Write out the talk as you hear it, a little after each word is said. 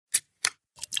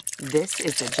This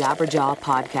is the Jabberjaw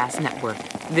Podcast Network.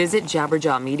 Visit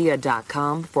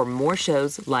jabberjawmedia.com for more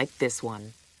shows like this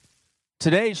one.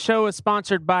 Today's show is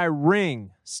sponsored by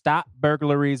Ring. Stop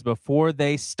burglaries before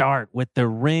they start with the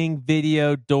Ring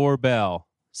video doorbell.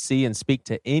 See and speak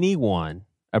to anyone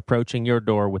approaching your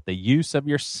door with the use of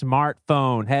your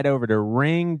smartphone. Head over to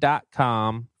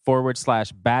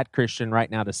ring.com/Bad Christian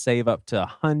right now to save up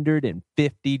to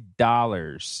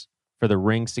 $150 for the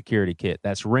Ring security kit.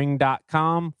 That's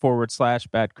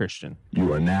ring.com/Bad Christian.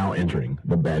 You are now entering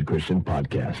the Bad Christian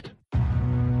Podcast.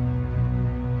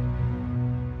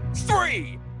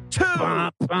 3, 2,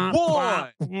 1.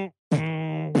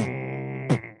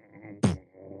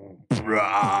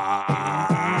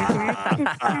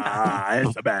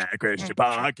 It's the Bad Christian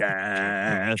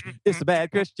Podcast. It's the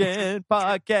Bad Christian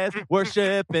Podcast.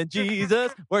 Worshiping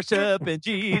Jesus.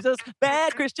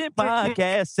 Bad Christian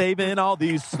Podcast. Saving all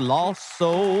these lost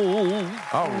souls.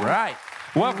 All right.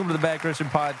 Welcome to the Bad Christian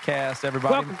Podcast,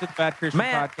 everybody. Welcome to the Bad Christian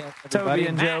Matt, Podcast, Toby, everybody.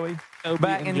 and Joey.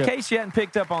 Back In case you hadn't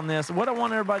picked up on this, what I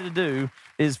want everybody to do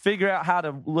is figure out how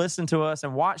to listen to us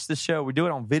and watch the show. We do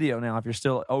it on video now. If you're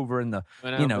still over in the,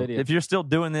 if you're still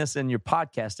doing this in your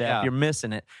podcast app, you're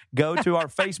missing it. Go to our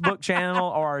Facebook channel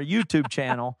or our YouTube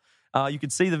channel. You can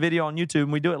see the video on YouTube,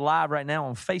 and we do it live right now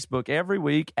on Facebook every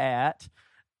week at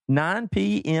 9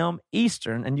 p.m.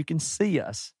 Eastern, and you can see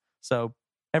us. So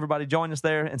everybody join us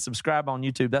there and subscribe on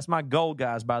YouTube. That's my goal,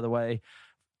 guys, by the way.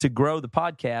 To grow the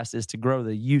podcast is to grow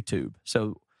the YouTube.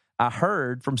 So I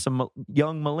heard from some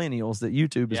young millennials that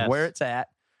YouTube is where it's at,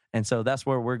 and so that's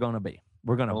where we're going to be.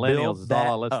 We're going to build that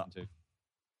all I listen to.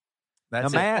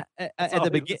 That's now, Matt, at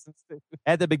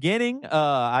the beginning,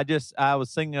 I was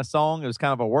singing a song. It was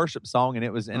kind of a worship song, and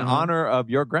it was in honor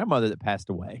of your grandmother that passed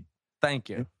away. Thank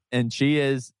you. And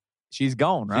she's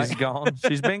gone, right? She's gone.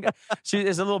 She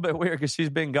is a little bit weird because she's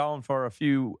been gone for a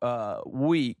few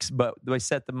weeks, but they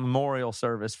set the memorial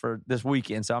service for this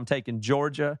weekend. So I'm taking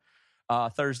Georgia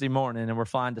Thursday morning, and we're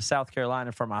flying to South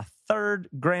Carolina for my third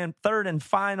and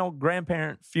final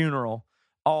grandparent funeral,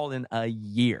 all in a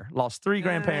year. Lost 3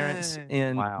 grandparents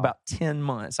in about 10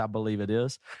 months, I believe it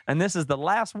is. And this is the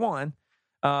last one,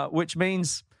 which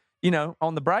means,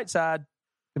 on the bright side,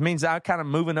 it means I'm kind of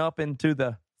moving up into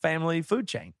the family food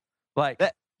chain. Like,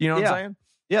 what I'm saying?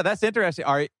 Yeah, that's interesting.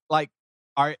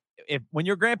 If when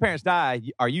your grandparents die,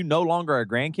 are you no longer a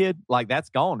grandkid? Like, that's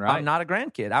gone, right? I'm not a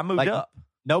grandkid. I moved up.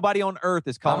 Nobody on earth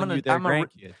is calling you their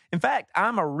grandkid. In fact,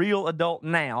 I'm a real adult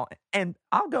now, and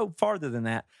I'll go farther than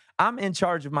that. I'm in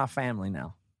charge of my family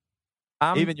now.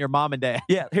 Even your mom and dad.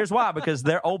 Yeah, here's why. Because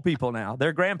they're old people now.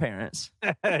 They're grandparents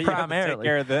primarily. Take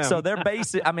care of them. So they're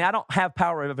basic. I mean, I don't have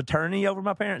power of attorney over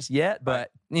my parents yet,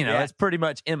 but it's pretty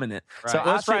much imminent. Right. So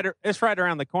it's right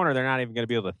around the corner. They're not even going to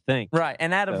be able to think. Right.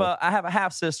 And I have a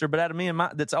half sister, but out of me and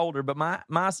that's older. But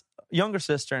my younger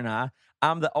sister and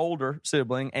I'm the older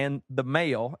sibling and the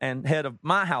male and head of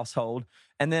my household.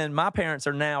 And then my parents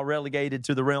are now relegated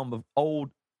to the realm of old,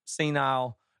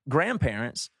 senile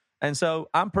grandparents. And so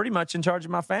I'm pretty much in charge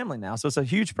of my family now. So it's a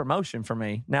huge promotion for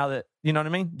me now that, you know what I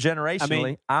mean?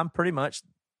 Generationally, I'm pretty much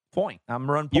point. I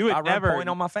run point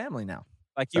on my family now.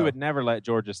 Like you would never let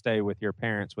Georgia stay with your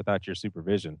parents without your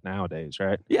supervision nowadays,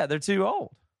 right? Yeah, they're too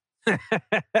old. I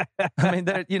mean,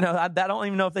 I don't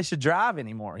even know if they should drive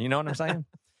anymore. You know what I'm saying?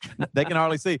 They can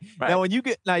hardly see. Right. Now, when you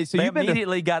get they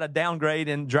immediately got a downgrade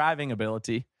in driving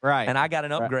ability, right? And I got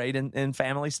an upgrade in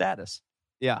family status.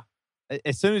 Yeah.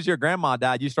 As soon as your grandma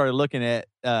died, you started looking at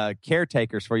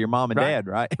caretakers for your mom and dad,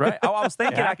 right? Right. Oh, I was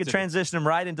thinking I could transition them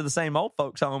right into the same old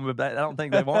folks home, but I don't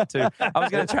think they want to. I was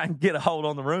going to try and get a hold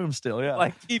on the room still.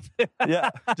 Yeah.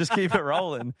 Just keep it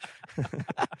rolling.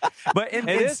 But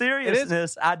in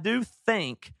seriousness, I do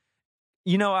think,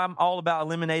 I'm all about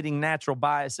eliminating natural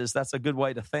biases. That's a good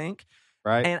way to think.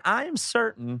 Right. And I am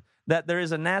certain that there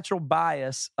is a natural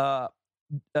bias, a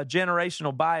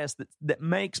generational bias that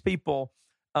makes people,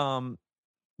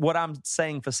 what I'm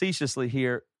saying facetiously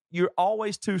here, you're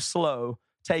always too slow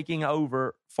taking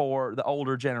over for the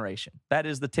older generation. That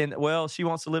is the she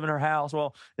wants to live in her house.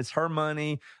 Well, it's her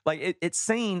money. Like it's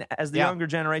seen as the younger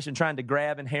generation trying to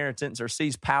grab inheritance or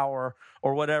seize power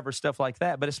or whatever, stuff like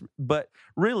that. But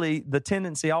really the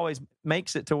tendency always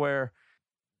makes it to where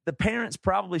the parents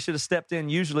probably should have stepped in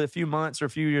usually a few months or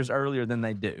a few years earlier than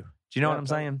they do. Do you know what I'm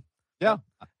saying? Yeah,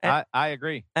 I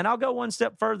agree. And I'll go one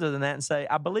step further than that and say,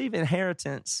 I believe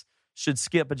inheritance should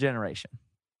skip a generation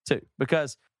too.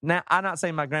 Because now, I'm not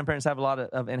saying my grandparents have a lot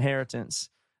of inheritance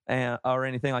or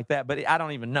anything like that, but I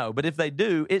don't even know. But if they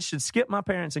do, it should skip my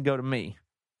parents and go to me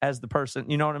as the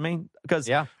person. You know what I mean? Because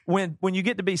when you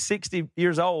get to be 60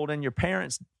 years old and your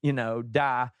parents,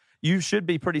 die, you should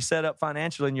be pretty set up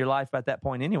financially in your life at that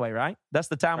point anyway, right? That's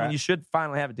the time when you should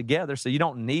finally have it together. So you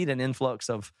don't need an influx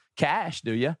of cash,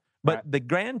 do you? But the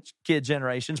grandkid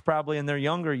generation's probably in their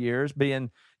younger years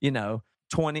being,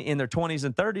 20 in their 20s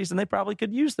and 30s, and they probably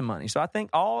could use the money. So I think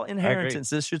all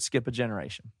inheritances should skip a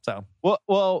generation. So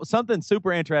well, something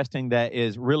super interesting that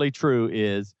is really true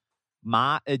is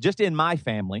just in my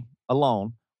family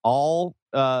alone, all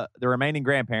the remaining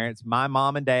grandparents, my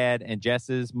mom and dad and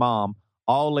Jess's mom,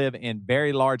 all live in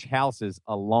very large houses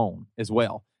alone as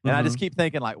well. And I just keep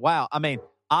thinking like, wow, I mean,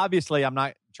 obviously I'm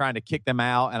not trying to kick them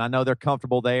out, and I know they're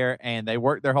comfortable there and they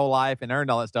worked their whole life and earned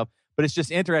all that stuff. But it's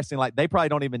just interesting. Like, they probably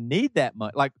don't even need that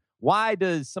much. Like, why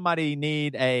does somebody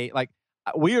need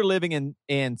we are living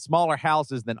in smaller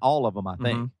houses than all of them, I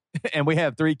think. And we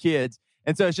have 3 kids.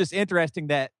 And so it's just interesting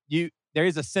that there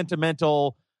is a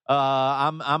sentimental,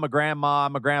 I'm a grandma,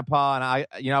 I'm a grandpa, and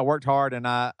I worked hard and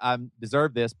I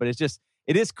deserve this. But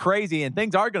it is crazy. And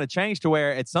things are going to change to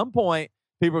where at some point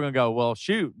people are going to go, well,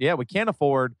 shoot, yeah, we can't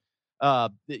afford,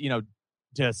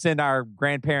 to send our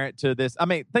grandparent to this. I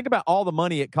mean, think about all the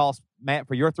money it cost, Matt,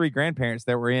 for your 3 grandparents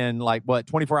that were in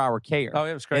 24-hour care. Oh,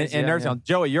 it was crazy. And nursing home.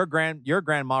 Joey, your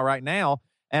grandma right now.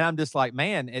 And I'm just like,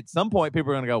 man, at some point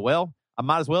people are going to go, well, I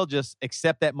might as well just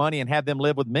accept that money and have them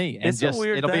live with me. And it's a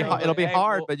weird thing. It'll be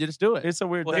hard, but you just do it. It's a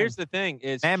weird thing. Well, here's the thing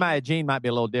is Mama Jean might be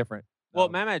a little different. Well,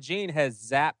 Mama Jean has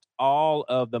zapped all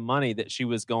of the money that she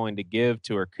was going to give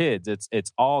to her kids.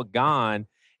 It's all gone.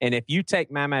 And if you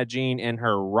take Mama Jean in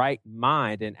her right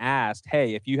mind and asked,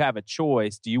 hey, if you have a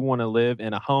choice, do you want to live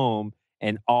in a home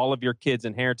and all of your kids'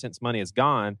 inheritance money is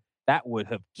gone? That would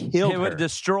have killed her. It would have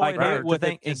destroyed her.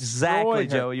 Exactly, her.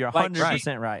 Joe. You're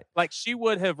 100% right. Like, she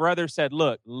would have rather said,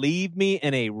 look, leave me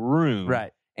in a room.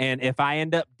 Right. And if I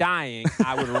end up dying,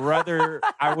 I would rather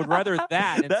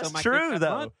that. And that's so my true,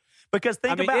 though. Money. Because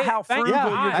think about how frugal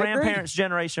your grandparents' agree.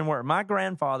 generation were. My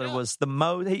grandfather was the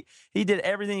most, he did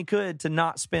everything he could to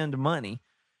not spend money.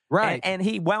 Right. And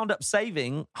he wound up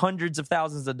saving hundreds of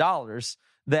thousands of dollars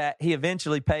that he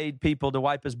eventually paid people to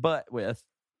wipe his butt with.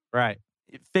 Right.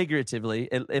 Figuratively,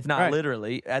 if not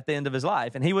literally, at the end of his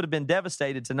life. And he would have been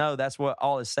devastated to know that's what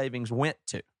all his savings went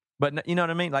to. But you know what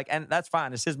I mean? And that's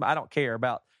fine. It's his, I don't care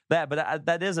about that. But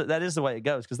that is the way it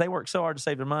goes, because they work so hard to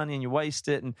save their money and you waste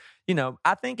it. And,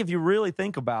 I think if you really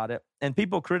think about it, and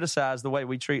people criticize the way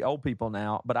we treat old people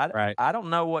now, but I don't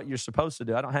know what you're supposed to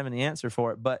do. I don't have any answer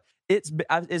for it. But it's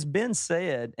been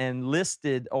said and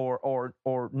listed or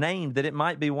named that it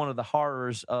might be one of the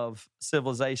horrors of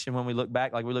civilization when we look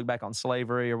back, like we look back on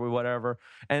slavery or whatever.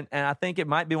 And I think it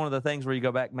might be one of the things where you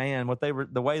go back, man,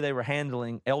 the way they were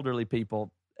handling elderly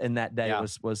people in that day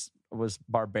was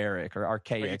barbaric or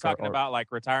archaic. Are you talking about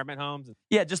like retirement homes?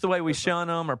 Yeah, just the way we shun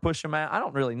them or push them out. I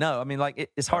don't really know. I mean, like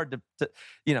it's hard to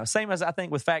same as I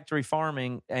think with factory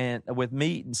farming and with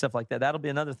meat and stuff like that. That'll be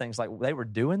another thing. It's like they were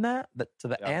doing that to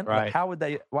the animal. Right. Like, how would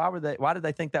they? Why did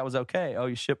they think that was okay? Oh,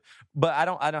 you ship. But I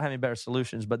don't have any better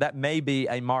solutions. But that may be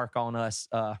a mark on us.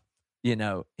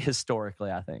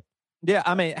 Historically, I think. Yeah,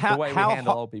 I mean, the way we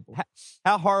handle old people.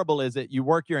 How horrible is it? You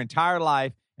work your entire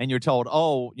life and you're told,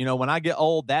 oh, when I get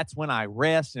old, that's when I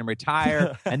rest and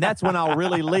retire, and that's when I'll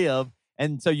really live.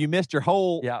 And so you missed your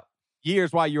whole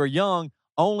years while you were young,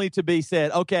 only to be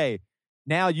said, okay,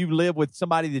 now you live with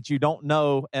somebody that you don't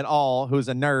know at all, who's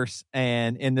a nurse,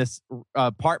 and in this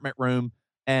apartment room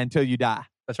until you die.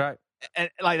 That's right.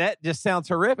 And like, that just sounds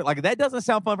horrific. Like, that doesn't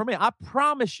sound fun for me. I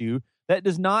promise you that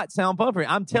does not sound fun for me.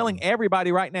 I'm telling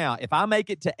everybody right now, if I make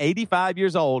it to 85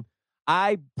 years old,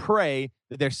 I pray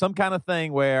that there's some kind of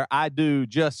thing where I do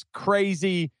just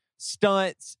crazy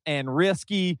stunts and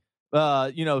risky,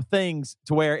 things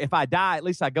to where if I die, at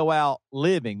least I go out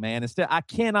living, man. Instead, I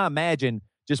cannot imagine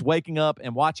just waking up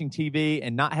and watching TV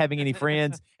and not having any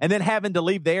friends and then having to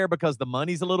leave there because the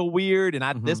money's a little weird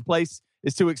and this place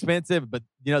is too expensive. But,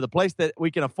 the place that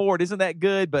we can afford isn't that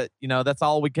good, but, that's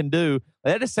all we can do.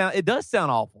 It does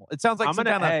sound awful. It sounds like some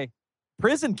kind of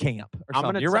prison camp or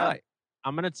something. You're right.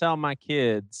 I'm going to tell my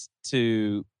kids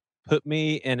to put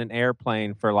me in an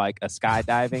airplane for like a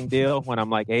skydiving deal when I'm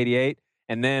like 88.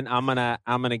 And then I'm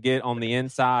going to get on the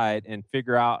inside and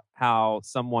figure out how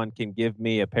someone can give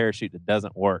me a parachute that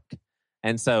doesn't work.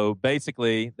 And so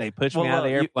basically they push me out of the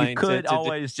airplane. You could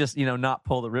always just, not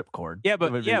pull the ripcord. Yeah,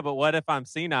 but what if I'm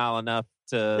senile enough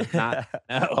to not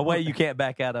know? A way you can't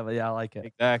back out of it. Yeah, I like it.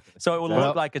 Exactly. So it will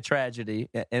look like a tragedy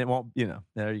and it won't,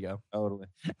 there you go. Totally.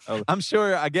 I'm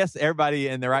sure, I guess everybody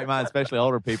in their right mind, especially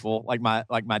older people like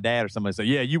my dad or somebody say,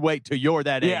 yeah, you wait till you're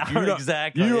that age. Yeah,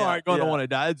 exactly. You aren't going to want to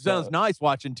die. It sounds nice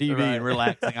watching TV and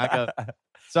relaxing. I go,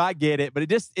 so I get it, but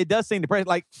it does seem depressing.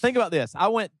 Like, think about this.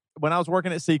 When I was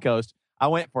working at Seacoast, I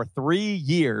went for 3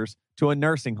 years to a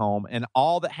nursing home, and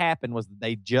all that happened was that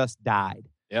they just died.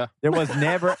 Yeah. There was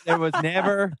never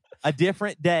a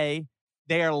different day.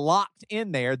 They are locked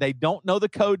in there. They don't know the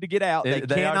code to get out. They are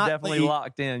cannot definitely leave.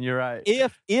 locked in. You're right.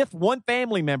 If one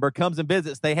family member comes and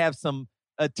visits, they have some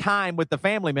time with the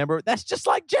family member. That's just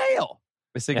like jail.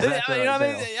 It's exactly you know like what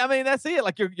I jail. mean? I mean, that's it.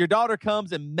 Like your daughter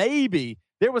comes and maybe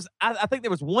there was. I think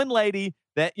there was one lady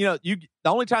that the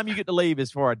only time you get to leave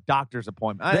is for a doctor's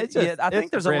appointment. I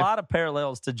think there's a lot of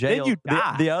parallels to jail. Then you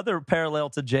die. The other parallel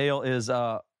to jail is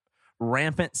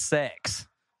rampant sex.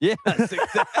 Yes,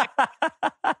 exactly.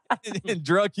 and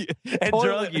drug use. And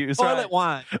drug use. Toilet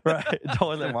wine. Right.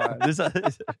 Toilet wine.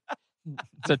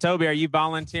 So, Toby, are you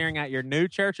volunteering at your new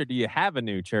church, or do you have a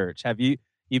new church?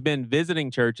 You've been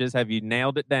visiting churches? Have you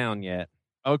nailed it down yet?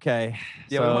 Okay.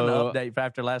 Yeah, we want an update for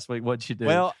after last week. What'd you do?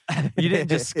 Well, you didn't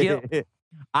just skip.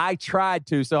 I tried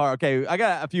to. So, okay, I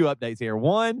got a few updates here.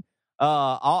 One,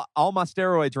 all my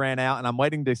steroids ran out, and I'm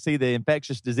waiting to see the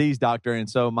infectious disease doctor. And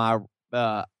so my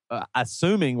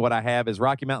assuming what I have is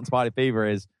Rocky Mountain spotted fever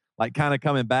is like kind of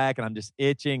coming back, and I'm just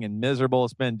itching and miserable.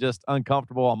 It's been just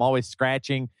uncomfortable. I'm always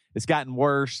scratching. It's gotten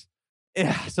worse.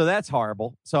 Yeah, so that's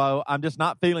horrible. So I'm just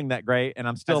not feeling that great, and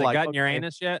I'm still Has it like, gotten your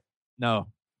anus yet? No,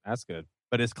 that's good,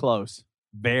 but it's close,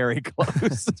 very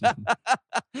close.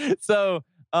 So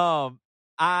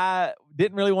I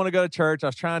didn't really want to go to church. I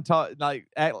was trying to talk,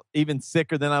 act even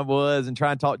sicker than I was, and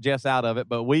try and talk Jess out of it.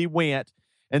 But we went,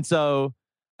 and so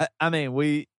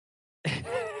we.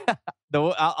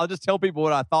 I'll just tell people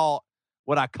what I thought,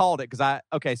 what I called it, because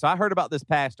so I heard about this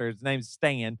pastor. His name's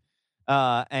Stan,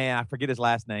 and I forget his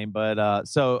last name, but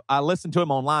so I listened to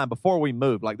him online before we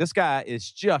moved. Like, this guy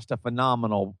is just a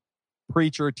phenomenal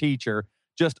preacher, teacher,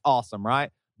 just awesome,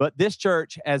 right? But this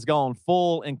church has gone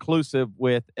full inclusive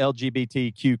with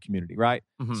LGBTQ community, right?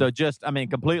 Mm-hmm. So just,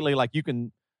 completely, like, you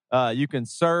can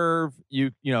serve,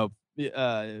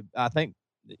 I think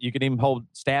you can even hold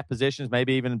staff positions,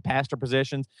 maybe even pastor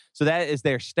positions. So that is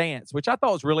their stance, which I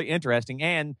thought was really interesting.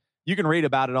 And you can read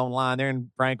about it online. They're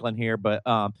in Franklin here, but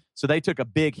so they took a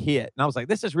big hit, and I was like,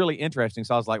 this is really interesting.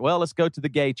 So I was like, well, let's go to the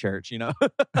gay church, so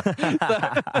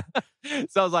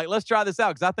I was like, let's try this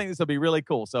out, because I think this will be really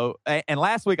cool. So, and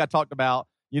last week I talked about,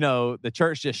 the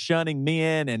church just shunning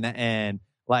men, and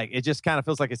like, it just kind of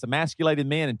feels like it's emasculated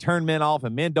men and turned men off,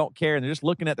 and men don't care, and they're just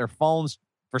looking at their phones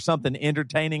for something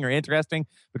entertaining or interesting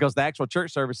because the actual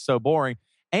church service is so boring.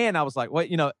 And I was like, what,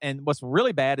 and what's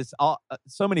really bad is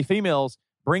so many females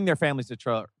bring their families to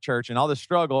church and all this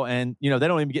struggle, and, they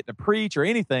don't even get to preach or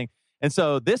anything. And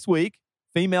so this week,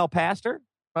 female pastor.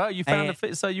 Oh, you found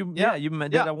so you did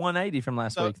a 180 from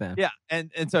last week then. Yeah.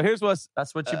 And so here's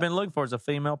that's what you've been looking for, is a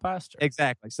female pastor.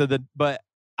 Exactly. So but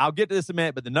I'll get to this in a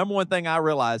minute, but the number one thing I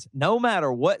realized, no matter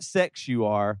what sex you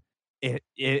are,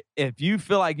 if you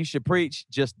feel like you should preach,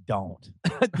 just don't.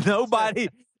 Nobody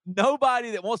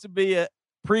that wants to be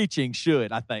preaching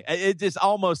should, I think. It just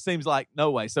almost seems like no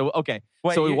way. So, okay.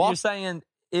 Wait, so you're saying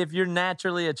if you're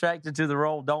naturally attracted to the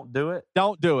role, don't do it?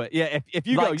 Don't do it. Yeah, if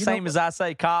you go... Same as I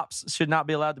say, cops should not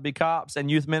be allowed to be cops,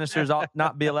 and youth ministers ought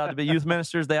not be allowed to be youth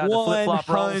ministers. They ought to flip-flop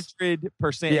roles.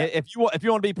 100%. Yeah. If you want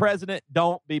to be president,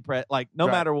 don't be no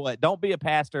matter what. Don't be a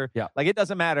pastor. Yeah. Like, it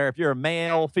doesn't matter if you're a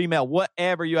male, female,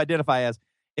 whatever you identify as.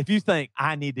 If you think,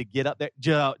 I need to get up there,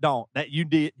 don't.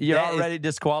 You're already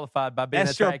disqualified by being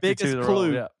attracted to the clue.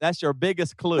 role. Yeah. That's your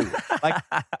biggest clue. Like,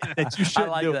 that you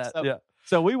shouldn't do that. it.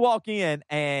 So we walk in,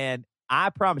 and I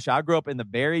promise you, I grew up in the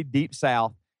very deep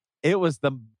South. It was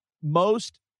the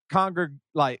most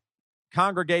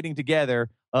congregating together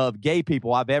of gay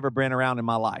people I've ever been around in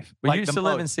my life. We used to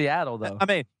live in Seattle, though.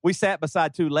 We sat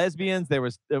beside two lesbians. There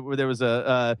was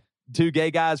two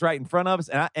gay guys right in front of us,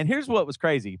 and here's what was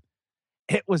crazy.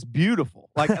 It was beautiful.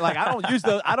 Like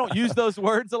I don't use those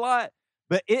words a lot,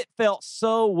 but it felt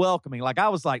so welcoming. Like, I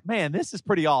was like, man, this is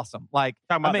pretty awesome. Like,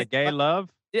 talking about the gay love.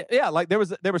 Yeah, like there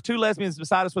was two lesbians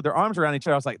beside us with their arms around each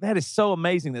other. I was like, that is so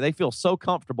amazing that they feel so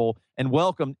comfortable and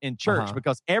welcomed in church,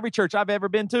 because every church I've ever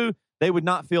been to, they would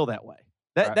not feel that way.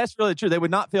 That's really true. They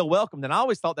would not feel welcomed. And I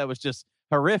always thought that was just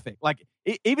horrific. Like,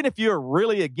 even if you're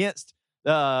really against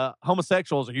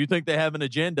homosexuals, or you think they have an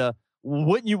agenda,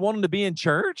 wouldn't you want them to be in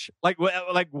church? Like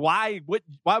why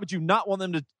would you not want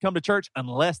them to come to church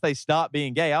unless they stop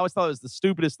being gay? I always thought it was the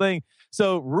stupidest thing.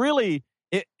 So really,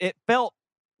 it felt,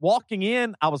 walking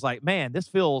in, I was like, man, this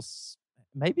feels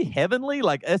maybe heavenly.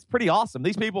 Like, it's pretty awesome.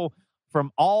 These people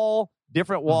from all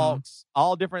different walks,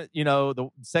 all different, the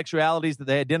sexualities that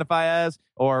they identify as,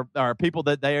 or people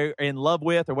that they're in love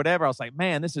with or whatever. I was like,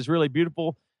 man, this is really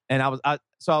beautiful. And I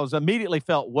was immediately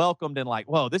felt welcomed and like,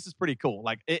 whoa, this is pretty cool.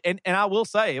 Like, and I will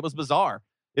say, it was bizarre.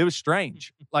 it was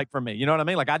strange, like for me. You know what I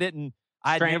mean? Like I didn't.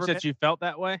 Strange that you felt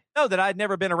that way? No, that I'd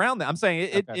never been around that. I'm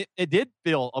saying it did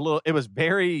feel a little. It was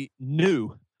very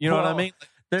new. You know what I mean?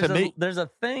 There's a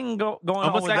thing going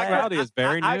on with that. Homosexuality is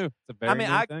very new. It's a very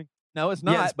new thing. No, it's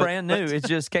not. Yeah, it's brand new. It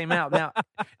just came out now.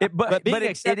 But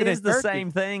it is the same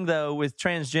thing though with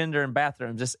transgender and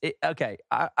bathrooms. Okay,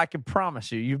 I can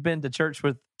promise you've been to church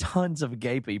with tons of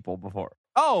gay people before.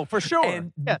 Oh, for sure.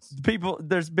 And yes,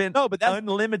 there's been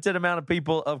unlimited amount of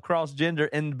people of cross gender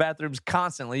in bathrooms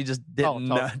constantly. You just didn't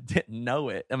know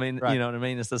it. I mean, you know what I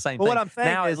mean? It's the same thing. What I'm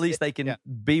saying now, at least they can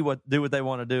do what they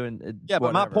want to do. And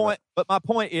but my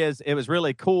point is, it was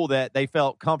really cool that they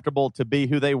felt comfortable to be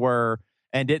who they were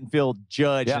and didn't feel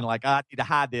judged and like, I need to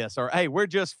hide this, or hey, we're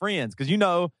just friends, because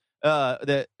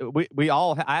that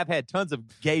I've had tons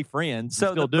of gay friends.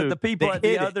 So the people at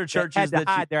the other churches had to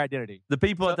hide their identity. The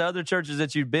people at the other churches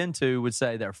that you've been to would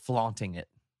say they're flaunting it.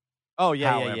 Oh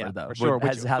yeah, However, though, for sure.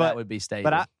 That would be stated.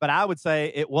 But I would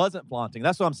say it wasn't flaunting.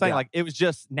 That's what I'm saying. Like it was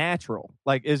just natural.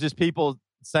 Like it's just people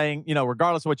saying,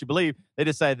 regardless of what you believe, they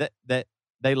just say that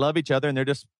they love each other and they're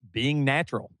just being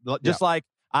natural. Just like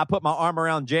I put my arm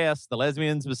around Jess, the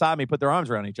lesbians beside me put their arms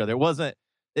around each other.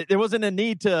 There wasn't a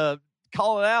need to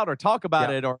call it out or talk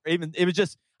about it, or even it was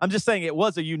just. I'm just saying it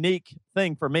was a unique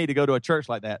thing for me to go to a church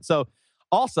like that. So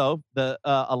also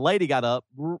a lady got up,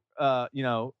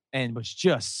 and was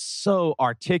just so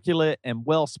articulate and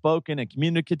well spoken and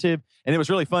communicative, and it was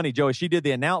really funny, Joey. She did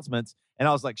the announcements. And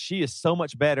I was like, she is so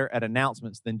much better at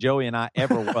announcements than Joey and I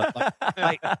ever were.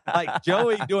 Like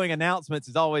Joey doing announcements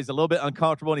is always a little bit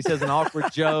uncomfortable, and he says an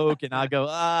awkward joke, and I go,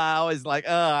 I always like,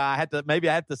 I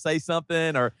have to say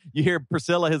something, or you hear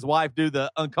Priscilla, his wife, do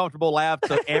the uncomfortable laugh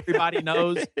so everybody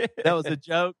knows that was a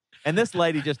joke. And this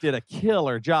lady just did a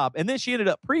killer job, and then she ended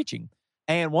up preaching,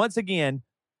 and once again,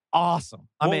 awesome.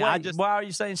 Why are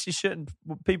you saying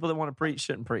people that want to preach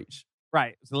shouldn't preach?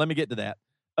 Right. So let me get to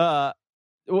that.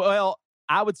 Well,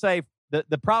 I would say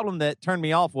the problem that turned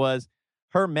me off was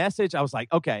her message. I was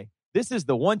like, okay, this is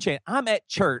the one chance. I'm at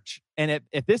church, and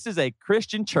if this is a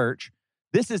Christian church,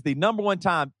 this is the number one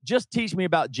time. Just teach me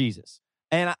about Jesus.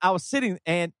 And I was sitting,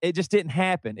 and it just didn't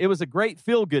happen. It was a great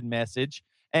feel-good message,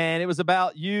 and it was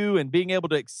about you and being able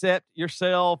to accept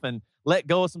yourself and let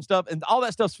go of some stuff, and all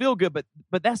that stuff's feel good. But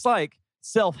that's like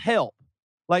self-help.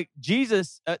 Like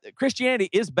Christianity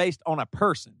is based on a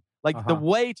person. Like the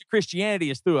way to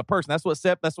Christianity is through a person. That's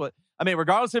what I mean,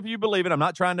 regardless if you believe it, I'm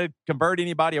not trying to convert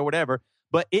anybody or whatever,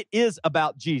 but it is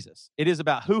about Jesus. It is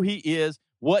about who he is,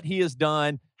 what he has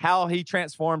done, how he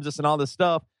transforms us and all this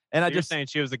stuff. And you're saying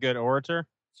she was a good orator?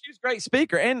 She was a great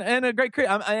speaker and a great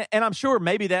and I'm sure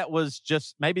maybe that was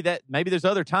just, maybe there's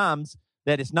other times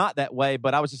that it's not that way,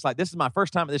 but I was just like, this is my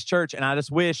first time at this church, and I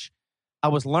just wish I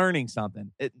was learning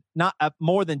something. Not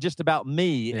more than just about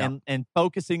me and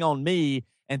focusing on me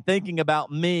and thinking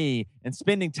about me and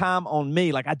spending time on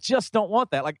me. Like, I just don't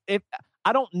want that. Like, if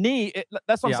I don't need it,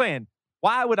 that's what I'm saying.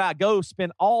 Why would I go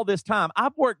spend all this time?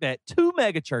 I've worked at 2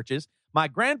 mega churches. My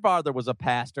grandfather was a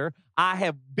pastor. I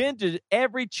have been to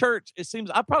every church. It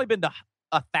seems I've probably been to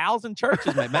 1,000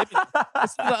 churches. Maybe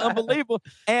this is unbelievable.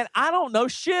 And I don't know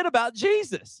shit about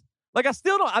Jesus. Like, I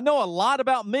still don't. I know a lot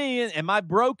about me and my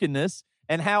brokenness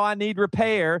and how I need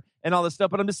repair and all this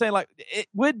stuff. But I'm just saying, like, it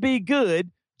would be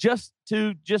good just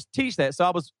to teach that.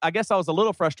 So I guess I was a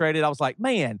little frustrated. I was like,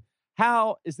 man,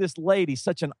 how is this lady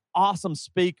such an awesome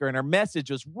speaker? And her message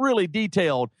was really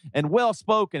detailed and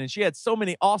well-spoken. And she had so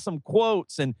many awesome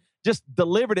quotes and just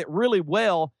delivered it really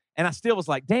well. And I still was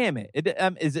like, damn it.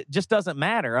 It just doesn't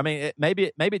matter. I mean,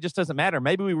 maybe it just doesn't matter.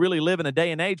 Maybe we really live in a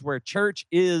day and age where church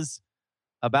is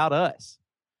about us.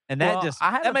 And that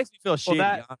that makes me feel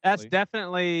shitty.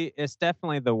 It's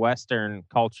definitely the Western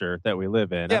culture that we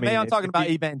live in. Yeah, I'm talking about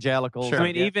evangelicals. Sure.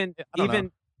 I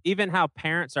mean, even how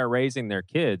parents are raising their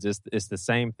kids is the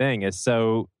same thing. It's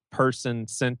so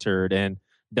person-centered and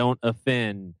don't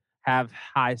offend, have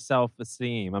high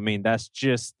self-esteem. I mean, that's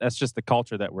just the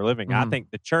culture that we're living in. I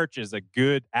think the church is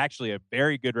actually a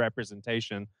very good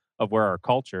representation of where our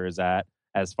culture is at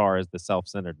as far as the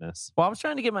self-centeredness. Well, I was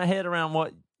trying to get my head around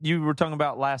what you were talking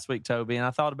about last week, Toby, and I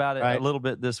thought about it a little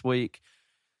bit this week.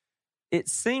 It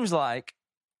seems like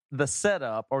the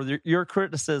setup or your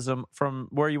criticism from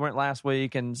where you went last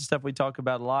week and stuff we talk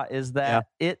about a lot is that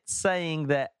it's saying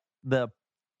that the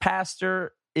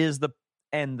pastor is the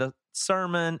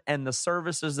sermon and the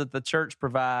services that the church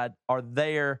provide are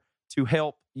there to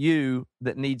help you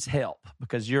that needs help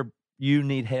because you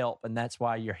need help and that's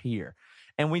why you're here.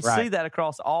 And we see that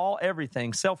across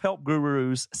everything, self-help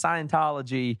gurus,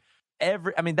 Scientology,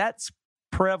 that's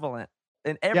prevalent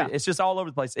in it's just all over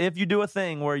the place. If you do a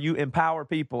thing where you empower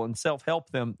people and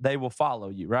self-help them, they will follow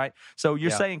you, right? So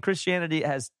you're saying Christianity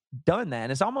has done that.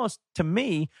 And it's almost, to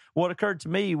me, what occurred to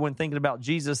me when thinking about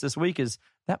Jesus this week is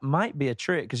that might be a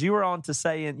trick. Because you were on to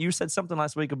saying, you said something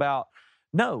last week about,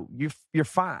 no, you're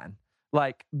fine.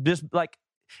 Like, just like,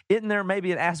 isn't there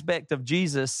maybe an aspect of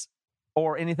Jesus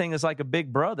or anything that's like a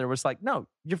big brother where it's like, no,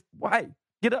 hey,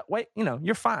 get up, wait,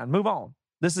 you're fine, move on.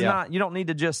 This is not, you don't need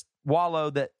to just wallow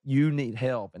that you need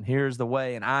help and here's the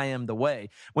way and I am the way.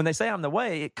 When they say I'm the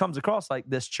way, it comes across like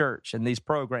this church and these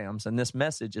programs and this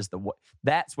message is the way.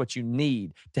 That's what you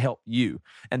need to help you.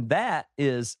 And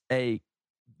that's a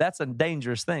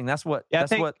dangerous thing. That's what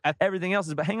everything else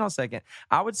is. But hang on a second.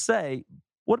 I would say,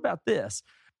 what about this?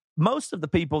 Most of the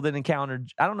people that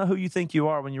encountered, I don't know who you think you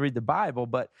are when you read the Bible,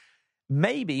 but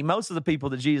maybe most of the people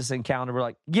that Jesus encountered were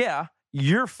like, yeah,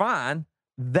 you're fine.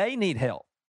 They need help.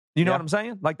 You know what I'm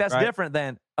saying? Like, that's different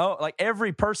than, like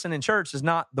every person in church is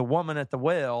not the woman at the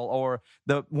well or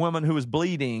the woman who was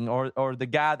bleeding or the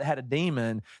guy that had a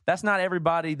demon. That's not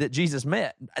everybody that Jesus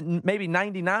met. Maybe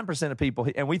 99% of people,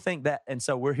 and we think that, and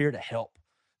so we're here to help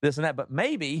this and that. But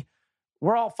maybe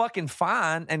we're all fucking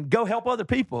fine and go help other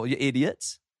people, you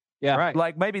idiots. Yeah. Right.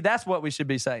 Like, maybe that's what we should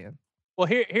be saying. Well,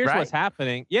 here's what's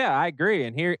happening. Yeah, I agree.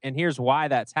 And here's why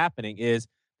that's happening is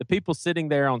the people sitting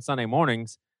there on Sunday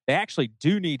mornings, they actually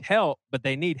do need help, but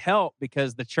they need help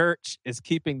because the church is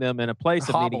keeping them in a place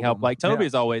of needing help, like Toby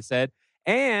has always said.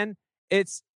 And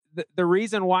it's the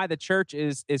reason why the church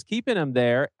is keeping them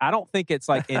there. I don't think it's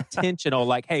like intentional,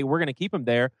 like, hey, we're going to keep them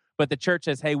there. But the church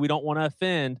says, hey, we don't want to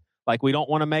offend. Like, we don't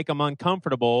want to make them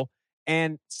uncomfortable.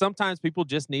 And sometimes people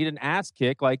just need an ass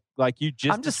kick, like you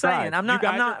just I'm just described.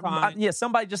 saying,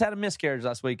 somebody just had a miscarriage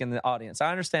last week in the audience. I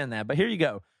understand that. But here you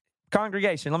go.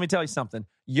 Congregation, let me tell you something.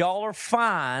 Y'all are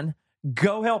fine.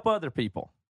 Go help other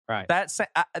people. Right.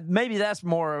 Maybe that's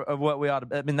more of what we ought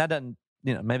to. I mean, that doesn't,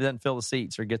 maybe doesn't fill the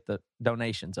seats or get the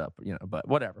donations up, but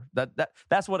whatever.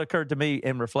 That's what occurred to me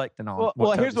in reflecting on.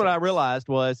 Well, here's what I realized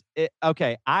was,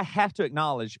 I have to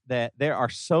acknowledge that there are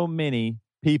so many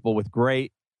people with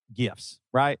great gifts,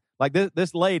 right? Like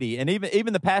this lady, and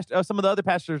even the pastor, some of the other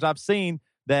pastors I've seen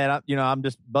that, I'm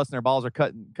just busting their balls or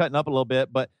cutting up a little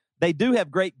bit, but they do have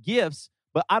great gifts,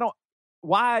 but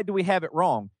why do we have it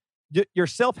wrong? Your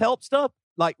self-help stuff,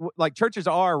 like churches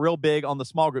are real big on the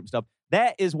small group stuff.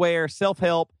 That is where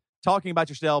self-help, talking about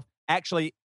yourself,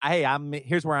 actually, hey,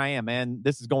 here's where I am, man.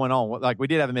 This is going on. Like, we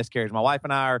did have a miscarriage. My wife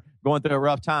and I are going through a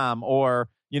rough time, or,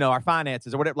 our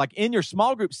finances or whatever. Like, in your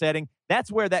small group setting,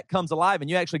 that's where that comes alive and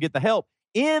you actually get the help.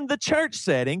 In the church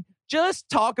setting, just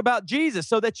talk about Jesus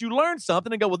so that you learn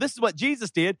something and go, well, this is what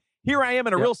Jesus did. Here I am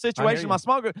in a real situation in my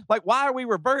small group. Like, why are we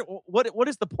what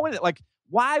is the point of it? Like,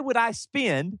 why would I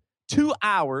spend 2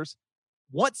 hours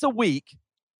once a week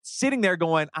sitting there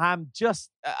going, you're just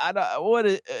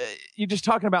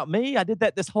talking about me? I did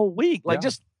that this whole week. Like,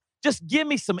 just give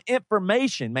me some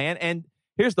information, man. And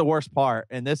here's the worst part,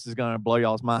 and this is going to blow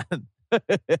y'all's mind.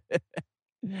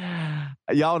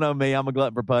 Y'all know me. I'm a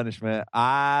glutton for punishment.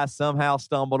 I somehow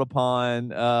stumbled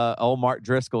upon old Mark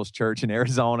Driscoll's church in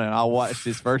Arizona, and I watched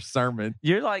his first sermon.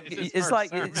 You're like, it's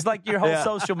like your whole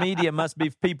social media must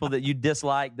be people that you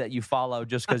dislike that you follow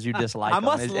just because you dislike them.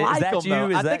 Is that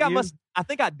you? Is that you? I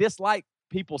think I dislike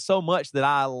people so much that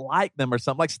I like them or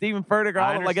something. Like Stephen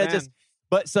Furtick.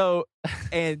 But so,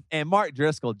 and Mark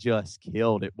Driscoll just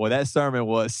killed it. Boy, that sermon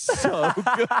was so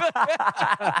good.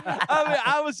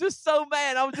 I was just so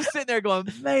mad. I was just sitting there going,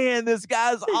 man, this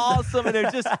guy's awesome. And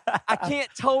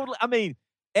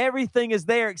everything is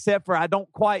there except for I don't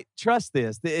quite trust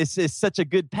this. It's such a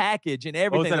good package and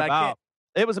everything. What was it about?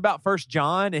 It was about 1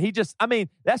 John. And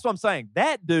that's what I'm saying.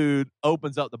 That dude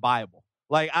opens up the Bible.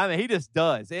 He just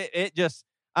does. He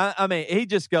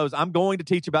just goes, I'm going to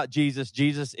teach about Jesus.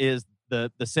 Jesus is the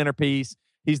centerpiece.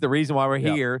 He's the reason why we're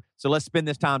here. So let's spend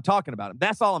this time talking about him.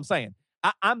 That's all I'm saying.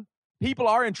 People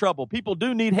are in trouble. People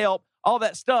do need help, all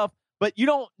that stuff, but you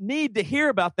don't need to hear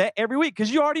about that every week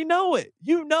because you already know it.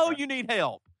 You know you need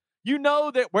help. You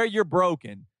know that where you're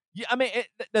broken.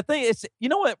 The thing is,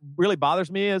 what really bothers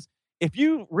me is if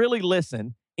you really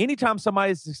listen, anytime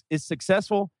somebody is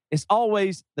successful, it's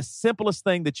always the simplest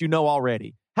thing that you know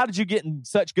already. How did you get in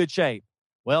such good shape?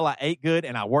 Well, I ate good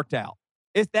and I worked out.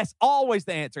 That's always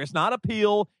the answer. It's not a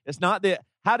pill. It's not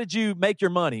how did you make your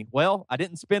money? Well, I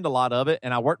didn't spend a lot of it,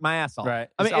 and I worked my ass off. Right.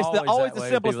 It's always the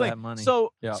simplest thing.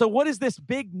 So what is this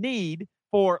big need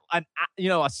for a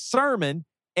sermon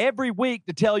every week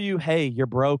to tell you, hey, you're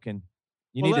broken.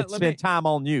 You need to spend time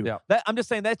on you. Yeah. I'm just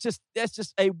saying that's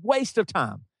just a waste of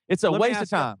time. It's a waste of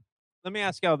time. let me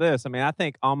ask y'all this. I mean, I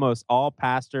think almost all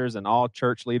pastors and all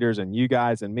church leaders and you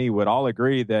guys and me would all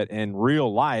agree that in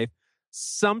real life,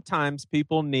 sometimes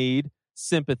people need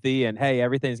sympathy and, hey,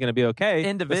 everything's going to be okay.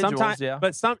 Individuals,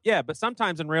 but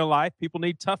sometimes in real life, people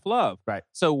need tough love. Right.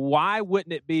 So why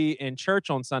wouldn't it be in church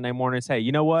on Sunday mornings? Hey,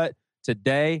 you know what?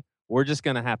 Today, we're just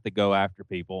going to have to go after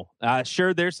people.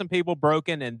 Sure, there's some people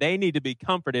broken and they need to be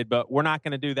comforted, but we're not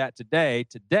going to do that today.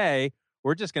 Today,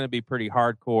 we're just going to be pretty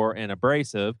hardcore and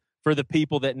abrasive for the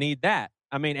people that need that.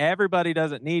 I mean, everybody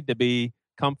doesn't need to be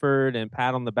comfort and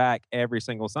pat on the back every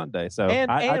single Sunday. So,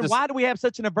 why do we have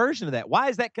such an aversion to that? Why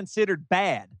is that considered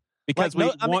bad? Because we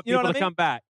want people to come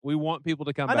back. We want people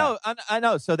to come back. I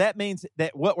know. So that means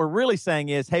that what we're really saying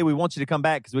is, hey, we want you to come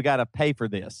back because we got to pay for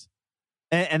this.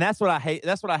 And that's what I hate.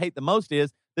 That's what I hate the most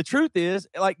is the truth is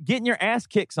like getting your ass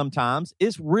kicked sometimes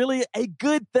is really a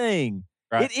good thing.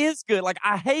 Right. It is good. Like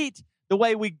I hate the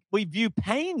way we view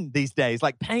pain these days.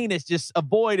 Like pain is just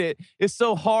avoid it. It's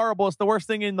so horrible. It's the worst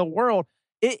thing in the world.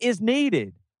 It is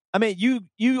needed. I mean,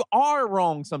 you are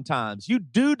wrong sometimes. You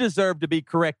do deserve to be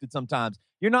corrected sometimes.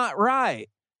 You're not right.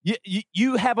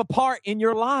 You have a part in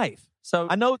your life. So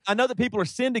I know that people are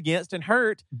sinned against and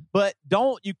hurt, but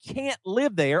you can't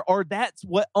live there or that's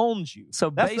what owns you.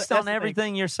 So based on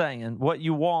everything you're saying, what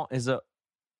you want is a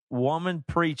woman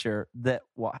preacher that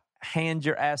will hand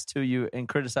your ass to you and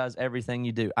criticize everything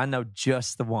you do. I know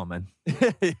just the woman.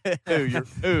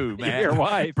 Who, man? Your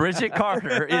wife. Bridget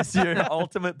Carter is your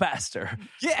ultimate pastor.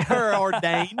 Get her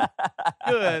ordained.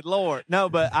 Good Lord. No,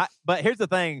 but here's the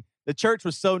thing. The church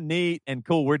was so neat and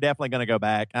cool. We're definitely going to go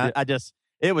back.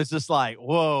 It was just like,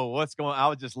 whoa, what's going on? I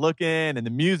was just looking and the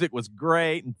music was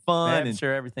great and fun. I'm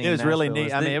sure everything it was really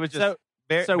neat. I mean, it was just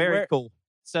very cool.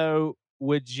 So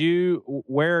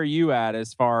where are you at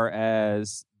as far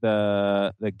as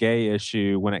the gay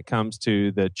issue when it comes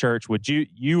to the church?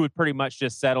 You would pretty much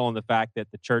just settle on the fact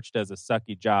that the church does a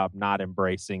sucky job not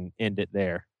embracing, end it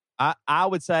there? I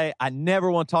would say I never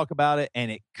want to talk about it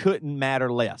and it couldn't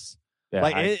matter less. Yeah,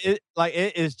 it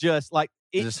is just like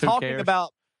it's talking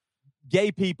about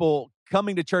gay people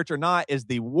coming to church or not is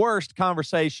the worst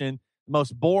conversation,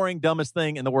 most boring, dumbest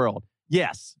thing in the world.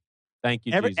 Yes. Thank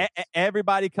you, Jesus.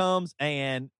 Everybody comes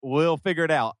and we'll figure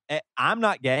it out. I'm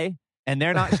not gay and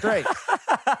they're not straight.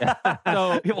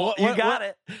 So you got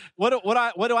it. What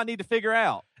do I need to figure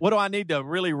out? What do I need to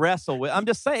really wrestle with? I'm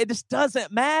just saying, it just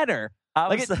doesn't matter.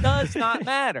 It does not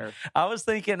matter. I was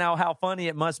thinking how funny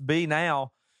it must be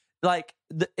now. Like,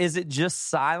 is it just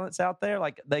silence out there?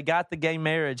 Like, they got the gay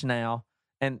marriage now,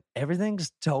 and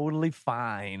everything's totally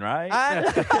fine, right?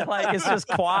 Like, it's just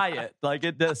quiet. Like,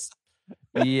 it just,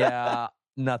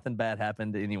 nothing bad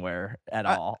happened anywhere at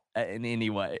all in any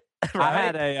way. Right? I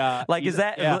had a is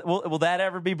that? Yeah. Will that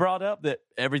ever be brought up that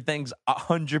everything's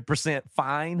 100%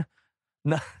 fine?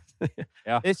 No.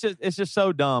 Yeah, it's just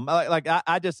so dumb. I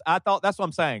thought that's what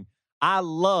I'm saying. I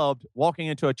loved walking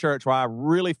into a church where I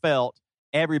really felt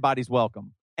everybody's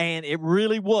welcome. And it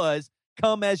really was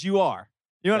come as you are.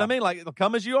 You know what I mean? Like,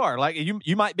 come as you are. Like,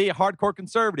 you might be a hardcore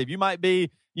conservative. You might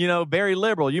be, very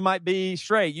liberal. You might be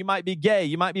straight. You might be gay.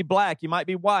 You might be black. You might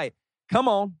be white. Come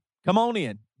on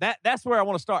in. That's where I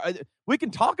want to start. We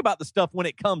can talk about the stuff when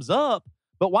it comes up,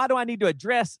 but why do I need to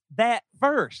address that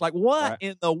first? Like, what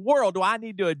in the world do I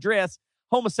need to address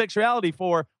homosexuality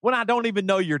for when I don't even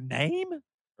know your name?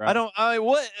 Right.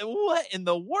 What in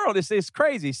the world? It's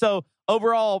crazy. So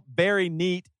overall, very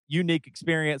neat, unique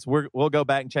experience. We'll go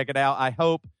back and check it out. I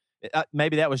hope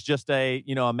maybe that was just a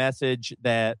message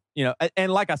that,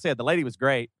 and like I said, the lady was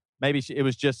great. Maybe it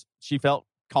was just, she felt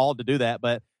called to do that,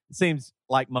 but it seems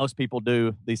like most people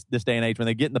do this day and age. When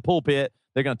they get in the pulpit,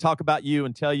 they're going to talk about you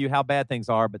and tell you how bad things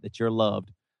are, but that you're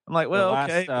loved. I'm like, well,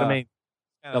 okay. I mean,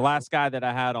 the last guy that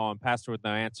I had on, Pastor with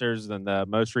No Answers, in the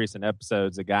most recent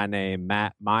episodes, a guy named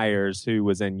Matt Myers, who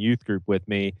was in youth group with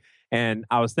me. And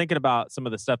I was thinking about some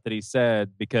of the stuff that he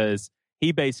said, because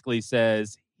he basically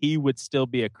says he would still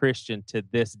be a Christian to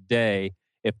this day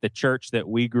if the church that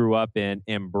we grew up in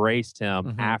embraced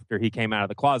him after he came out of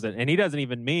the closet. And he doesn't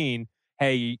even mean,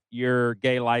 hey, your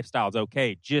gay lifestyle is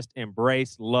okay. Just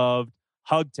embraced, loved,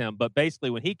 hugged him. But basically,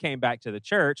 when he came back to the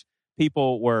church,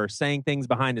 people were saying things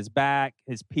behind his back.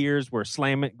 His peers were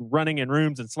running in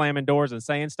rooms and slamming doors and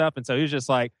saying stuff. And so he was just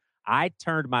like, I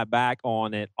turned my back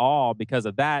on it all because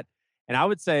of that. And I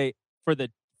would say for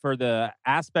the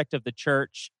aspect of the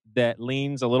church that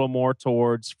leans a little more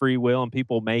towards free will and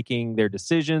people making their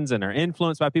decisions and are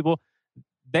influenced by people,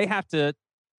 they have to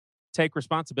take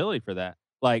responsibility for that.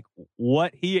 Like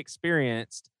what he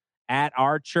experienced at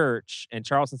our church in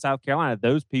Charleston, South Carolina,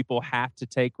 those people have to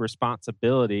take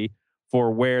responsibility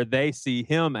for where they see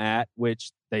him at,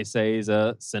 which they say is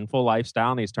a sinful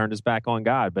lifestyle, and he's turned his back on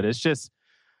God. But it's just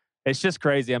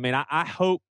crazy. I mean, I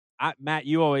hope, Matt,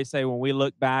 you always say when we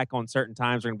look back on certain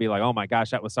times, we're going to be like, oh my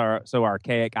gosh, that was so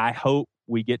archaic. I hope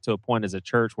we get to a point as a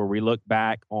church where we look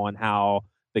back on how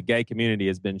the gay community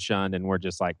has been shunned, and we're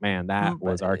just like, man, that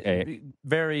was archaic.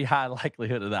 Very high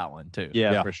likelihood of that one, too.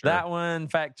 Yeah, for sure. That one,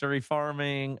 factory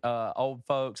farming, old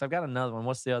folks. I've got another one.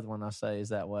 What's the other one I say is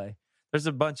that way? There's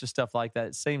a bunch of stuff like that.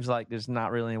 It seems like there's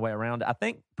not really any way around it. I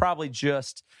think probably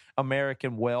just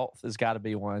American wealth has got to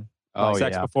be one. Oh,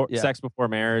 like sex before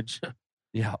marriage.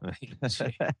 Yeah.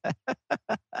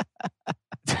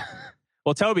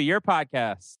 Well, Toby, your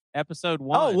podcast, episode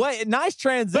 1. Oh, wait. Nice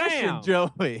transition, Bam!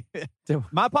 Joey.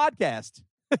 My podcast.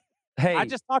 Hey. I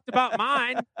just talked about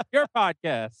mine, your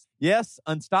podcast. Yes,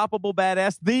 Unstoppable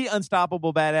Badass. The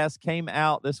Unstoppable Badass came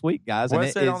out this week, guys.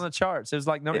 What's it on the charts? It was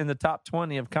like in the top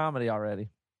 20 of comedy already.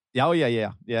 Oh,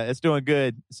 yeah. It's doing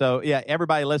good. So, yeah,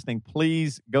 everybody listening,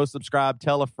 please go subscribe,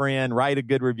 tell a friend, write a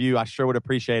good review. I sure would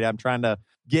appreciate it. I'm trying to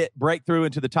break through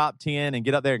into the top 10 and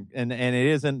get up there. And it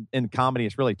is in comedy.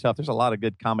 It's really tough. There's a lot of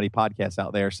good comedy podcasts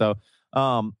out there. So,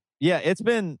 yeah, it's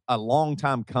been a long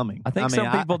time coming. I think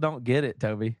some people don't get it,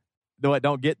 Toby.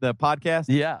 Don't get the podcast?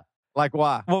 Yeah. Like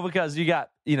why? Well, because you got,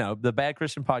 the Bad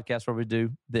Christian Podcast where we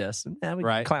do this and we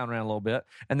clown around a little bit.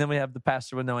 And then we have the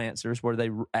Pastor with No Answers where they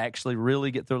actually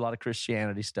really get through a lot of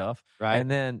Christianity stuff. Right.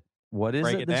 And then what is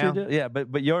it that you do? Yeah,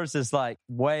 but yours is like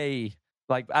way,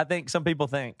 like I think some people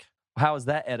think, how is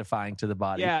that edifying to the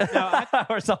body? Yeah, no,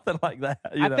 or something like that.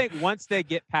 I think once they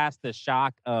get past the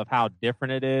shock of how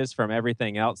different it is from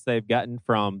everything else they've gotten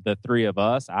from the three of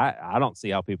us, I don't see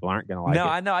how people aren't going to like it. No,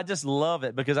 I know. I just love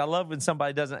it because I love when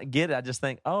somebody doesn't get it. I just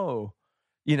think, oh,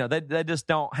 they just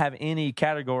don't have any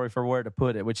category for where to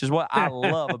put it, which is what I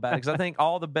love about it. Because I think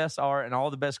all the best art and all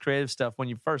the best creative stuff, when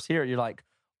you first hear it, you're like,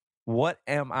 what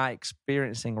am I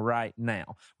experiencing right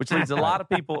now? Which leads a lot of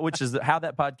people, which is how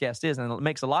that podcast is. And it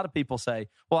makes a lot of people say,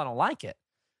 well, I don't like it.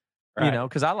 Right.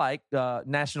 Because I like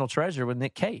National Treasure with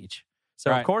Nick Cage.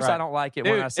 So, of course, I don't like it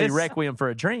when I see Requiem for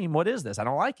a Dream. What is this? I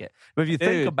don't like it. But if you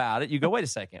think about it, you go, wait a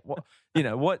second. Well,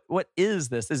 what is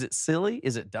this? Is it silly?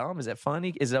 Is it dumb? Is it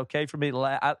funny? Is it okay for me to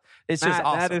laugh? It's just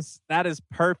awesome. That is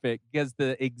perfect because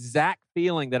the exact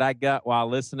feeling that I got while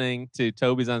listening to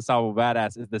Toby's Unstoppable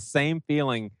Badass is the same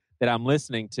feeling that I'm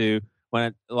listening to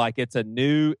when it's a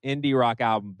new indie rock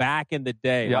album back in the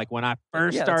day. Yep. Like when I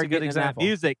first started getting into that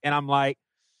music, and I'm like,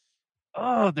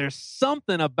 oh, there's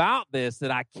something about this that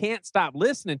I can't stop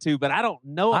listening to, but I don't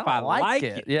know if I like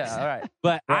it. Yeah, all right.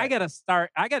 But I got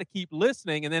to keep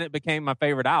listening, and then it became my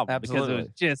favorite album. Absolutely.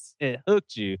 Because it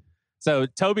hooked you. So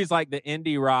Toby's like the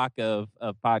indie rock of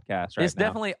podcasts right It's now.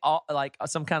 definitely like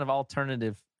some kind of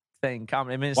alternative thing.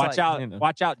 Comedy. I mean, it's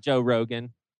watch out, Joe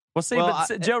Rogan. Well, see,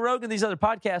 Joe Rogan, these other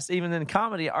podcasts, even in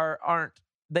comedy, aren't.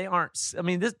 I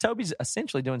mean, Toby's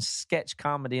essentially doing sketch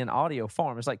comedy in audio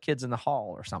form. It's like Kids in the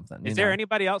Hall or something. Is there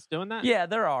anybody else doing that? Yeah,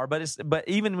 there are. But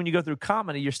even when you go through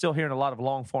comedy, you're still hearing a lot of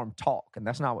long form talk, and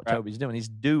that's not what Toby's doing. He's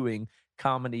doing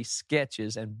comedy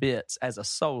sketches and bits as a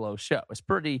solo show. It's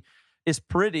pretty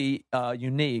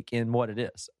unique in what it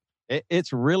is.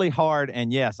 It's really hard,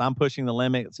 and yes, I'm pushing the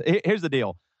limits. Here's the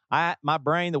deal. My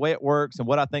brain, the way it works and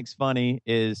what I think's funny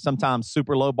is sometimes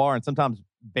super low bar and sometimes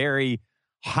very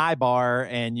high bar,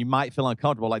 and you might feel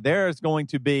uncomfortable. Like there's going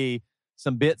to be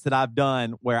some bits that I've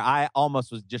done where I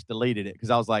almost was just deleted it because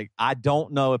I was like, I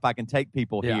don't know if I can take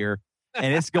people here,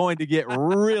 and it's going to get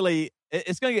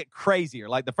it's going to get crazier.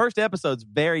 Like the first episode's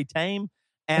very tame,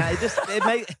 and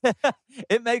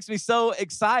it makes me so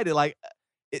excited. Like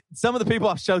some of the people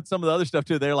I've showed some of the other stuff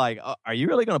to, they're like, oh, are you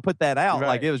really going to put that out? Right.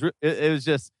 Like it was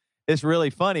just. It's really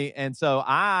funny, and so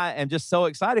I am just so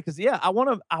excited because I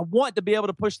want to be able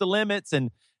to push the limits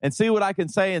and see what I can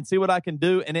say and see what I can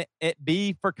do, and it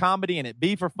be for comedy and it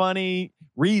be for funny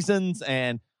reasons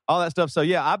and all that stuff. So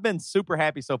yeah, I've been super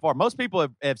happy so far. Most people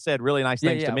have said really nice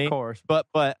things to me, of course. But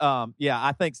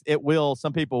I think it will.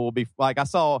 Some people will be like,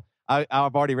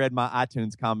 I've already read my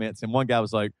iTunes comments, and one guy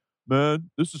was like,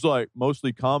 "Man, this is like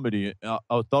mostly comedy. I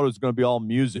thought it was going to be all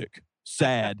music."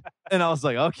 Sad. And I was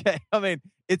like, okay. I mean,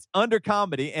 it's under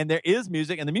comedy and there is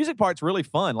music, and the music part's really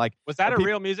fun. Like, was that a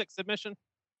real music submission?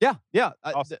 Yeah.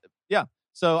 Awesome. Yeah.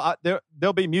 So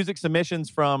there'll be music submissions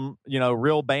from,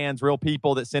 real bands, real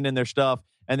people that send in their stuff.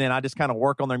 And then I just kind of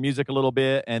work on their music a little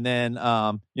bit, and then,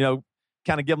 kind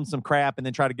of give them some crap and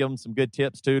then try to give them some good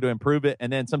tips too to improve it.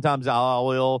 And then sometimes I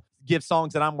will give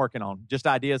songs that I'm working on, just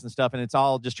ideas and stuff. And it's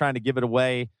all just trying to give it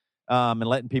away and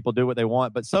letting people do what they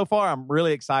want. But so far, I'm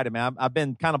really excited, man. I've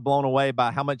been kind of blown away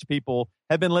by how much people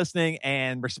have been listening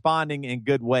and responding in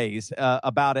good ways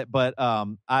about it. But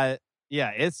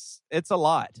it's a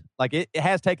lot. Like it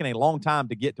has taken a long time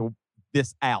to get to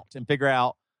this out and figure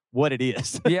out what it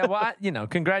is. Yeah, well,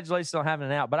 congratulations on having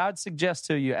it out. But I'd suggest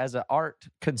to you as an art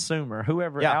consumer,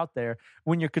 whoever out there,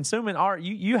 when you're consuming art,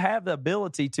 you have the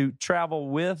ability to travel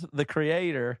with the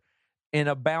creator in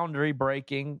a boundary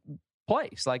breaking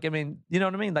place. Like, I mean, you know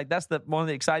what I mean? Like that's one of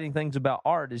the exciting things about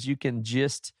art is you can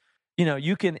just,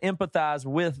 you can empathize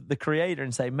with the creator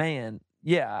and say, man,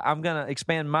 yeah, I'm going to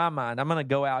expand my mind. I'm going to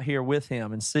go out here with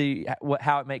him and see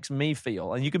how it makes me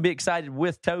feel. And you can be excited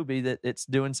with Toby that it's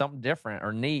doing something different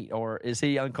or neat, or is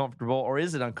he uncomfortable or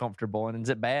is it uncomfortable? And is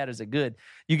it bad? Is it good?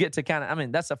 You get to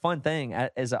that's a fun thing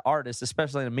as an artist,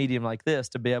 especially in a medium like this,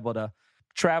 to be able to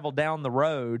travel down the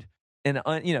road. And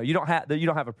you don't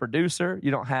have a producer,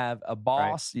 you don't have a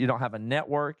boss, you don't have a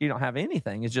network, you don't have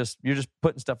anything. It's just you're just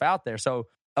putting stuff out there. So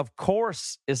of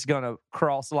course it's going to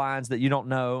cross lines that you don't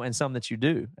know and some that you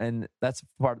do, and that's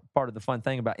part of the fun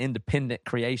thing about independent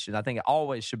creation. I think it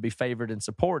always should be favored and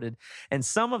supported. And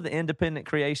some of the independent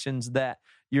creations that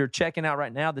you're checking out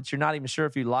right now that you're not even sure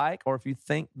if you like or if you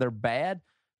think they're bad,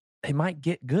 they might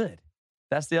get good.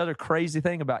 That's the other crazy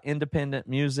thing about independent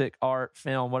music, art,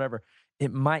 film, whatever.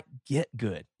 It might get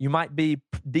good. You might be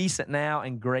decent now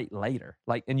and great later.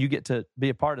 And you get to be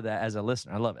a part of that as a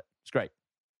listener. I love it. It's great.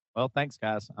 Well, thanks,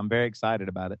 guys. I'm very excited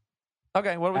about it.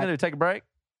 Okay, what are we going to do? Take a break?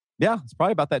 Yeah, it's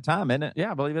probably about that time, isn't it?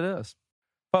 Yeah, I believe it is.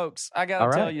 Folks, I got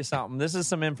to tell you something. This is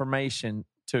some information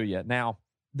to you. Now,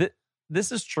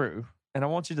 this is true, and I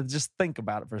want you to just think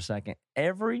about it for a second.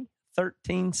 Every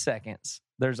 13 seconds,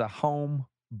 there's a home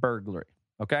burglary,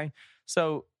 okay?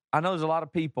 So I know there's a lot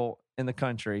of people in the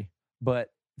country, but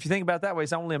if you think about it that way,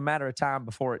 it's only a matter of time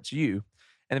before it's you.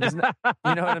 And if it's not,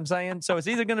 you know what I'm saying? So it's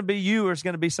either going to be you or it's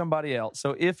going to be somebody else.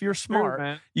 So if you're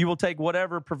smart, you will take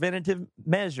whatever preventative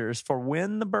measures for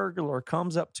when the burglar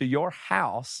comes up to your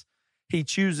house, he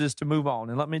chooses to move on.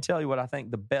 And let me tell you what I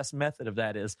think the best method of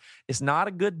that is. It's not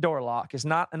a good door lock. It's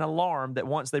not an alarm that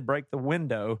once they break the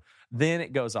window, then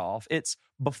it goes off. It's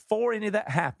before any of that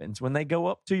happens, when they go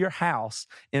up to your house,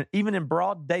 and even in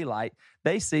broad daylight,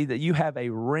 they see that you have a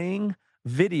Ring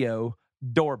video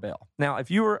doorbell. Now,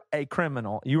 if you were a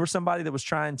criminal, you were somebody that was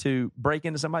trying to break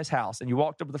into somebody's house and you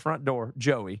walked up to the front door,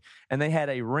 Joey, and they had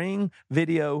a Ring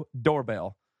video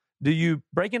doorbell, do you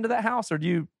break into that house or do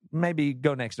you maybe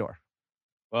go next door?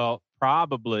 Well,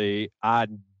 probably I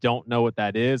don't know what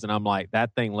that is. And I'm like,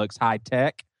 that thing looks high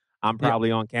tech. I'm probably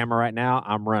on camera right now.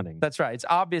 I'm running. That's right. It's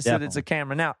obvious that it's a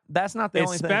camera. Now, that's not the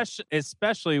only thing.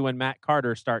 Especially when Matt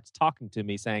Carter starts talking to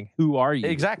me saying, who are you?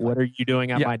 Exactly. What are you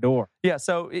doing at my door? Yeah.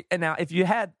 So, and now if you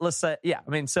had, let's say,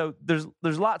 so there's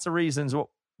lots of reasons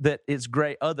that it's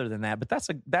great other than that, but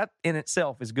that in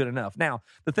itself is good enough. Now,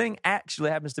 the thing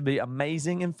actually happens to be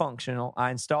amazing and functional.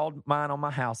 I installed mine on my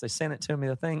house. They sent it to me.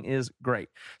 The thing is great.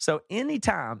 So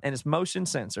anytime, and it's motion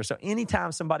sensor. So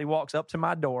anytime somebody walks up to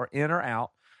my door, in or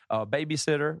out,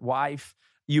 babysitter, wife,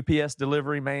 UPS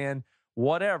delivery man,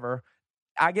 whatever,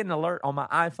 I get an alert on my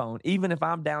iPhone, even if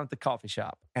I'm down at the coffee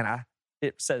shop and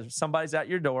it says somebody's at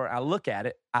your door. I look at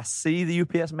it. I see the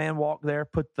UPS man walk there,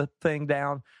 put the thing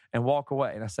down and walk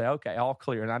away. And I say, okay, all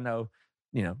clear. And I know,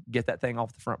 get that thing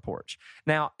off the front porch.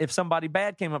 Now, if somebody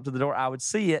bad came up to the door, I would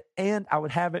see it and I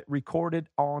would have it recorded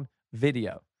on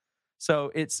video.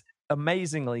 So it's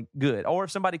amazingly good. Or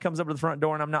if somebody comes up to the front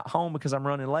door and I'm not home because I'm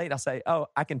running late, I say,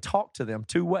 I can talk to them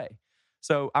two-way.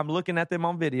 So I'm looking at them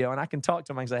on video and I can talk to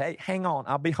them and say, hey, hang on,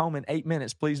 I'll be home in 8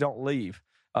 minutes. Please don't leave.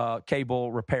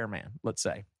 Cable repairman, let's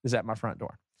say, is at my front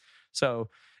door. So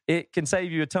it can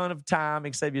save you a ton of time.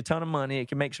 It can save you a ton of money. It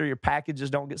can make sure your packages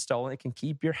don't get stolen. It can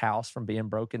keep your house from being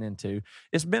broken into.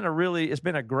 It's been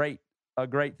a great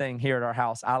thing here at our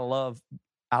house. I love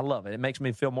it. It makes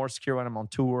me feel more secure when I'm on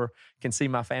tour. Can see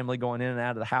my family going in and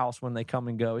out of the house when they come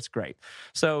and go. It's great.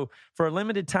 So for a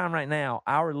limited time right now,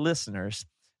 our listeners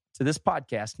to this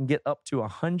podcast can get up to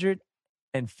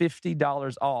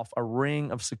 $150 off a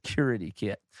Ring of Security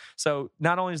kit. So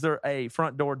not only is there a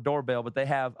front door doorbell, but they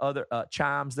have other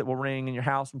chimes that will ring in your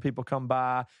house when people come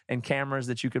by and cameras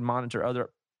that you can monitor other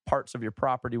parts of your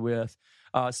property with.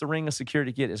 So Ring of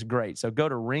Security kit is great. So go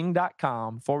to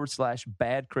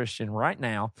ring.com/bad Christian right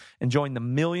now and join the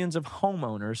millions of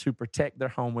homeowners who protect their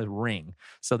home with Ring.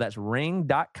 So that's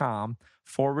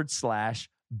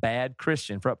ring.com/bad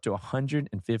Christian for up to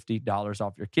 $150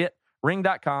 off your kit.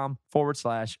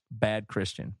 Ring.com/bad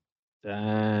Christian.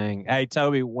 Dang. Hey,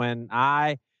 Toby, when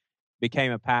I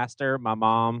became a pastor, my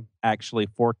mom actually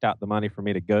forked out the money for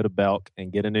me to go to Belk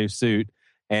and get a new suit.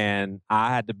 And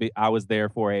I was there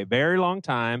for a very long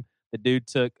time. The dude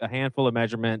took a handful of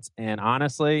measurements, and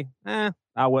honestly, I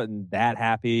wasn't that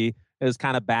happy. It was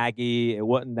kind of baggy. It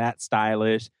wasn't that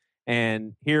stylish.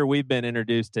 And here we've been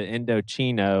introduced to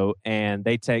Indochino, and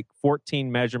they take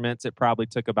 14 measurements. It probably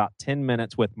took about 10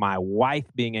 minutes with my wife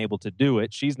being able to do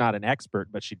it. She's not an expert,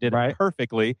 but she did it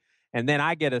perfectly. And then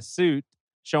I get a suit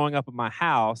showing up at my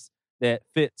house that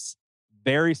fits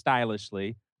very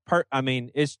stylishly.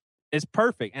 It's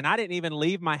perfect. And I didn't even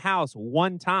leave my house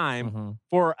one time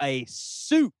for a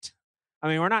suit. I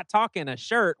mean, we're not talking a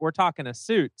shirt. We're talking a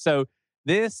suit. So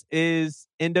this is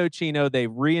Indochino. They've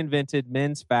reinvented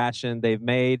men's fashion. They're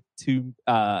made to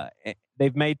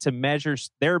measure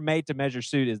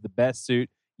suit is the best suit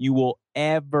you will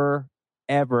ever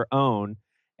own.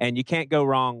 And you can't go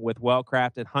wrong with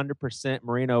well-crafted 100%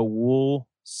 merino wool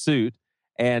suit.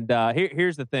 And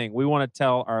here's the thing. We want to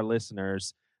tell our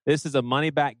listeners, this is a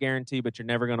money-back guarantee, but you're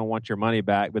never going to want your money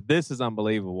back. But this is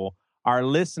unbelievable. Our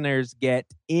listeners get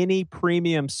any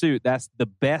premium suit, that's the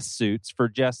best suits, for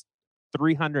just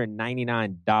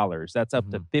 $399. That's up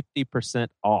to 50%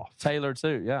 off. Tailored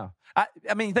suit, yeah. I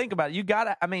mean, think about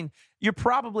it. You're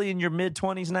probably in your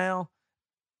mid-20s now.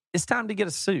 It's time to get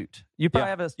a suit. You probably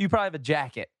have a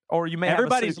jacket. Or you may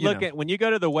everybody's have a suit, looking when you go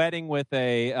to the wedding with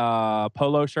a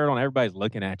polo shirt on. Everybody's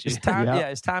looking at you. It's time. Yeah,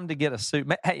 it's time to get a suit.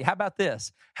 Hey, how about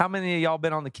this? How many of y'all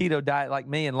been on the keto diet like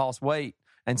me and lost weight,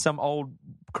 and some old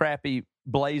crappy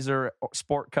blazer, or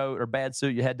sport coat, or bad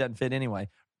suit you had doesn't fit anyway?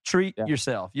 Treat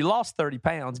yourself. You lost 30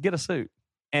 pounds. Get a suit.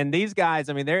 And these guys,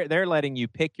 I mean, they're letting you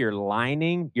pick your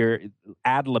lining,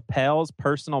 add lapels,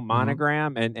 personal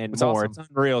monogram, and it's more. awesome. It's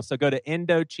unreal. So go to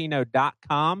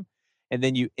Indochino.com. And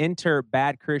then you enter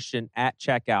Bad Christian at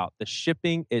checkout. The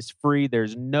shipping is free.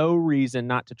 There's no reason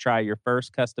not to try your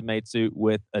first custom-made suit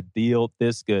with a deal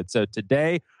this good. So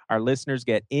today, our listeners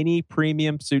get any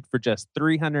premium suit for just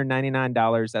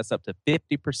 $399. That's up to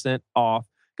 50% off.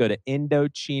 Go to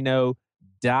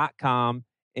Indochino.com.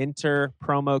 Enter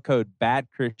promo code Bad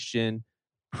Christian.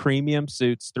 Premium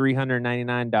suits,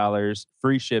 $399.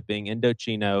 Free shipping.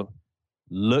 Indochino.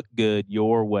 Look good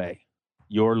your way.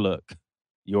 Your look.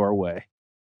 Your way.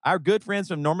 Our good friends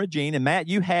from Norma Jean, and Matt,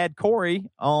 you had Corey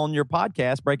on your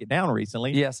podcast, Break It Down,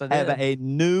 recently. Yes, I did. Have a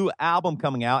new album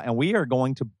coming out, and we are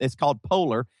going to, it's called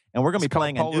Polar, and we're going to be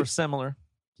playing Polar Similar.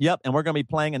 Yep, and we're going to be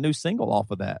playing a new single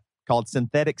off of that called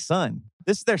Synthetic Sun.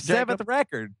 This is their seventh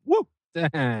record. Woo!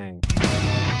 Dang.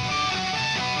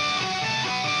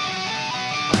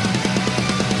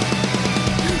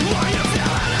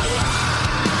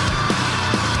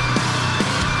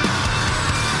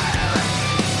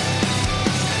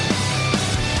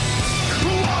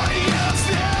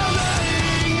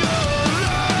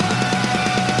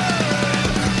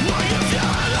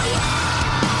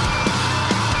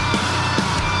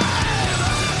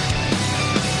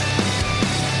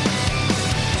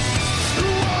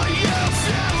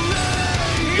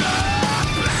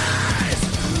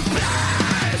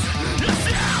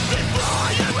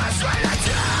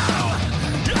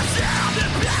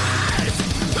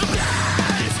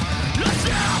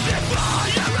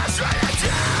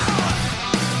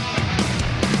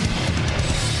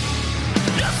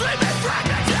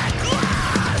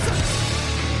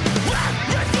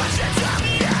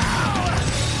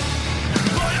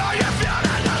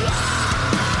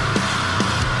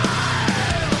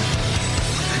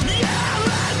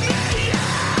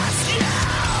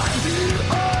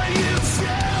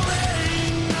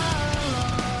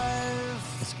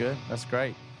 That's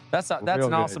great. That's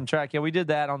an awesome track. Yeah, we did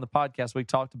that on the podcast. We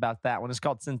talked about that one. It's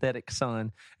called Synthetic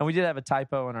Sun. And we did have a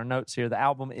typo in our notes here. The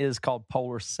album is called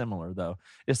Polar Similar, though.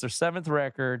 It's their seventh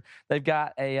record. They've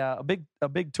got a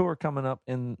big tour coming up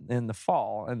in the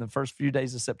fall, in the first few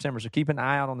days of September. So keep an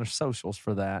eye out on their socials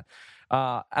for that.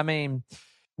 I mean,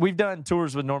 we've done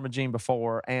tours with Norma Jean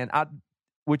before,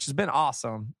 which has been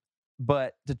awesome.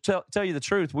 But to tell you the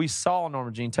truth, we saw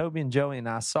Norma Jean. Toby and Joey and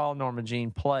I saw Norma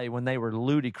Jean play when they were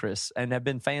ludicrous and have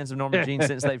been fans of Norma Jean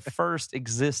since they first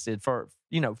existed. For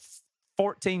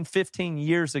 14, 15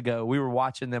 years ago, we were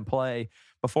watching them play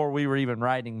before we were even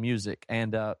writing music.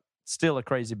 And still a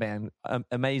crazy band.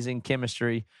 Amazing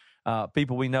chemistry.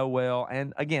 People we know well.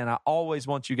 And again, I always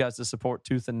want you guys to support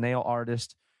tooth and nail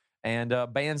artists and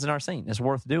bands in our scene. It's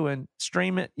worth doing.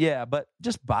 Stream it, yeah, but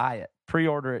just buy it.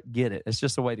 Pre-order it, get it. It's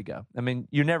just the way to go. I mean,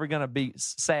 you're never going to be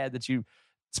sad that you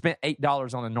spent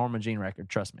 $8 on a Norma Jean record.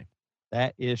 Trust me.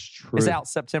 That is true. It's out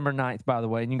September 9th, by the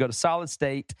way. And you can go to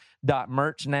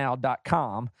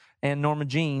solidstate.merchnow.com and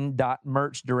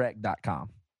normajean.merchdirect.com.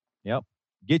 Yep.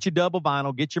 Get your double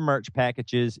vinyl. Get your merch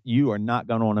packages. You are not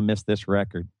going to want to miss this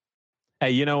record. Hey,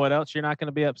 you know what else you're not going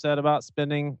to be upset about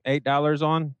spending $8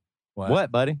 on?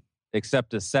 What, buddy?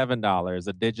 Except a $7,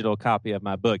 a digital copy of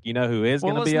my book. You know who is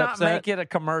going to be upset? Let's not make it a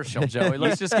commercial, Joey.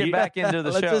 Let's just get back into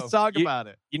the show. Let's just talk about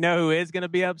it. You know who is going to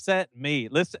be upset? Me.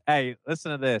 Listen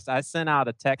to this. I sent out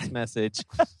a text message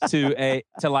to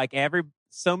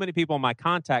so many people on my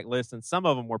contact list, and some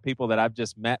of them were people that I've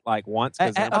just met like once.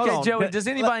 Okay, Joey, does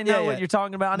anybody know what you're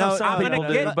talking about? I know some people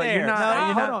do, but you're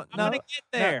not. I'm going to get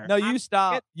there. No, you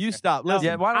stop. You stop. Listen,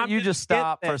 yeah, why don't you just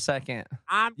stop for a second?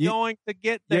 I'm going to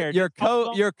get there. Your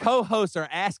co-hosts are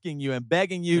asking you and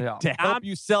begging you to help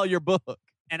you sell your book.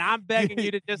 And I'm begging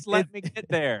you to just let me get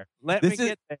there. Let me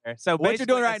get there. So what you're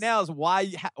doing right now is why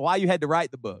you had to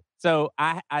write the book. So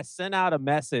I sent out a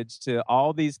message to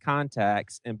all these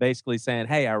contacts and basically saying,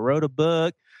 hey, I wrote a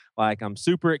book. Like, I'm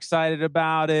super excited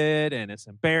about it, and it's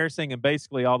embarrassing, and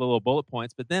basically all the little bullet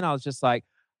points. But then I was just like,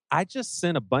 I just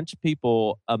sent a bunch of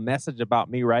people a message about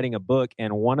me writing a book,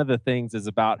 and one of the things is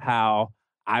about how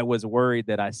I was worried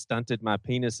that I stunted my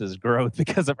penis's growth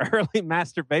because of early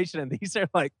masturbation. And these are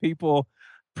like people...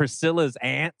 Priscilla's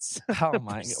aunts. Oh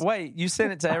my! Wait, you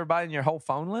sent it to everybody in your whole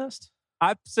phone list?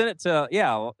 I sent it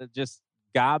to just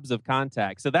gobs of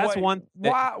contacts. So that's one.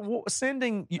 Why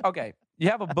sending? Okay, you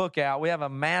have a book out. We have a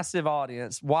massive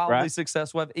audience, wildly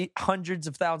successful. We have hundreds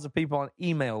of thousands of people on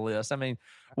email lists. I mean,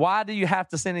 why do you have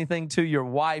to send anything to your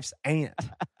wife's aunt?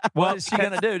 What is she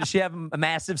going to do? Does she have a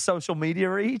massive social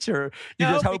media reach, or you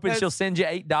just hoping she'll send you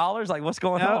 $8? Like, what's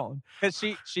going on? Because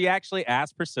she actually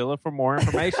asked Priscilla for more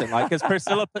information. Like, because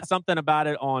Priscilla put something about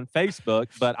it on Facebook,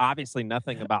 but obviously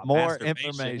nothing about more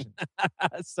information.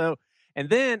 So, and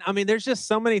then I mean, there's just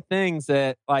so many things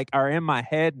that like are in my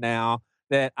head now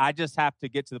that I just have to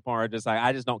get to the point where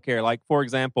I just don't care. Like, for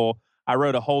example, I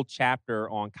wrote a whole chapter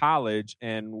on college,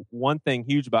 and one thing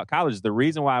huge about college is the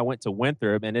reason why I went to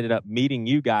Winthrop and ended up meeting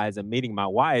you guys and meeting my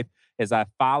wife is I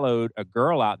followed a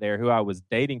girl out there who I was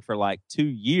dating for like 2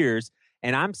 years.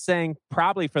 And I'm saying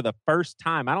probably for the first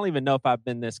time, I don't even know if I've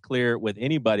been this clear with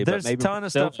anybody. There's but maybe a ton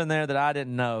of stuff in there that I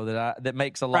didn't know that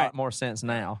makes a lot more sense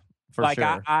now. For like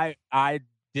sure. I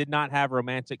did not have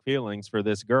romantic feelings for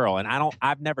this girl, and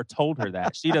I've never told her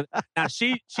that. She does. Now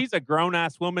she's a grown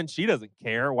ass woman. She doesn't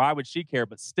care. Why would she care?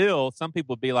 But still, some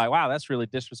people would be like, "Wow, that's really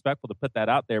disrespectful to put that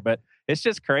out there." But it's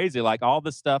just crazy. Like all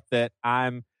the stuff that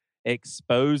I'm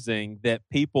exposing that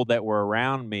people that were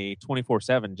around me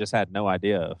 24/7 just had no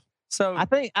idea of. So I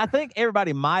think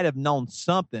everybody might have known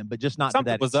something, but just not to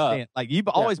that extent. Like you've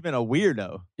always been a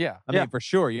weirdo. Yeah. I mean, for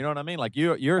sure. You know what I mean? Like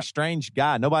you're a strange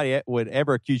guy. Nobody would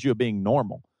ever accuse you of being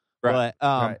normal. Right.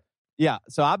 But yeah.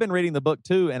 So I've been reading the book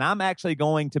too, and I'm actually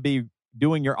going to be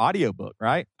doing your audiobook,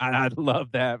 right? I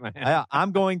love that, man.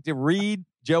 I'm going to read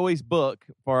Joey's book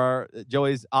for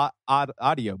Joey's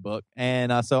audio book.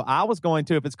 And so I was going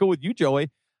to, if it's cool with you,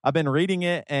 Joey, I've been reading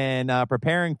it and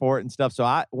preparing for it and stuff.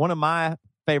 So one of my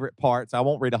favorite parts, I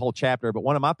won't read a whole chapter, but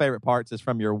one of my favorite parts is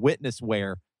from your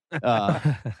witnessware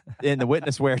in the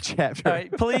witnessware chapter. All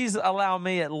right, please allow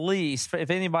me at least, if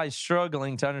anybody's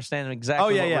struggling to understand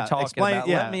exactly what we're talking about,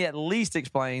 let me at least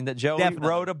explain that Joey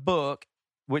wrote a book,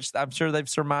 which I'm sure they've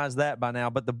surmised that by now,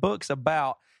 but the book's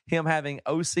about him having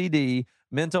OCD,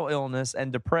 mental illness,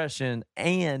 and depression,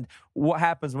 and what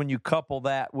happens when you couple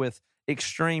that with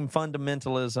extreme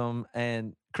fundamentalism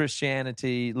and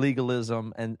Christianity,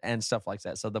 legalism, and stuff like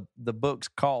that. So the book's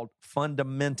called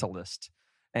Fundamentalist,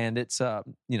 and it's the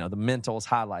mental is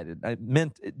highlighted.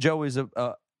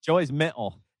 Joey's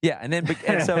mental. Yeah,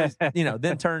 and so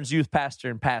then turns youth pastor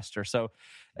and pastor. So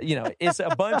it's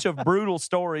a bunch of brutal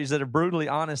stories that are brutally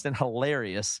honest and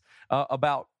hilarious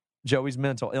about Joey's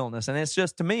mental illness, and it's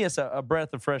just, to me, it's a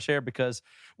breath of fresh air because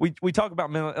we talk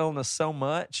about mental illness so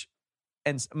much.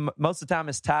 And most of the time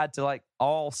it's tied to like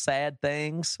all sad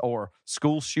things or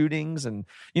school shootings and,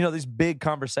 these big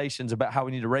conversations about how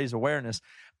we need to raise awareness.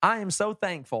 I am so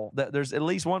thankful that there's at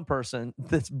least one person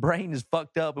that's brain is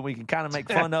fucked up and we can kind of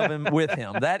make fun of him with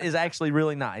him. That is actually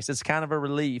really nice. It's kind of a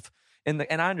relief. And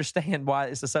I understand why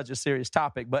it's such a serious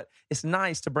topic, but it's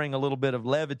nice to bring a little bit of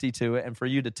levity to it and for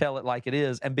you to tell it like it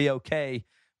is and be okay.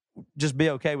 Just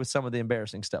be okay with some of the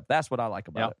embarrassing stuff. That's what I like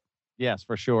about it. Yes,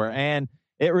 for sure. And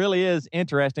it really is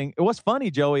interesting. What's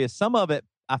funny, Joey, is some of it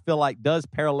I feel like does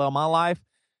parallel my life.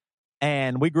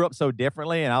 And we grew up so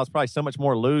differently, and I was probably so much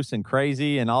more loose and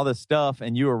crazy and all this stuff.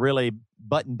 And you were really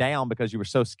buttoned down because you were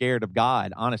so scared of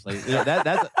God. Honestly,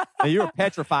 you were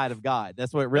petrified of God.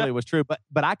 That's what really was true. But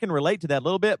I can relate to that a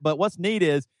little bit. But what's neat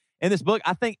is in this book,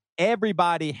 I think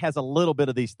everybody has a little bit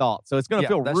of these thoughts. So it's going to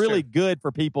feel really good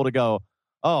for people to go,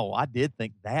 Oh, I did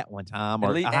think that one time.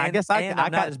 Or I'm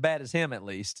not as bad as him, at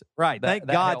least. Right. Thank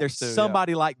God there's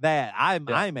somebody like that.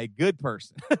 I'm a good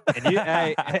person.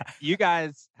 And you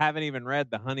guys haven't even read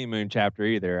the honeymoon chapter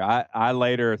either. I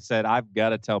later said I've got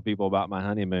to tell people about my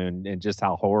honeymoon and just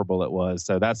how horrible it was.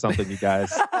 So that's something you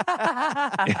guys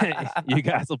you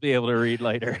guys will be able to read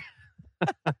later.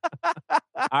 All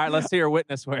right, let's hear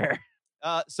witnessware.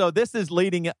 So this is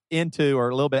leading into, or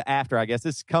a little bit after, I guess.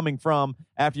 This is coming from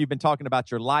after you've been talking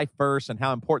about your life verse and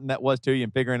how important that was to you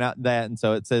and figuring out that. And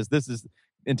so it says, this is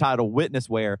entitled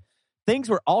Witnessware. Things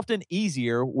were often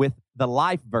easier with the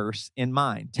life verse in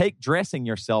mind. Take dressing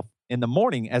yourself in the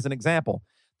morning as an example.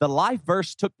 The life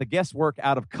verse took the guesswork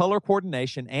out of color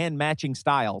coordination and matching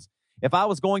styles. If I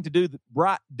was going to do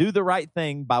the right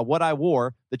thing by what I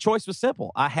wore, the choice was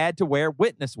simple. I had to wear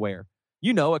witnesswear.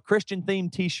 You know, a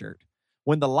Christian-themed T-shirt.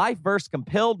 When the life verse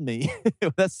compelled me,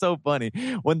 that's so funny.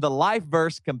 When the life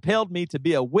verse compelled me to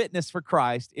be a witness for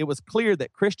Christ, it was clear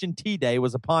that Christian T-Day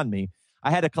was upon me. I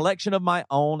had a collection of my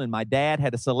own, and my dad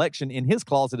had a selection in his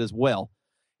closet as well.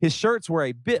 His shirts were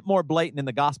a bit more blatant in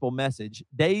the gospel message.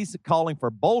 Days calling for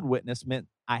bold witness meant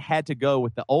I had to go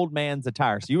with the old man's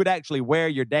attire. So you would actually wear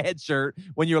your dad's shirt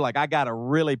when you were like, I got to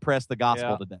really press the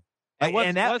gospel today.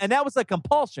 And that was a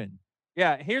compulsion.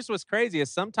 Yeah, here's what's crazy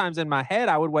is sometimes in my head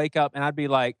I would wake up and I'd be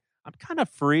like, I'm kind of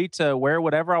free to wear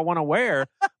whatever I want to wear.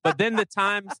 But then the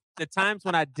times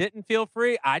when I didn't feel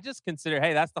free, I just consider,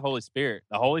 hey, that's the Holy Spirit.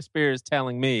 The Holy Spirit is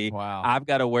telling me I've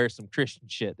got to wear some Christian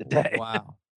shit today.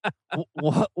 Wow.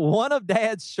 One of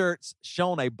Dad's shirts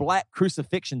shown a black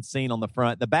crucifixion scene on the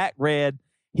front. The back read,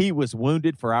 "He was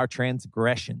wounded for our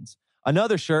transgressions."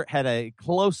 Another shirt had a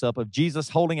close-up of Jesus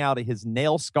holding out his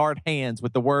nail-scarred hands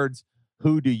with the words,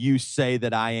 "Who do you say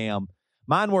that I am?"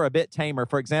 Mine were a bit tamer.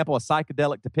 For example, a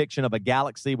psychedelic depiction of a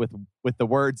galaxy with the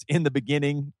words, "In the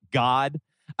beginning, God."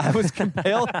 I was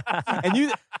compelled. And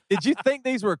did you think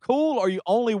these were cool, or you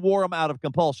only wore them out of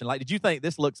compulsion? Like, did you think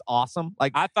this looks awesome?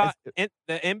 Like, I thought in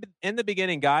the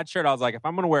beginning God shirt, I was like, if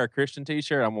I'm going to wear a Christian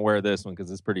T-shirt, I'm going to wear this one because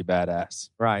it's pretty badass.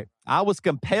 Right. I was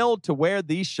compelled to wear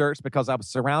these shirts because I was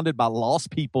surrounded by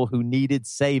lost people who needed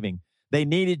saving. They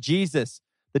needed Jesus.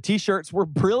 The T-shirts were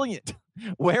brilliant.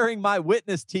 Wearing my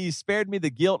witness tees spared me the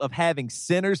guilt of having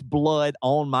sinner's blood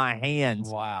on my hands.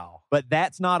 Wow. But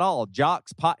that's not all.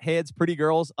 Jocks, potheads, pretty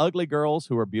girls, ugly girls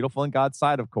who are beautiful in God's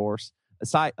sight, of course.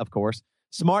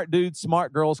 Smart dudes,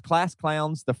 smart girls, class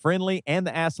clowns, the friendly and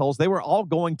the assholes. They were all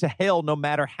going to hell no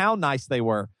matter how nice they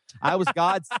were. I was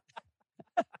God's...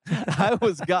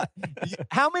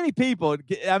 How many people,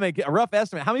 I mean, a rough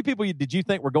estimate, how many people did you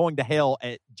think were going to hell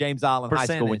at James Island High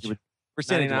School?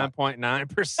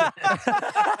 99.9%.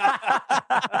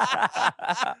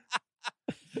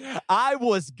 I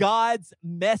was God's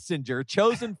messenger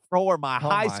chosen for my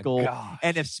high school. Gosh.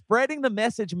 And if spreading the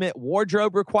message meant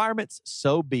wardrobe requirements,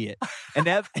 so be it.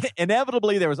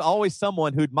 Inevitably, there was always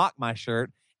someone who'd mock my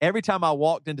shirt. Every time I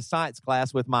walked into science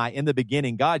class with my In the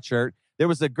Beginning God shirt, there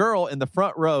was a girl in the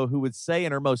front row who would say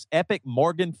in her most epic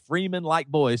Morgan Freeman-like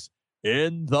voice,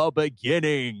 "In the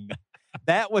beginning."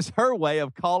 That was her way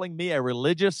of calling me a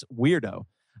religious weirdo.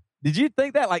 Did you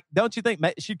think that? Like, don't you think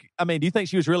do you think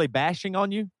she was really bashing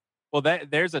on you? Well,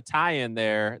 there's a tie-in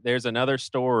there. There's another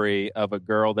story of a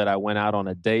girl that I went out on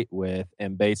a date with,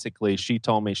 and basically she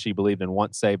told me she believed in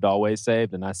once saved, always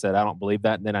saved, and I said, I don't believe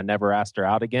that, and then I never asked her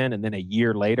out again, and then a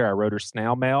year later, I wrote her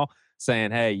snail mail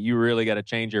saying, hey, you really got to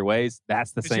change your ways.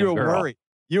 That's the same girl.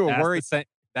 You were worried.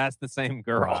 That's the same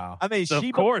girl. Wow. I mean,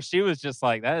 of course, she was just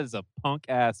like, that is a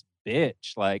punk-ass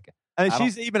bitch. Like,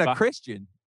 she's even a Christian.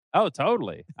 Oh,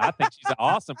 totally. I think she's an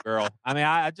awesome girl. I mean,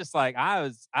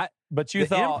 But you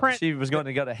thought she was going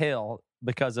to go to hell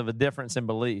because of a difference in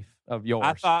belief of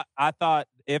yours. I thought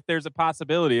if there's a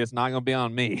possibility, it's not going to be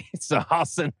on me. So I'll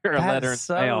send her a letter and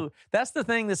mail. That's the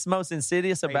thing that's most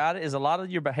insidious about it is a lot of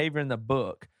your behavior in the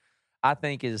book, I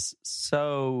think, is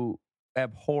so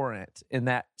abhorrent in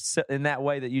that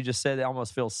way that you just said. It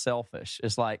almost feels selfish.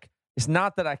 It's like, it's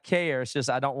not that I care. It's just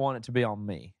I don't want it to be on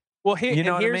me. Well, you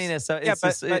know what I mean?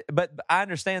 But I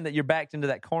understand that you're backed into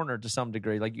that corner to some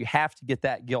degree. Like, you have to get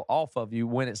that guilt off of you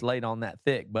when it's laid on that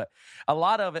thick. But a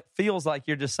lot of it feels like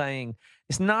you're just saying,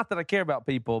 it's not that I care about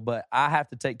people, but I have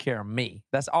to take care of me.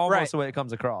 That's almost the way it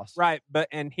comes across. Right. But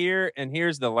here's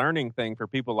the learning thing for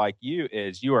people like you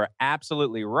is you are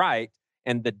absolutely right.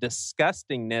 And the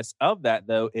disgustingness of that,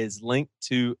 though, is linked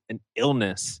to an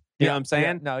illness. You know what I'm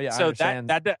saying? I so understand.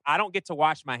 that I don't get to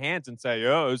wash my hands and say,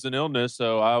 oh, it was an illness,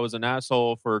 so I was an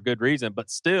asshole for a good reason. But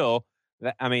still,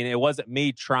 I mean, it wasn't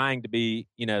me trying to be,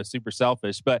 super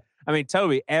selfish. But I mean,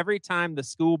 Toby, every time the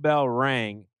school bell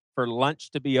rang, for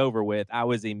lunch to be over with, I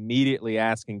was immediately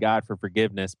asking God for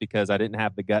forgiveness because I didn't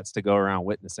have the guts to go around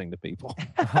witnessing to people.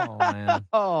 Oh, man.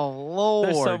 Oh, Lord.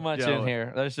 There's so much in Joey.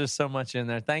 here. There's just so much in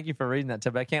there. Thank you for reading that,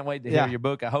 Tubby. I can't wait to hear your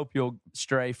book. I hope you'll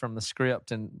stray from the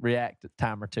script and react a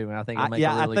time or two, and I think it'll make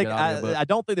a really good audiobook. I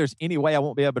don't think there's any way I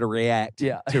won't be able to react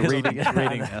to reading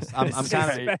this. I'm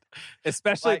kind of,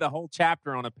 especially the whole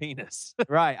chapter on a penis.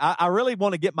 Right. I really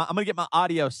want to I'm going to get my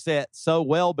audio set so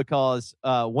well because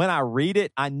when I read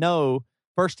it, I know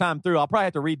first time through, I'll probably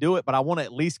have to redo it, but I want to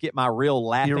at least get my real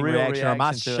laughing reaction or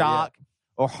my shock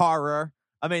or horror.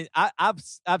 I mean, I've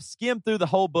skimmed through the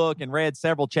whole book and read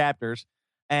several chapters,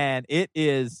 and it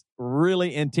is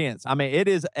really intense. I mean, it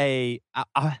is I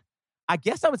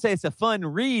guess I would say it's a fun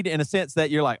read in a sense that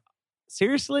you're like,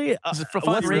 seriously? It's a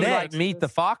fun read, like Meet the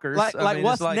Fockers.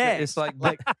 What's next? It's like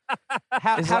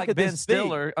how could Ben this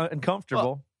Stiller, uncomfortable.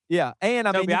 Well, yeah, and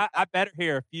I mean, I better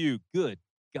hear a few. Good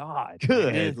God.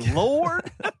 Good Lord.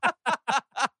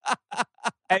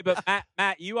 Hey, but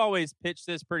Matt, you always pitch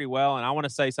this pretty well, and I want to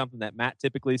say something that Matt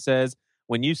typically says.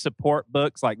 When you support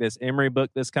books like this Emory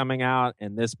book that's coming out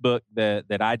and this book that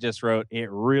I just wrote, it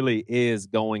really is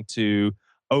going to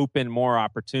open more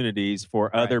opportunities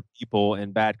for other people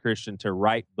in Bad Christian to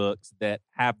write books that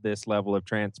have this level of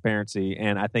transparency,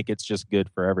 and I think it's just good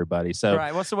for everybody. So,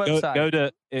 what's the website?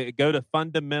 Go to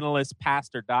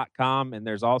fundamentalistpastor.com, and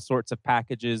there's all sorts of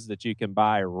packages that you can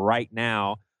buy right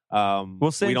now.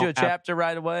 We'll send you a chapter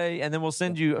right away, and then we'll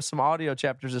send you some audio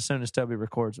chapters as soon as Toby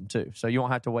records them too. So you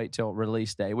won't have to wait till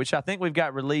release day, which I think we've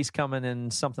got release coming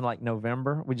in something like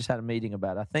November. We just had a meeting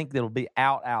about it. I think it'll be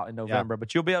out in November,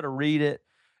 but you'll be able to read it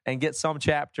and get some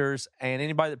chapters. And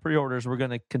anybody that pre-orders, we're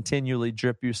going to continually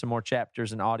drip you some more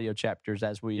chapters and audio chapters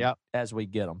as we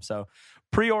get them. So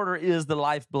pre-order is the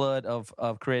lifeblood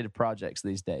of creative projects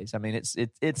these days. I mean,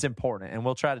 it's important, and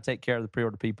we'll try to take care of the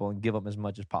pre-order people and give them as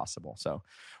much as possible. So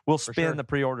we'll spend the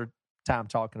pre-order time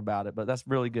talking about it, but that's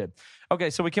really good.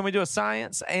 Okay, so can we do a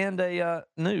science and a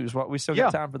news? We still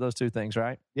got time for those two things,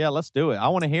 right? Yeah, let's do it. I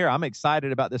want to hear. I'm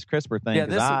excited about this CRISPR thing.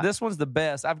 Yeah, this one's the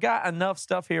best. I've got enough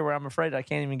stuff here where I'm afraid I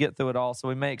can't even get through it all, so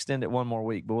we may extend it one more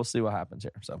week, but we'll see what happens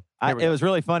here. So it was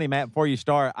really funny, Matt. Before you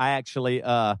start, I actually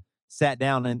sat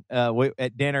down and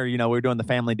at dinner. We were doing the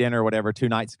family dinner or whatever 2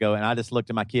 nights ago, and I just looked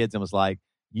at my kids and was like,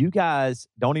 you guys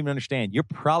don't even understand. You're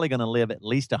probably going to live at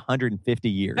least 150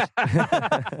 years. And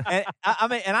I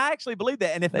actually believe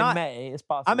that. And if not, it's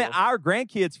possible. I mean, our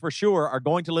grandkids for sure are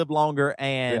going to live longer,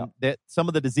 and that some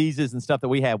of the diseases and stuff that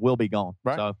we have will be gone.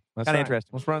 Right. So kind of interesting.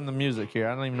 Let's run the music here.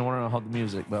 I don't even want to hold the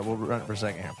music, but we'll run it for a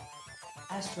second here.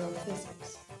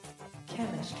 Astrophysics,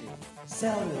 chemistry,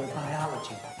 cellular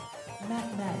biology,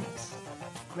 mathematics,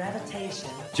 gravitation.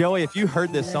 Joey, if you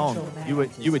heard this song, you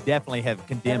would definitely have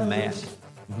condemned math.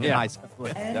 Yeah. High school.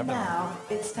 And now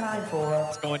it's time for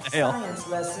science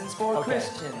lessons for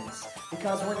Christians.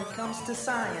 Because when it comes to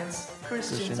science,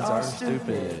 Christians are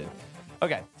stupid.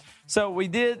 Okay. So we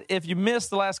did, if you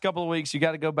missed the last couple of weeks, you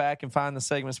got to go back and find the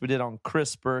segments we did on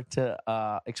CRISPR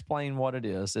to explain what it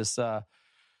is. It's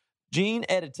gene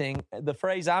editing. The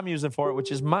phrase I'm using for it,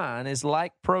 which is mine, is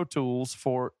like Pro Tools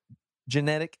for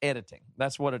genetic editing.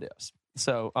 That's what it is.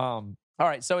 So, all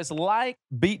right. So it's like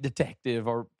Beat Detective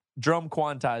or drum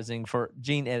quantizing for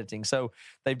gene editing. So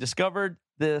they've discovered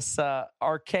this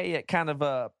archaic kind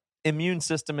of immune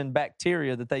system in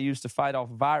bacteria that they use to fight off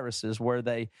viruses, where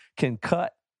they can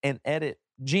cut and edit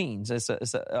genes. It's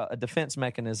a defense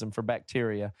mechanism for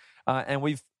bacteria. And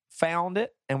we've found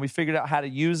it, and we figured out how to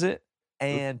use it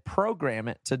and program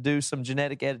it to do some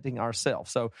genetic editing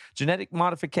ourselves. So genetic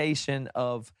modification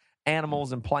of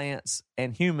animals and plants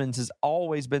and humans has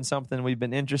always been something we've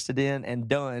been interested in and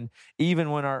done,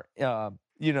 even when our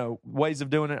ways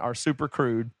of doing it are super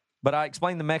crude. But I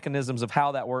explained the mechanisms of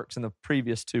how that works in the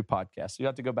previous 2 podcasts. So you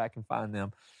have to go back and find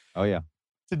them. Oh, yeah.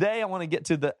 Today, I want to get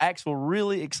to the actual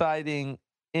really exciting,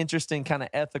 interesting kind of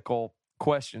ethical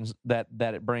questions that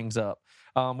it brings up.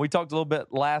 We talked a little bit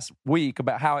last week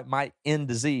about how it might end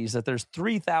disease, that there's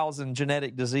 3,000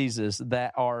 genetic diseases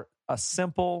that are a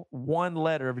simple 1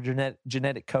 letter of a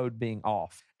genetic code being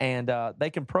off. And they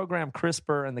can program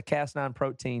CRISPR and the Cas9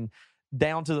 protein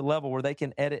down to the level where they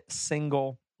can edit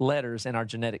single letters in our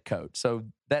genetic code. So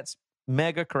that's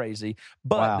mega crazy.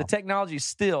 But the technology is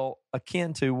still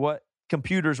akin to what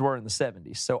computers were in the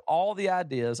 70s. So all the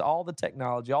ideas, all the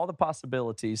technology, all the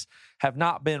possibilities have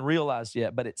not been realized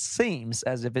yet, but it seems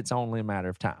as if it's only a matter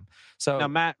of time. So now,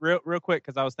 Matt, real quick,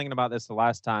 because I was thinking about this the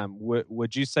last time,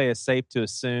 would you say it's safe to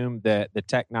assume that the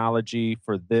technology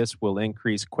for this will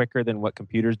increase quicker than what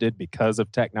computers did because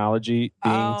of technology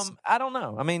being... I don't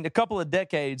know. I mean, a couple of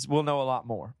decades, we'll know a lot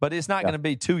more, but it's not going to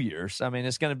be 2 years. I mean,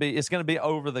 it's going to be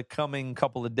over the coming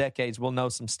couple of decades. We'll know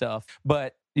some stuff,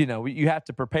 but you have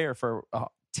to prepare for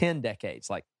 10 decades.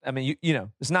 Like, I mean,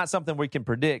 it's not something we can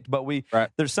predict, but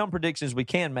there's some predictions we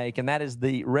can make, and that is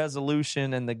the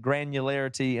resolution and the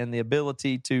granularity and the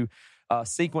ability to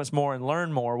sequence more and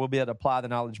learn more. We'll be able to apply the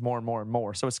knowledge more and more and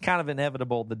more. So it's kind of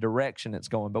inevitable the direction it's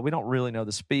going, but we don't really know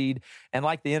the speed. And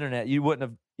like the internet, you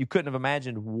couldn't have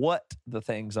imagined what the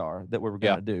things are that we were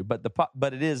going to do, but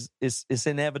it's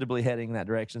inevitably heading in that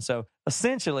direction. So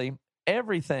essentially,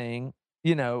 everything.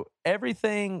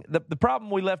 The problem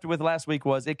we left with last week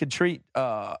was it could treat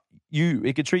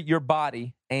it could treat your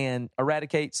body and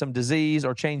eradicate some disease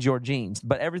or change your genes.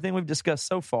 But everything we've discussed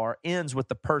so far ends with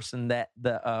the person that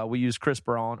we use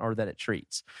CRISPR on or that it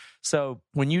treats. So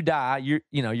when you die,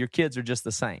 your kids are just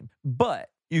the same. But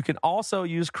you can also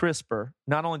use CRISPR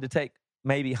not only to take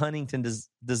maybe Huntington's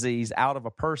disease out of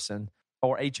a person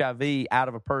or HIV out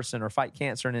of a person or fight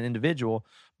cancer in an individual.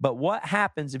 But what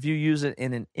happens if you use it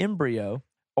in an embryo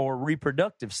or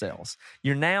reproductive cells?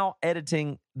 You're now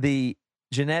editing the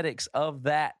genetics of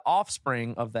that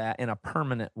offspring of that in a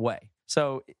permanent way.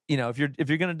 So, if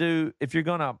you're going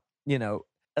to,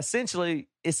 essentially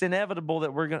it's inevitable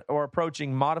that we're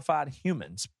approaching modified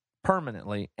humans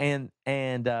permanently and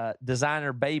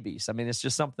designer babies. I mean, it's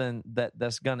just something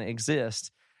that's going to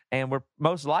exist. And we're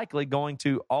most likely going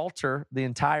to alter the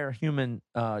entire human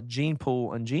gene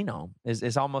pool and genome.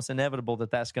 It's almost inevitable that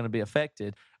that's going to be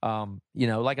affected.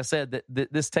 Like I said,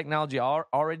 this technology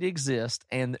already exists,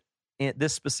 and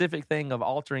this specific thing of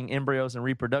altering embryos and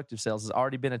reproductive cells has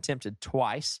already been attempted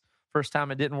twice. First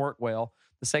time it didn't work well.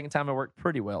 The second time it worked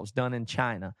pretty well. It was done in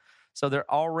China. So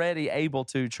they're already able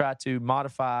to try to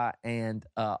modify and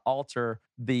alter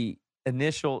the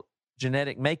initial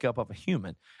genetic makeup of a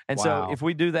human. And so if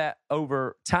we do that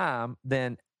over time,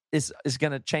 then it's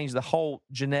going to change the whole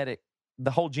human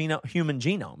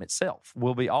genome itself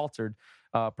will be altered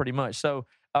pretty much. So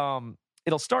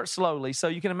it'll start slowly. So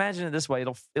you can imagine it this way.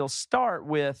 It'll start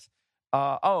with,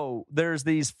 there's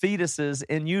these fetuses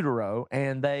in utero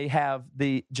and they have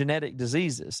the genetic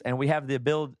diseases, and we have the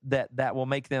ability that will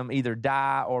make them either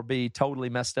die or be totally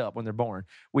messed up when they're born.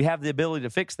 We have the ability to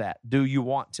fix that. Do you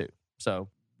want to? So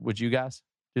would you guys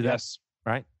do that? Yes.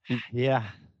 Right? Yeah.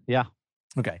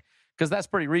 Okay. Because that's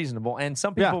pretty reasonable. And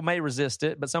some people may resist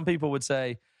it, but some people would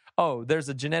say, there's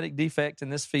a genetic defect in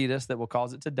this fetus that will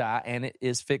cause it to die, and it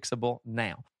is fixable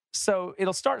now. So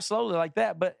it'll start slowly like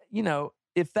that. But,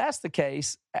 if that's the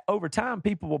case, over time,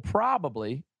 people will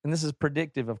probably, and this is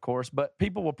predictive, of course, but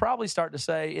people will probably start to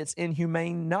say it's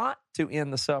inhumane not to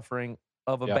end the suffering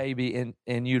of a baby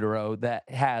in utero that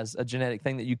has a genetic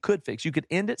thing that you could fix. You could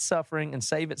end its suffering and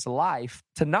save its life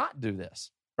to not do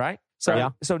this, right?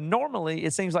 So normally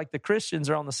it seems like the Christians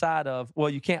are on the side of, well,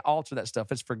 you can't alter that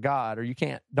stuff. It's for God, or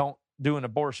don't do an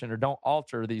abortion, or don't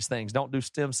alter these things. Don't do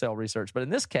stem cell research. But in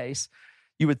this case,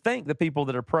 you would think the people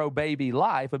that are pro-baby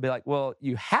life would be like, well,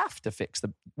 we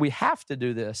have to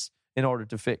do this in order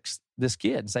to fix this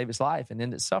kid and save his life and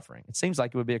end its suffering. It seems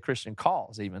like it would be a Christian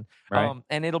cause even. Right.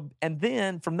 And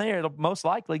then from there, it'll most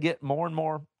likely get more and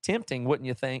more tempting, wouldn't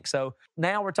you think? So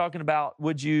now we're talking about,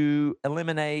 would you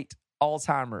eliminate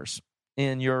Alzheimer's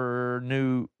in your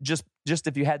new, just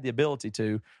if you had the ability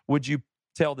to, would you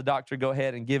tell the doctor, go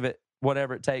ahead and give it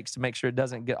whatever it takes to make sure it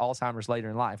doesn't get Alzheimer's later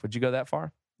in life? Would you go that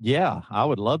far? Yeah, I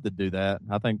would love to do that.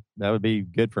 I think that would be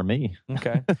good for me.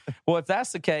 Okay. Well, if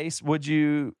that's the case, would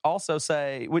you also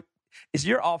say, it's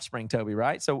your offspring, Toby,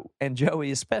 right? So, and Joey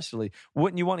especially,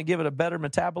 wouldn't you want to give it a better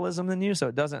metabolism than you so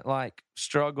it doesn't like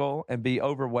struggle and be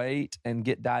overweight and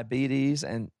get diabetes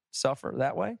and suffer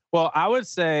that way? Well, I would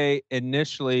say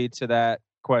initially to that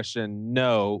question,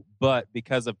 no, but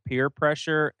because of peer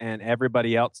pressure and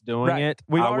everybody else doing it,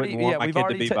 I wouldn't want my kid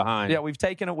to be behind. Yeah,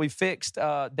 we've fixed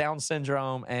Down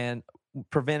syndrome and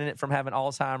prevented it from having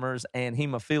Alzheimer's and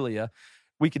hemophilia.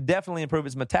 We could definitely improve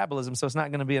its metabolism, so it's not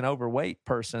going to be an overweight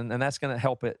person, and that's going to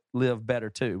help it live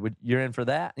better too. You're in for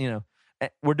that?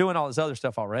 We're doing all this other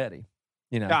stuff already.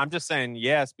 Yeah, I'm just saying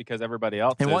yes because everybody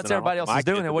else and is. Once everybody else is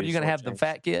doing it, what are you going to have the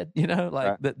fat kid,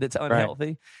 that's unhealthy?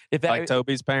 Right. If that, like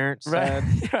Toby's parents right,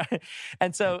 said. right.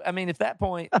 And so, I mean, if that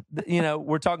point,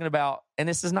 we're talking about, and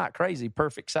this is not crazy,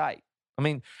 perfect sight. I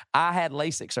mean, I had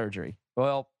LASIK surgery.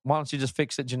 Well, why don't you just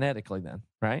fix it genetically then,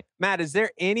 right? Matt, is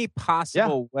there any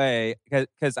possible way,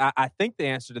 because I think the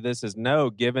answer to this is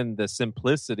no, given the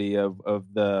simplicity of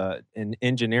the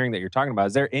engineering that you're talking about.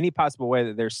 Is there any possible way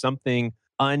that there's something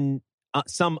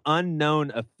some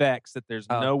unknown effects that there's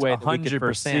no way that we could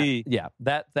foresee? Yeah,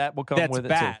 that will come That's with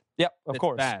bad. it too. Yep, of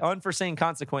course. Bad. Unforeseen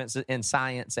consequences in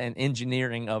science and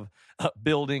engineering of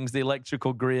buildings, the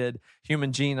electrical grid,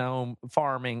 human genome,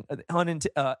 farming,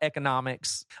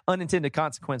 economics. Unintended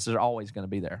consequences are always going to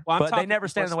be there. Well, but they never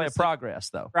stand in the way of progress,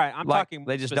 though. Right. I'm talking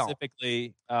they just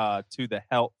specifically to the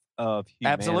health of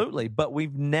humanity. Absolutely. But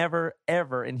we've never,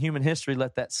 ever in human history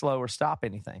let that slow or stop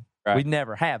anything. Right. We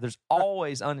never have. There's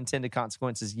always unintended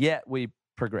consequences, yet we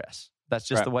progress. That's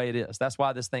just the way it is. That's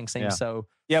why this thing seems so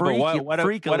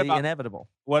freakily inevitable.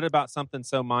 What about something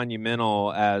so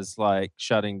monumental as like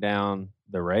shutting down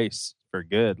the race for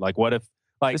good? Like what if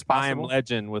I Am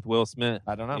Legend with Will Smith?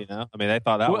 I don't know. You know? I mean, they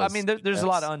thought that was... I mean, there's a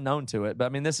lot of unknown to it, but I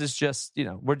mean, this is just,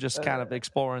 we're just kind of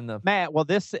exploring the... Matt, well,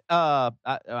 this, I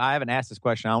haven't asked this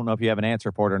question. I don't know if you have an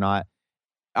answer for it or not.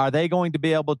 Are they going to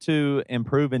be able to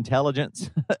improve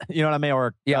intelligence? You know what I mean?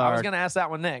 I was going to ask that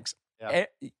one next. Yeah.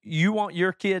 You want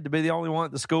your kid to be the only one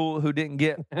at the school who didn't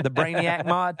get the Brainiac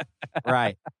mod?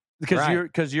 Right.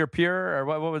 Because you're pure, or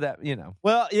what would that,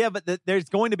 Well, yeah, but there's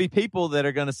going to be people that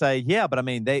are going to say, yeah, but I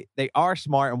mean, they are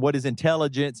smart, and what is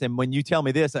intelligence? And when you tell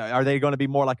me this, are they going to be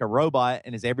more like a robot,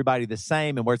 and is everybody the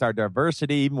same, and where's our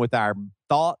diversity, even with our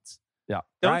thoughts? Yeah.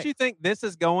 Don't you think this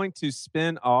is going to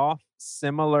spin off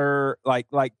similar, like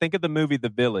think of the movie The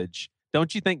Village.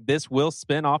 Don't you think this will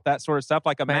spin off that sort of stuff?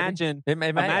 Like imagine, I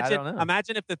don't know.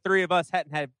 Imagine if the three of us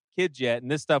hadn't had kids yet and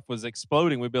this stuff was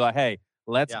exploding. We'd be like, hey,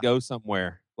 let's go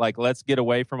somewhere. Like, let's get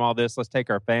away from all this. Let's take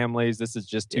our families. This is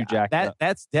just too jacked up.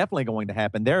 That's definitely going to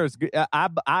happen.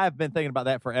 I've been thinking about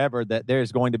that forever, that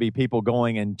there's going to be people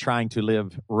going and trying to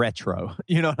live retro.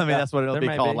 You know what I mean? That's what it'll be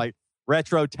called, like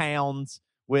retro towns.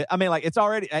 It's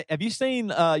already, have you seen,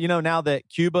 now that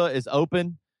Cuba is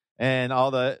open and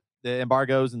all the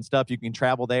embargoes and stuff, you can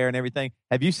travel there and everything.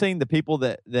 Have you seen the people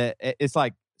that it's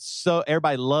like, so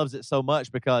everybody loves it so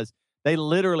much because they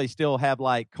literally still have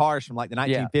like cars from like the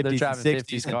 1950s and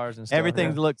 60s cars and stuff.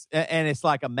 Everything looks, and it's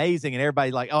like amazing, and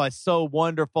everybody like, oh, it's so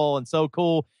wonderful and so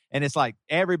cool. And it's like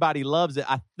everybody loves it.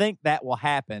 I think that will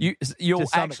happen. You'll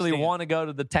actually want to go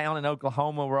to the town in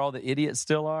Oklahoma where all the idiots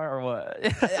still are, or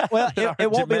what? Well, it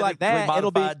won't be like that.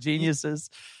 It'll be geniuses.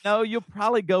 No, you'll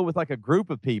probably go with like a group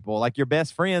of people. Like your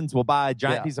best friends will buy a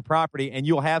giant piece of property, and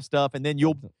you'll have stuff, and then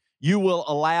you will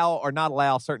allow or not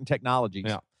allow certain technologies.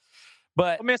 Yeah.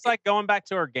 But I mean, it's like going back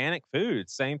to organic food.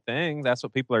 Same thing. That's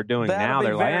what people are doing now.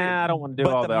 They're like, I don't want to do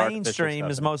all the But the mainstream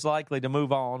is most likely to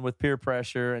move on with peer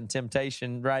pressure and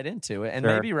temptation right into it, and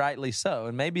maybe rightly so.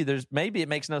 And maybe it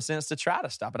makes no sense to try to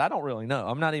stop it. I don't really know.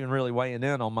 I'm not even really weighing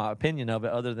in on my opinion of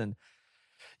it, other than,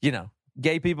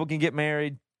 gay people can get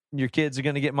married. Your kids are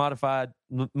going to get modified.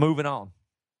 Moving on.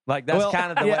 Like, that's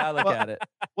kind of the way I look at it.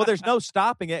 Well, there's no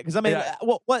stopping it, because I mean,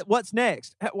 what's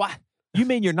next? Why? You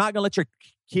mean you're not going to let your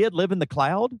kid live in the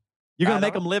cloud? You're going to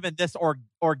make them live in this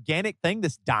organic thing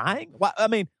that's dying? Why, I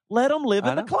mean, let them live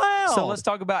in the cloud. So let's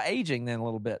talk about aging then a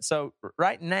little bit. So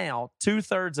right now,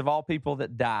 2/3 of all people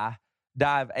that die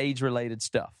of age-related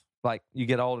stuff. Like, you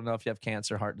get old enough, you have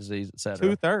cancer, heart disease, et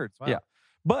cetera. 2/3. Wow. Yeah.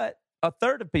 But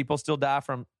 1/3 of people still die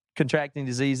from contracting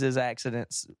diseases,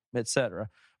 accidents, et cetera.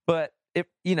 But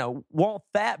won't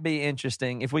that be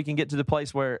interesting if we can get to the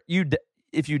place where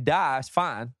if you die, it's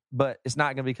fine, but it's not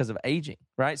going to be because of aging,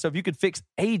 right? So if you could fix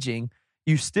aging,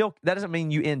 that doesn't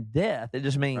mean you end death. It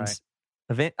just means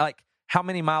like, how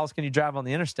many miles can you drive on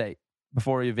the interstate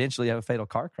before you eventually have a fatal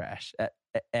car crash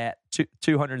at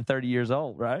 230 years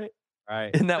old, right?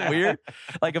 Right. Isn't that weird?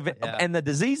 And the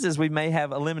diseases, we may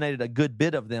have eliminated a good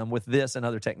bit of them with this and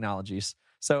other technologies.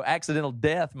 So accidental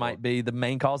death might be the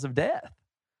main cause of death.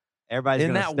 Everybody's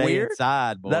going to stay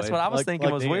inside, boy. That's what I was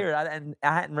thinking was weird. I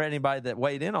hadn't read anybody that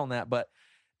weighed in on that, but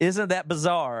isn't that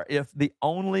bizarre if the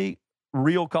only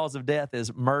real cause of death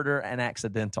is murder and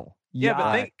accidental? Yeah,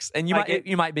 Yikes. And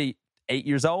you might be 8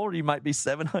 years old, or you might be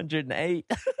 708.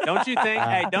 Don't you think?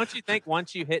 Hey, don't you think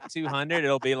once you hit 200,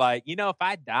 it'll be like, if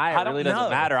I die, it really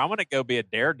doesn't matter. I want to go be a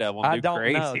daredevil and do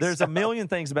crazy know. There's a million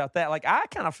things about that. Like, I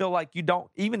kind of feel like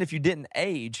even if you didn't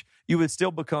age, you would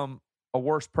still become a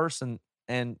worse person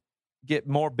and get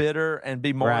more bitter and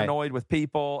be more annoyed with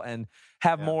people and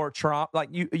have more trauma. Like,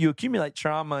 you accumulate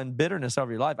trauma and bitterness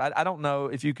over your life. I don't know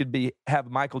if you could have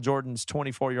Michael Jordan's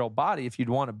 24-year-old body if you'd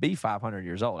want to be 500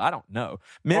 years old. I don't know.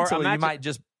 Mentally, you might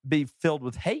just be filled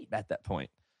with hate at that point.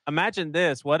 Imagine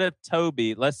this. What if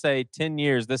Toby, let's say 10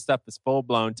 years, this stuff is full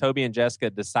blown. Toby and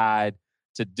Jessica decide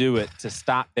to do it to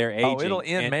stop their aging. Oh, it'll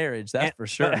end marriage. That's for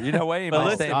sure. You know,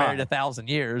 anybody staying married 1,000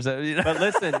 years. But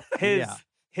listen,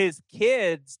 his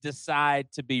kids decide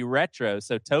to be retro.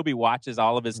 So Toby watches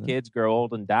all of his kids grow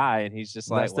old and die, and he's just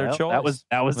like, their choice.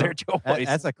 That was their choice.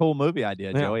 That's a cool movie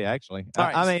idea, Joey. Actually,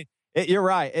 right. I mean, you're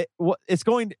right.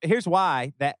 Here's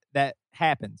why that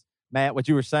happens, Matt. What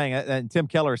you were saying, and Tim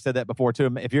Keller said that before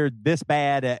too. If you're this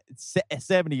bad at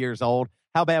 70 years old,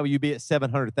 how bad will you be at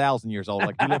 700,000 years old?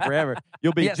 Like, you live forever,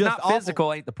 you'll be it's just not awful.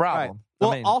 physical. Ain't the problem.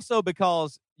 Right. Well, also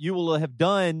because you will have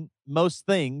done most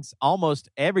things, almost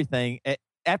everything.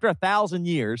 After 1,000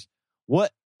 years,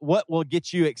 what will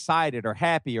get you excited or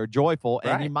happy or joyful?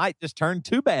 And you might just turn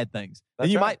to bad things. Then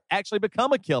you might actually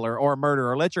become a killer or a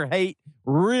murderer, or let your hate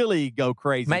really go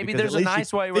crazy. Maybe there's a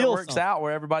nice way where it works out,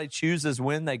 where everybody chooses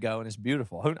when they go, and it's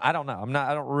beautiful. I don't know.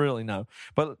 I don't really know.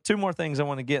 But two more things I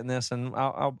want to get in this, and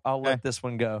I'll let this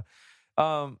one go.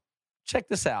 Check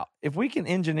this out. If we can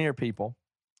engineer people,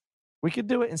 we could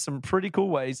do it in some pretty cool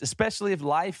ways, especially if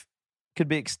life could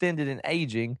be extended in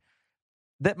aging.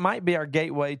 That might be our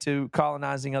gateway to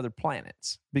colonizing other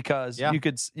planets, because you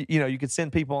could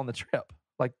send people on the trip.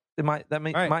 Like that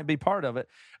might be part of it.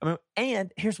 I mean,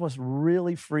 and here's what's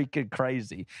really freaking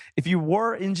crazy. If you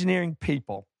were engineering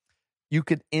people, you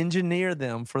could engineer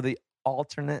them for the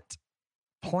alternate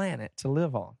planet to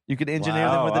live on. You could engineer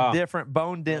them with a different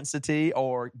bone density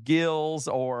or gills,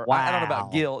 or I don't know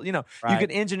about gill. You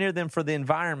could engineer them for the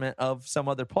environment of some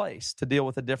other place to deal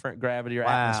with a different gravity or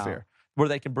atmosphere, where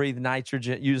they can breathe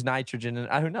nitrogen, use nitrogen,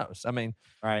 and who knows? I mean,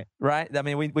 right? I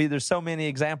mean, we there's so many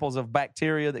examples of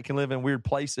bacteria that can live in weird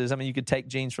places. I mean, you could take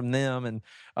genes from them and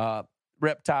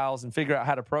reptiles and figure out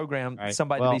how to program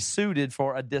somebody to be suited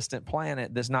for a distant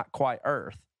planet that's not quite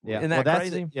Earth. Yeah. Isn't that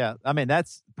crazy? Yeah. I mean,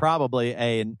 that's probably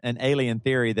an alien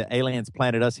theory that aliens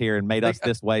planted us here and made us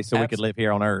this way so we could live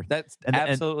here on Earth. That's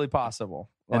absolutely possible.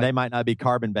 And they might not be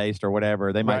carbon-based or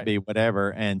whatever. They might be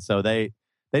whatever. And so they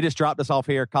just dropped us off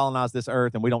here, colonized this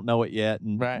Earth, and we don't know it yet,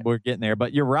 and we're getting there.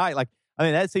 But you're right. Like, I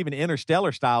mean, that's even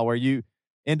Interstellar style, where you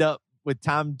end up with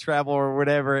time travel or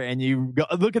whatever, and you go,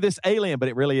 look at this alien, but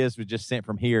it really is just sent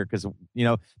from here, because,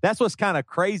 that's what's kind of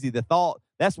crazy. The thought,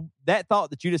 that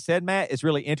thought that you just said, Matt, is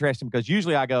really interesting, because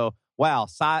usually I go, wow,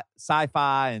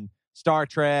 sci-fi and Star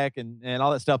Trek and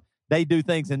all that stuff, they do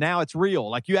things, and now it's real.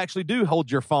 Like, you actually do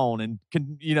hold your phone and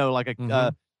can, like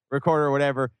a recorder or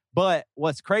whatever. But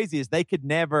what's crazy is they could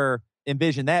never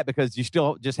envision that, because you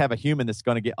still just have a human that's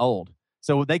going to get old.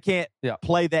 So they can't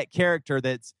play that character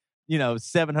that's,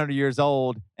 700 years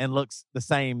old and looks the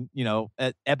same,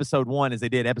 at episode 1 as they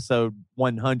did episode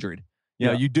 100.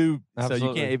 You do. Absolutely.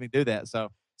 So you can't even do that. So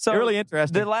really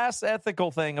interesting. The last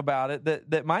ethical thing about it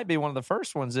that might be one of the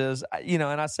first ones is, and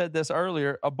I said this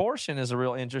earlier, abortion is a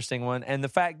real interesting one. And the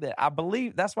fact that I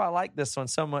believe, that's why I like this one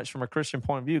so much from a Christian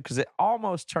point of view, because it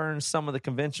almost turns some of the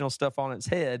conventional stuff on its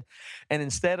head. And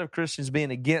instead of Christians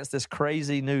being against this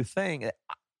crazy new thing,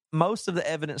 most of the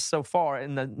evidence so far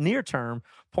in the near term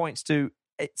points to,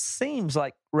 it seems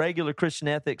like regular Christian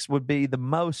ethics would be the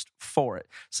most for it.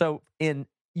 So in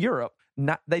Europe,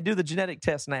 they do the genetic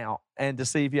test now, and to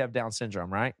see if you have Down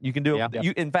syndrome, right? You can do it.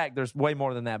 Yeah. In fact, there's way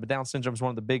more than that, but Down syndrome is one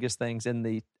of the biggest things in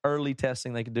the early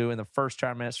testing they can do in the first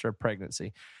trimester of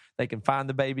pregnancy. They can find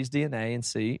the baby's DNA and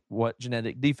see what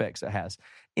genetic defects it has.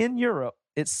 In Europe,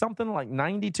 it's something like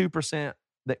 92%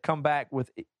 that come back with,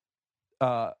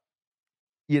 Down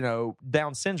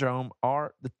syndrome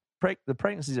are the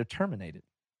pregnancies are terminated.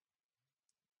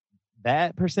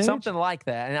 That percentage? Something like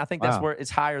that. And I think that's where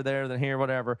it's higher there than here,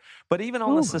 whatever. But even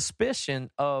on the suspicion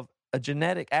of a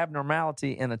genetic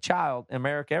abnormality in a child, in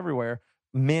America, everywhere,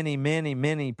 many, many,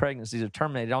 many pregnancies are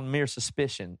terminated on mere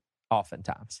suspicion,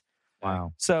 oftentimes.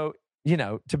 Wow. So,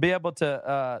 to be able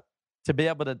to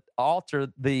alter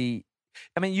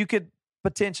you could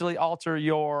potentially alter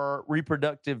your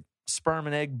reproductive sperm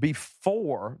and egg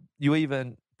before you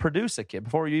even produce a kid,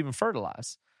 before you even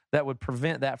fertilize. That would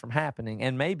prevent that from happening,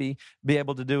 and maybe be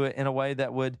able to do it in a way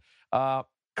that would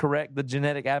correct the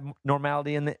genetic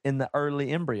abnormality in the early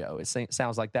embryo. It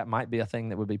sounds like that might be a thing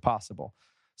that would be possible.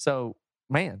 So,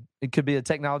 man, it could be a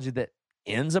technology that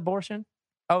ends abortion.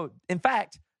 Oh, in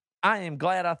fact, I am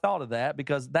glad I thought of that,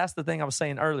 because that's the thing I was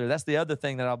saying earlier. That's the other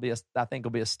thing that I think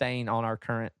will be a stain on our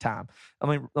current time.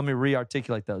 Let me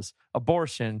re-articulate those.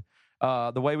 Abortion,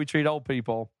 the way we treat old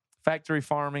people, factory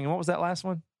farming, and what was that last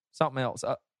one? Something else.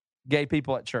 Gay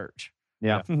people at church.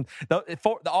 Yeah.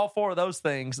 All four of those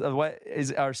things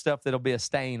are stuff that'll be a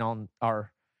stain on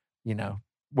our,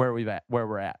 where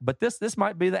we're at. But this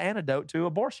might be the antidote to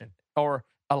abortion, or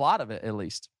a lot of it at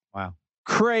least. Wow.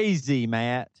 Crazy,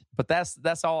 Matt. But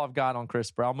that's all I've got on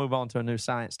CRISPR. I'll move on to a new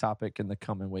science topic in the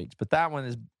coming weeks. But that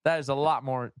is a lot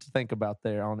more to think about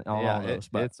there on all those.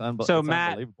 But It's unbelievable. So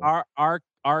Matt,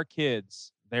 our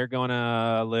kids, they're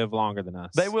gonna live longer than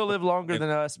us. They will live longer than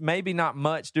us. Maybe not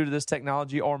much due to this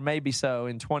technology, or maybe so.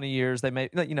 In 20 years, they may.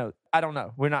 I don't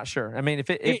know. We're not sure. I mean, if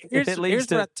it leads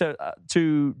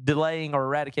to delaying or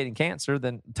eradicating cancer,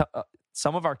 then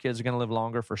some of our kids are going to live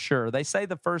longer for sure. They say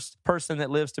the first person that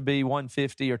lives to be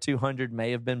 150 or 200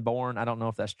 may have been born. I don't know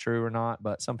if that's true or not,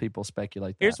 but some people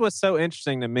speculate that. Here's what's so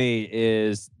interesting to me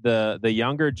is the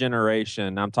younger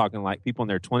generation. I'm talking like people in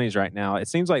their 20s right now. It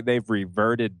seems like they've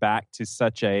reverted back to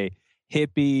such a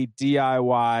hippie,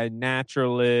 DIY,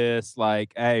 naturalist,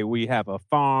 like, hey, we have a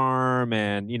farm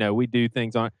and, we do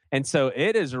things on. And so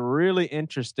it is really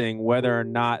interesting whether or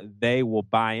not they will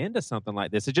buy into something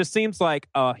like this. It just seems like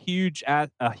a huge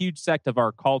sect of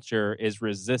our culture is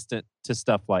resistant to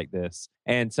stuff like this.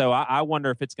 And so I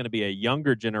wonder if it's going to be a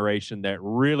younger generation that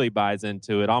really buys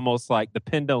into it, almost like the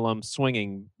pendulum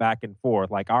swinging back and forth.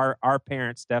 Like our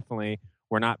parents definitely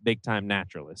were not big time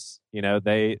naturalists.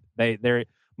 They're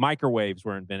microwaves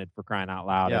were invented, for crying out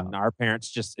loud, and our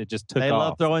parents just took off. They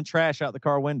love throwing trash out the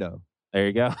car window. There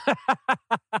you go.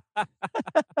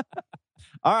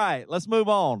 All right, let's move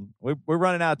on. We're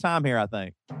running out of time here, I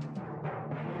think.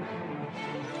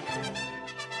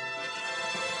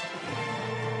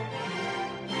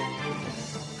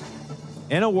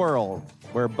 In a world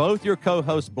where both your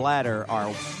co-hosts' bladder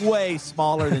are way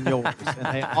smaller than yours,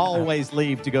 and they always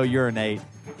leave to go urinate,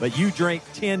 but you drink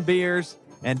 10 beers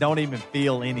and don't even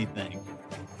feel anything,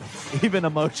 even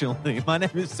emotionally. My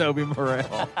name is Toby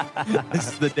Morrell. This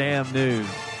is the damn news.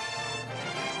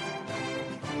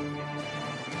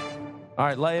 All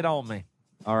right, lay it on me.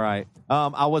 All right.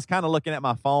 I was kind of looking at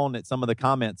my phone at some of the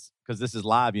comments because this is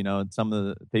live, and some of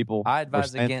the people. I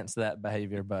advise against that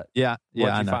behavior, but what'd you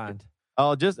find?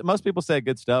 Oh, just most people said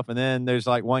good stuff, and then there's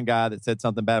like one guy that said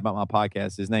something bad about my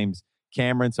podcast. His name's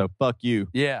Cameron, so fuck you.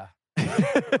 Yeah.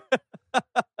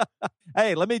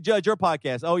 Hey, let me judge your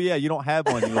podcast. Oh, yeah, you don't have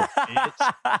one, you little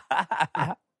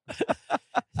bitch.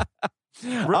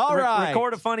 All right.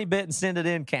 Record a funny bit and send it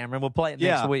in, Cameron. We'll play it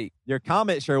next week. Your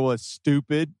comment sure was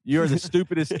stupid. You're the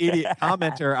stupidest idiot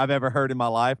commenter I've ever heard in my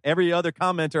life. Every other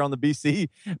commenter on the BC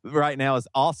right now is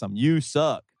awesome. You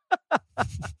suck.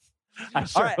 I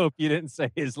sure hope you didn't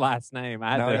say his last name.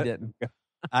 No, he didn't.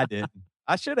 I didn't.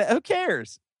 I should have. Who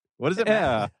cares? What does it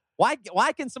matter? Why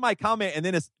can somebody comment and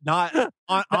then it's not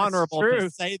honorable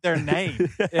to say their name?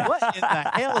 What in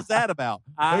the hell is that about?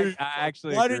 I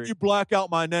actually Why agree. didn't you black out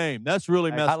my name? That's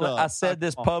really messed up. I said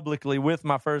this publicly with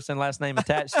my first and last name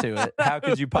attached to it. How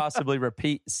could you possibly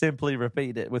simply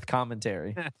repeat it with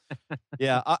commentary?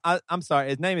 Yeah, I'm sorry.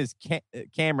 His name is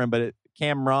Cameron, but it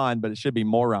should be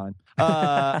Moron.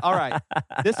 All right.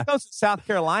 This goes to South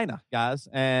Carolina, guys.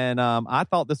 And I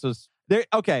thought this was...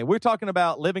 Okay, we're talking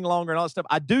about living longer and all that stuff.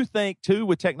 I do think, too,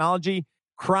 with technology,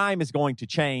 crime is going to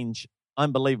change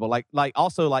unbelievable. Like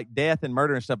also like death and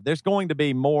murder and stuff. There's going to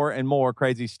be more and more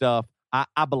crazy stuff,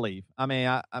 I believe. I mean,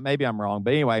 maybe I'm wrong.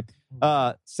 But anyway,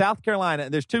 South Carolina,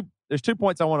 there's two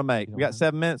points I want to make. We got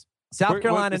 7 minutes. South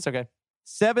Carolina. It's okay.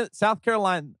 South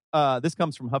Carolina, this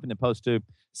comes from Huffington Post, too.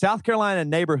 South Carolina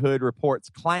neighborhood reports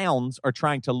clowns are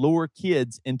trying to lure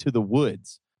kids into the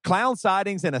woods. Clown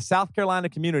sightings in a South Carolina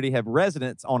community have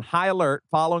residents on high alert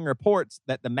following reports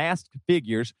that the masked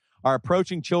figures are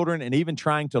approaching children and even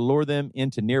trying to lure them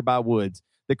into nearby woods.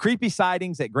 The creepy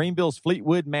sightings at Greenville's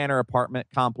Fleetwood Manor apartment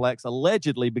complex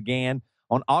allegedly began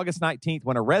on August 19th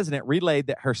when a resident relayed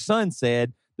that her son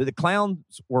said that the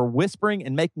clowns were whispering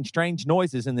and making strange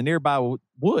noises in the nearby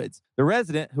woods. The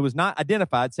resident, who was not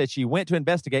identified, said she went to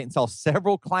investigate and saw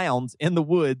several clowns in the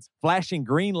woods flashing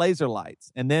green laser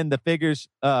lights, and then the figures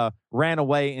ran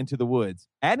away into the woods.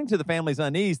 Adding to the family's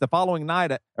unease, the following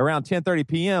night at around 10:30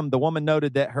 p.m., the woman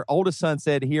noted that her oldest son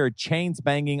said he heard chains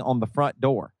banging on the front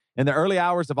door. In the early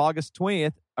hours of August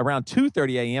 20th, around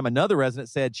 2:30 a.m., another resident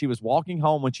said she was walking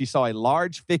home when she saw a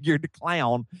large-figured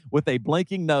clown with a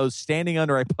blinking nose standing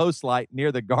under a post light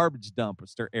near the garbage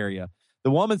dumpster area.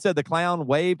 The woman said the clown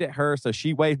waved at her, so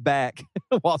she waved back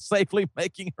while safely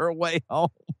making her way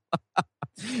home.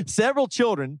 Several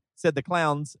children said the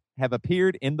clowns have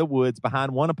appeared in the woods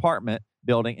behind one apartment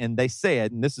building, and they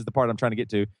said, and this is the part I'm trying to get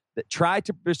to, that tried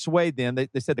to persuade them. They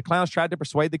said the clowns tried to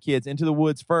persuade the kids into the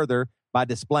woods further by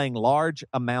displaying large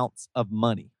amounts of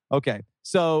money. Okay,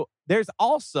 So there's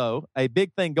also a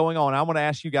big thing going on. I want to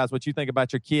ask you guys what you think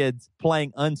about your kids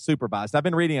playing unsupervised. I've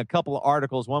been reading a couple of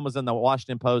articles. One was in the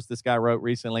Washington Post, this guy wrote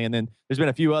recently, and then there's been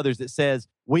a few others that says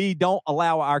we don't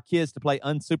allow our kids to play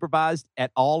unsupervised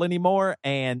at all anymore.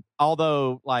 And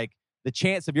although like the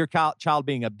chance of your child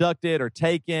being abducted or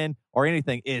taken or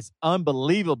anything is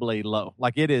unbelievably low,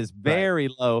 like it is very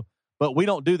low, but we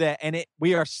don't do that. And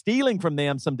we are stealing from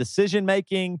them some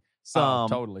decision-making, some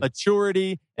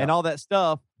maturity and all that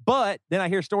stuff. But then I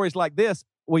hear stories like this.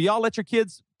 Will y'all let your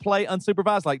kids play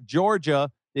unsupervised? Like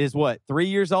Georgia is what, 3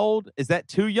 years old? Is that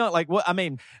too young? Like what? I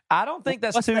mean, I don't think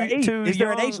that's too is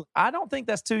there an age? I don't think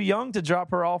that's too young to drop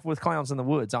her off with clowns in the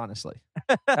woods, honestly.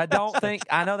 I don't think,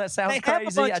 I know that sounds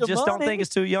crazy. I just don't think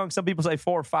it's too young. Some people say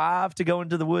 4 or 5 to go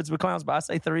into the woods with clowns, but I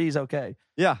say 3 is okay.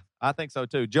 Yeah, I think so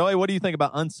too. Joey, what do you think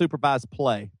about unsupervised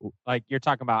play? Like you're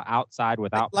talking about outside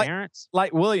without parents?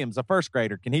 Like Williams, a first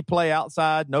grader. Can he play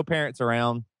outside, no parents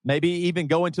around? Maybe even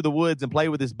go into the woods and play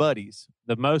with his buddies.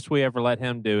 The most we ever let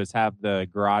him do is have the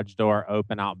garage door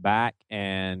open out back,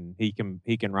 and he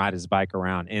can ride his bike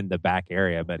around in the back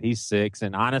area. But he's 6,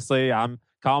 and honestly,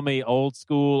 call me old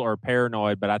school or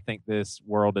paranoid, but I think this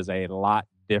world is a lot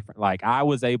different. Like I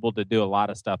was able to do a lot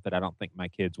of stuff that I don't think my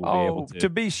kids will be able to. To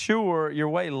be sure, you're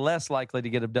way less likely to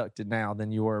get abducted now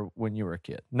than you were when you were a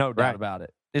kid. No doubt about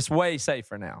it. It's way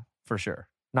safer now, for sure.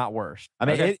 Not worse. I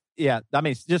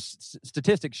mean, just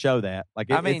statistics show that. Like,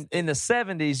 in the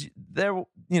 70s, there,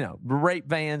 rape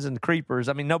vans and creepers.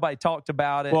 I mean, nobody talked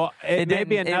about it. Well, it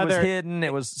was hidden.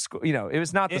 It was, it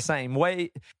was not the same.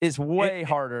 It's way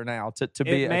harder now to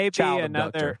be a child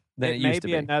abductor than it used to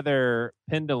be. It may be another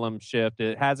pendulum shift.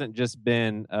 It hasn't just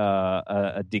been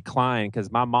a decline, because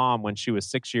my mom, when she was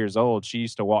 6 years old, she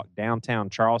used to walk downtown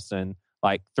Charleston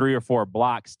like 3 or 4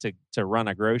 blocks to run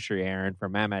a grocery errand for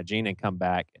Mama Jean and come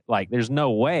back. Like, there's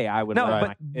no way I would.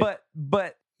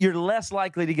 But you're less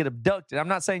likely to get abducted. I'm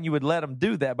not saying you would let them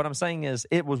do that, but I'm saying is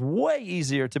it was way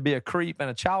easier to be a creep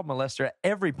and a child molester at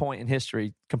every point in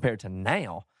history compared to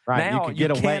now. Right. Now you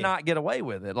cannot get away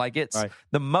with it. Like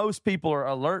the most people are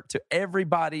alert to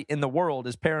everybody in the world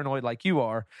is paranoid like you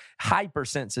are,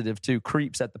 hypersensitive to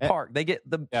creeps at the park. They get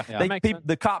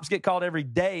the cops get called every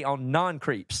day on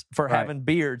non-creeps for having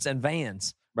beards and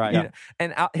vans. Right.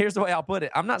 And here's the way I'll put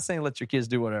it. I'm not saying let your kids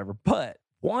do whatever, but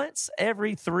once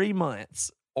every 3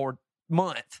 months or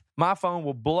month, my phone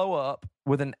will blow up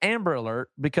with an Amber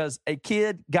Alert because a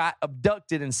kid got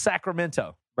abducted in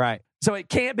Sacramento. Right. So it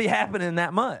can't be happening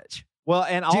that much. Well,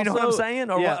 and also, do also, you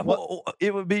know what I'm saying? Or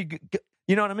it would be,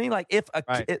 you know what I mean? Like if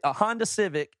a Honda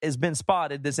Civic has been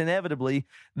spotted, that's inevitably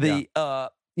the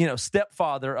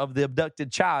stepfather of the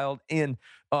abducted child in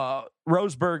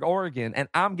Roseburg, Oregon, and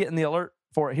I'm getting the alert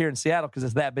for it here in Seattle because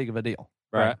it's that big of a deal.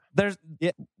 Right. The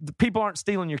people aren't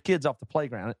stealing your kids off the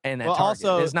playground, and at Target.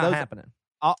 Also, it's not happening.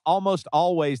 Almost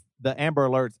always the Amber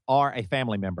Alerts are a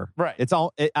family member. Right. It's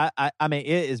all. I mean,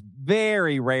 it is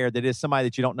very rare that it's somebody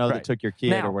that you don't know that took your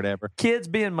kid or whatever. Kids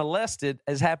being molested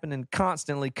is happening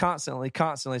constantly.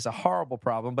 It's a horrible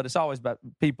problem, but it's always about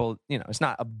people. It's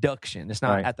not abduction. It's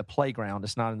not at the playground.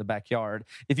 It's not in the backyard.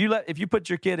 If you put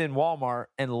your kid in Walmart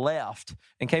and left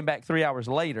and came back 3 hours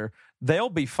later, they'll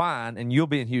be fine and you'll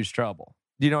be in huge trouble.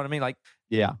 Do you know what I mean? Like,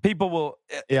 people will.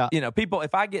 People.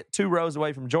 If I get 2 rows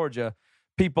away from Georgia,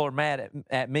 people are mad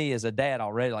at me as a dad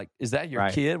already. Like, is that your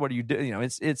kid? What do you do?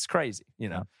 It's crazy.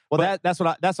 Well, that's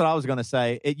what I was going to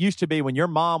say. It used to be when your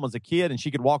mom was a kid and she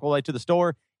could walk all the way to the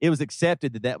store, it was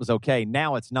accepted that was okay.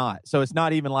 Now it's not. So it's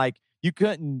not even like you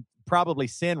couldn't probably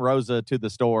send Rosa to the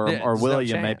store or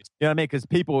William, maybe. You know what I mean? Because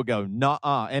people would go,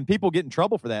 nuh-uh. And people get in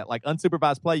trouble for that. Like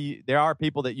unsupervised play, there are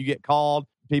people that you get called.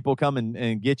 People come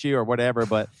and get you or whatever,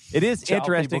 but it is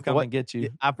interesting. People come and get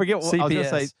you. I forget what I was going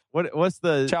to say. What's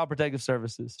the Child Protective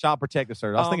Services? Child Protective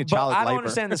Service. I was thinking child labor. I don't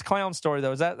understand this clown story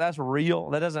though. That's real?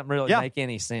 That doesn't really make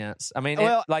any sense. I mean,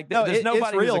 there's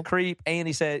nobody who's a creep, and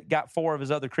he said got 4 of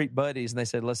his other creep buddies, and they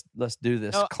said let's do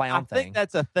this clown thing. I think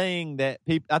that's a thing that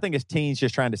people. I think it's teens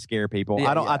just trying to scare people.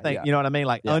 Yeah, I think you know what I mean.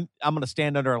 Like I'm going to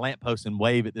stand under a lamppost and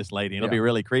wave at this lady, and it'll be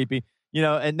really creepy.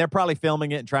 And they're probably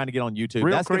filming it and trying to get on YouTube.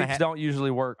 Real creeps don't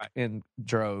usually work in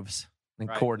droves and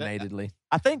coordinatedly.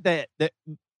 I think that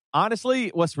honestly,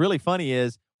 what's really funny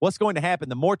is what's going to happen.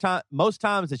 Most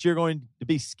times that you're going to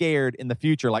be scared in the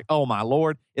future, like, oh my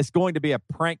Lord, it's going to be a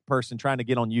prank person trying to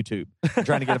get on YouTube,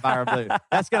 trying to get a viral video.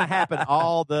 That's going to happen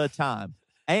all the time.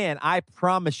 And I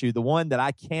promise you, the one that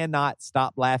I cannot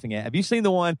stop laughing at. Have you seen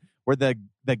the one where the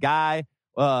guy?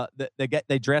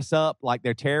 They dress up like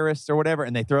they're terrorists or whatever,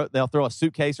 and they'll throw a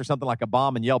suitcase or something like a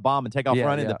bomb and yell bomb and take off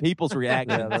running. The people's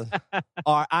reaction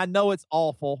are, I know it's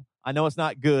awful. I know it's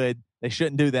not good, They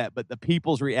shouldn't do that. But the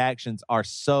people's reactions are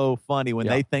so funny when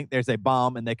they think there's a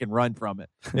bomb and they can run from it.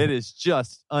 It is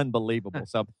just unbelievable.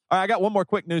 So, all right, I got one more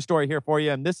quick news story here for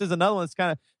you. And this is another one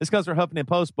this comes from Huffington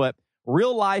Post, but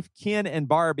real life Ken and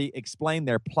Barbie explain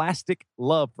their plastic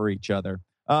love for each other.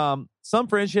 Some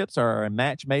friendships are a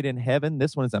match made in heaven.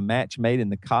 This one is a match made in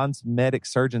the cosmetic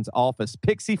surgeon's office.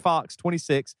 Pixie Fox,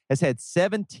 26, has had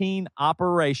 17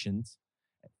 operations,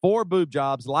 4 boob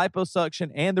jobs,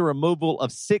 liposuction, and the removal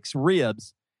of 6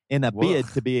 ribs in a bid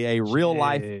to be a real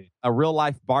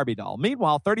life Barbie doll.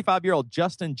 Meanwhile, 35-year-old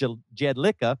Justin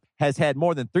Jedlicka has had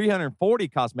more than 340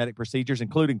 cosmetic procedures,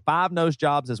 including 5 nose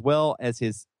jobs, as well as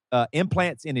his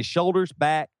implants in his shoulders,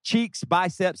 back, cheeks,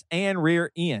 biceps, and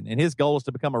rear end. And his goal is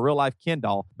to become a real-life Ken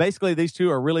doll. Basically, these two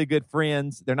are really good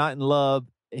friends. They're not in love.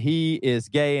 He is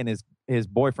gay, and his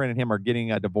boyfriend and him are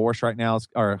getting a divorce right now.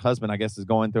 Or husband, I guess, is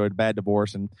going through a bad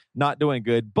divorce and not doing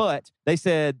good. But they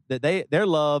said that their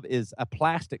love is a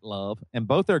plastic love, and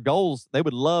both their goals, they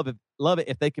would love it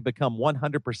if they could become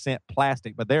 100%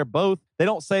 plastic. But they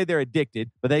don't say they're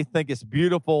addicted, but they think it's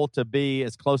beautiful to be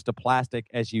as close to plastic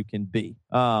as you can be.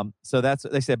 So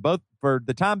they said both, for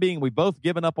the time being, we've both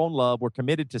given up on love. We're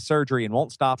committed to surgery and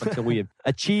won't stop until we have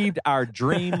achieved our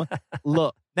dream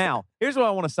look. Now, here's what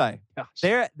I want to say.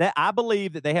 I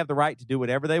believe that they have the right to do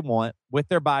whatever they want with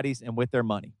their bodies and with their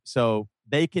money. So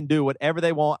they can do whatever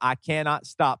they want. I cannot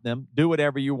stop them. Do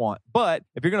whatever you want. But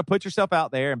if you're going to put yourself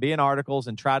out there and be in articles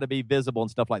and try to be visible and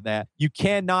stuff like that, you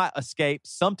cannot escape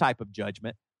some type of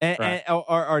judgment.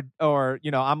 Or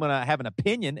you know, I'm going to have an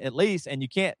opinion at least, and you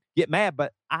can't get mad.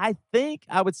 But I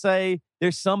would say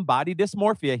there's some body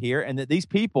dysmorphia here, and that these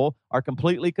people are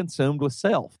completely consumed with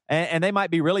self. And they might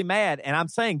be really mad. And I'm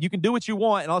saying you can do what you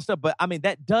want and all that stuff. But I mean,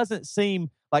 that doesn't seem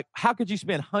like, how could you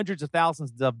spend hundreds of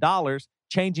thousands of dollars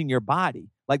changing your body?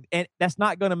 Like, and that's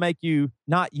not going to make you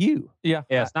not you. Yeah.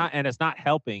 It's not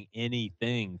helping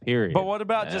anything, period. But what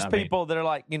about people that are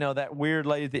like, you know, that weird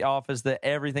lady at the office that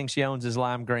everything she owns is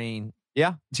lime green?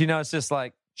 Yeah. You know, it's just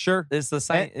like, sure, it's the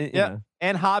same. And, yeah.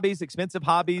 And hobbies, expensive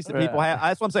hobbies that people have.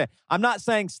 That's what I'm saying. I'm not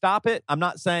saying stop it. I'm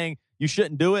not saying you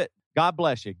shouldn't do it. God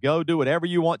bless you. Go do whatever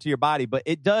you want to your body. But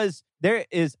there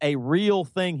is a real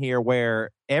thing here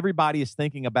where everybody is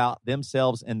thinking about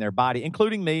themselves and their body,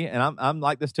 including me. And I'm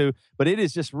like this too. But it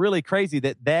is just really crazy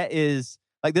that is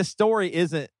like, this story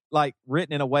isn't like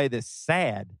written in a way that's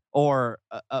sad or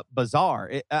bizarre.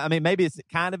 I mean, maybe it's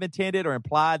kind of intended or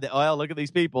implied that, oh, look at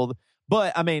these people.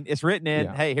 But I mean, it's written in,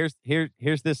 hey,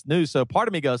 here's this news. So part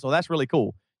of me goes, well, that's really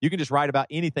cool. You can just write about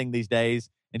anything these days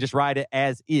and just write it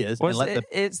as is, and let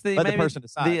the person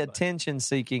decide. The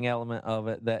attention-seeking element of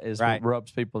it that is what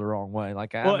rubs people the wrong way.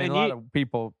 Like, I mean, a lot of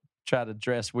people try to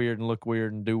dress weird and look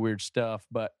weird and do weird stuff,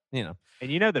 but, you know. And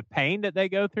you know the pain that they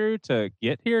go through to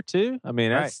get here, too? I mean,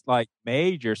 that's like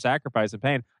major sacrifice and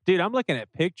pain. Dude, I'm looking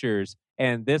at pictures,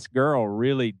 and this girl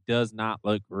really does not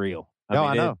look real.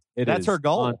 I know. That's her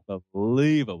goal.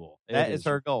 Unbelievable. That is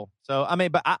her goal. So, I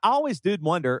mean, but I always did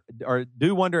wonder,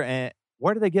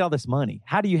 where do they get all this money?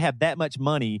 How do you have that much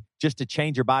money just to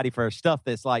change your body for stuff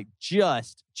that's like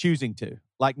just choosing to?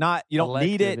 Like, not, you don't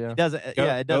need it. Yeah. It doesn't,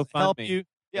 it doesn't help you.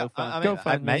 Yeah,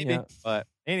 maybe. But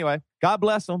anyway, God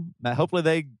bless them. Hopefully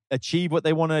they achieve what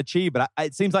they want to achieve. But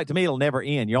it seems like to me it'll never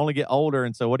end. You only get older,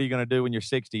 and so what are you going to do when you're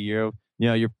 60? You're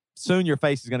soon your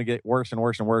face is going to get worse and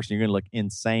worse and worse, and you're going to look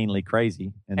insanely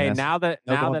crazy. And hey, now that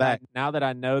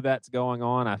I know that's going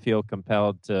on, I feel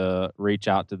compelled to reach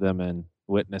out to them and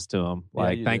witness to them.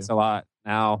 Like, thanks a lot.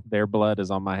 Now their blood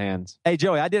is on my hands. Hey,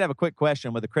 Joey, I did have a quick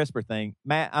question with the CRISPR thing.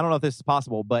 Matt, I don't know if this is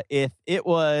possible, but if it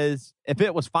was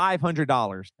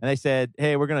 $500 and they said,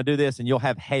 hey, we're going to do this and you'll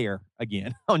have hair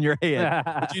again on your head,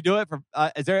 would you do it for,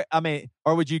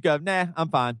 or would you go, nah, I'm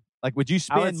fine? Like, would you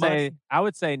spend money? I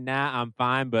would say, nah, I'm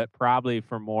fine, but probably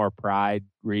for more pride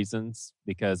reasons,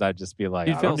 because I'd just be like,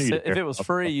 if it was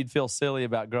free, you'd feel silly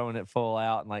about growing it full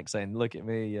out and like saying, look at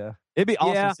me. Yeah. It'd be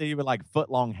awesome to see you with like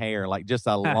foot-long hair, like just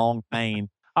a long mane.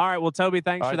 All right. Well, Toby,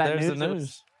 thanks for that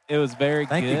news. It was very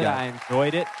good. You, I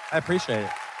enjoyed it. I appreciate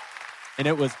it. And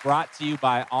it was brought to you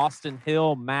by Austin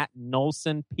Hill, Matt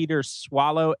Nolson, Peter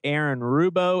Swallow, Aaron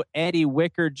Rubo, Eddie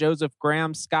Wicker, Joseph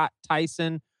Graham, Scott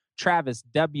Tyson, Travis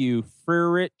W.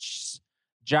 Frerich,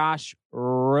 Josh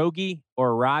Rogi,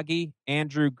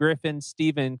 Andrew Griffin,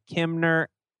 Stephen Kimner,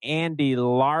 Andy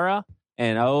Lara,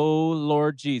 and oh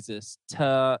Lord Jesus,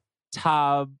 Tabihaza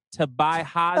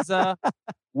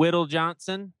Whittle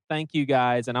Johnson. Thank you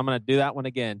guys, and I'm going to do that one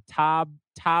again.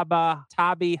 Tabihaza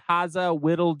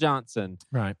Whittle Johnson.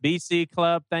 Right. BC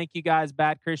Club. Thank you guys.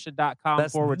 Badchristian.com /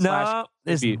 it's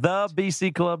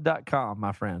thebcclub.com,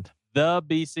 my friend.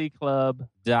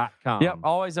 thebcclub.com. Yep,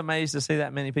 always amazed to see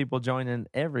that many people joining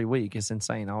every week. It's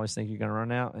insane. I always think you're going to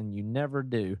run out, and you never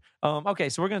do. Okay,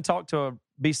 so we're going to talk to a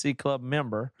BC Club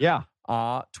member. Yeah.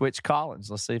 Twitch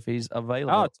Collins. Let's see if he's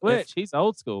available. Oh, Twitch. He's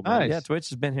old school, man. Nice. Yeah, Twitch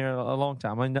has been here a long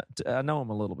time. I know him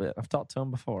a little bit. I've talked to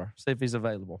him before. See if he's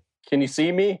available. Can you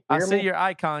see me? I see your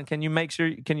icon. Can you make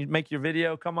your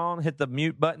video come on? Hit the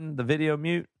mute button, the video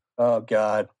mute. Oh,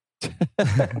 God.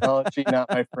 Technology, not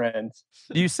my friend.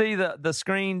 Do you see the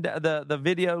screen, the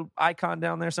video icon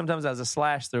down there? Sometimes has a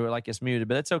slash through it like it's muted,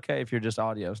 but it's okay if you're just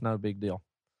audio. It's not a big deal.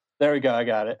 There we go. I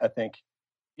got it, I think.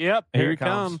 Yep, here it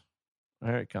comes.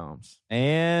 There it comes.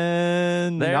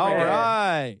 And there all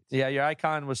right. Yeah, your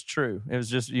icon was true. It was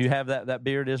just you have that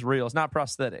beard is real. It's not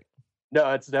prosthetic.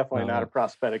 No, it's definitely not a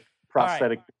prosthetic.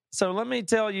 Right. So let me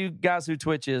tell you guys who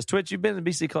Twitch is. Twitch, you've been in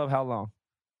the BC Club how long?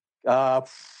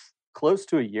 Close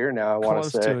to a year now, I want to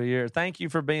say. Close to a year. Thank you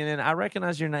for being in. I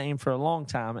recognize your name for a long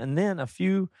time. And then a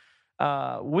few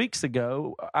weeks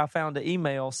ago, I found an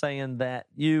email saying that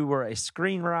you were a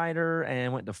screenwriter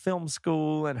and went to film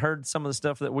school and heard some of the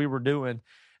stuff that we were doing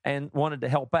and wanted to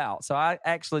help out. So I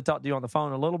actually talked to you on the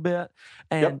phone a little bit.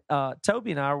 And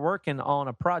Toby and I are working on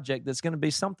a project that's going to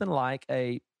be something like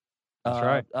a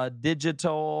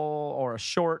digital or a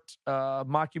short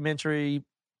mockumentary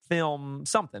film,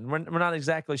 something. We're not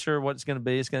exactly sure what it's going to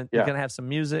be. You're going to have some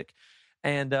music.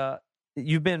 And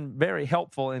you've been very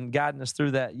helpful in guiding us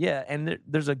through that. Yeah, and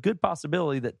there's a good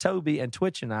possibility that Toby and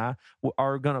Twitch and I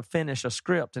are going to finish a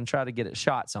script and try to get it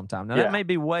shot sometime. Now, that may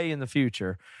be way in the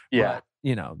future. Yeah. But,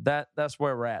 that's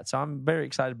where we're at. So I'm very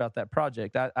excited about that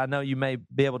project. I know you may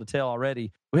be able to tell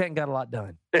already, we hadn't got a lot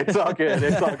done. It's all good.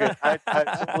 It's all good. I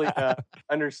simply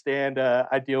understand.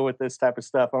 I deal with this type of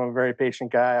stuff. I'm a very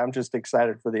patient guy. I'm just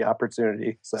excited for the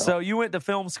opportunity. So you went to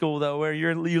film school, though, where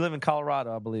you live in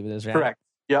Colorado, I believe it is, right? Correct.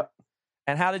 Yep.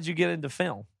 And how did you get into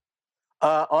film?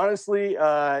 Honestly,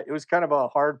 it was kind of a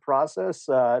hard process,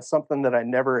 something that I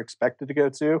never expected to go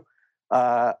to.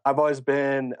 I've always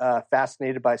been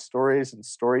fascinated by stories and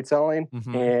storytelling,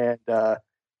 and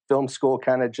film school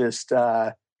kind of just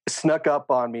snuck up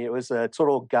on me. It was a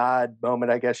total God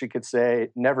moment, I guess you could say.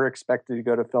 Never expected to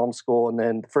go to film school, and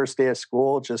then the first day of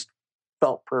school just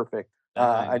felt perfect.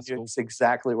 I knew it's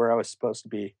exactly where I was supposed to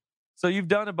be. So you've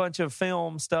done a bunch of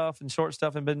film stuff and short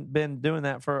stuff and been doing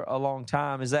that for a long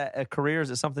time. Is that a career? Is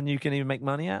it something you can even make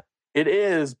money at? It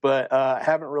is, but I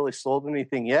haven't really sold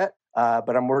anything yet.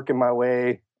 But I'm working my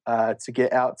way to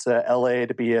get out to LA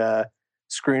to be a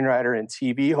screenwriter in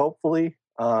TV, hopefully,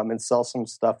 and sell some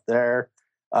stuff there.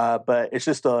 But it's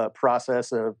just a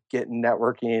process of getting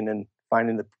networking and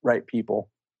finding the right people.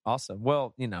 Awesome.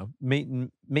 Well,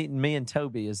 meeting me and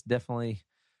Toby is definitely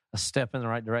a step in the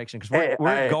right direction because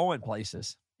we're going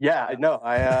places. Yeah, I know.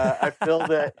 I feel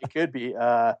that it could be.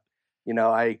 I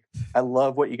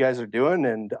love what you guys are doing,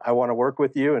 and I want to work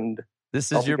with you. And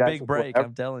this is your big break.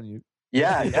 I'm telling you.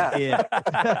 Yeah.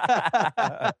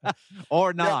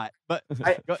 Or not. But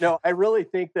I really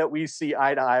think that we see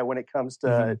eye to eye when it comes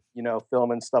to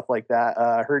film and stuff like that.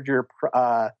 I heard your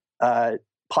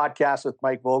podcast with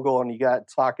Mike Vogel, and you got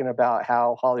talking about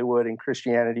how Hollywood and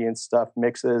Christianity and stuff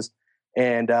mixes,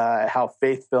 and how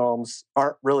faith films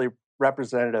aren't really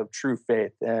representative of true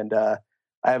faith. And I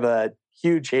have a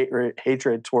huge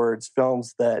hatred towards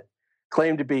films that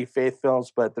claim to be faith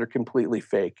films, but they're completely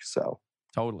fake. So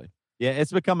totally. Yeah,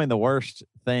 it's becoming the worst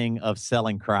thing of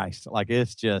selling Christ. Like,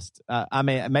 it's just,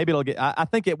 maybe it'll I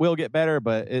think it will get better,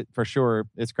 but for sure,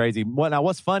 it's crazy.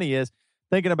 What's funny is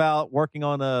thinking about working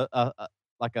on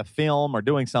a film or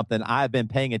doing something, I've been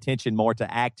paying attention more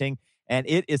to acting, and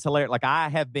it is hilarious. Like, I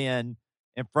have been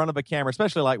in front of a camera,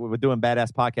 especially like with doing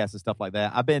badass podcasts and stuff like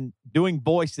that. I've been doing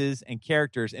voices and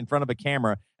characters in front of a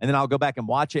camera, and then I'll go back and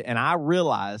watch it. And I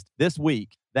realized this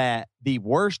week that the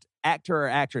worst actor or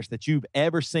actress that you've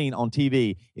ever seen on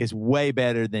TV is way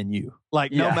better than you.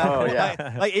 Like, no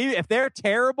matter like if they're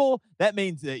terrible, that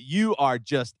means that you are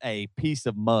just a piece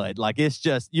of mud. Like, it's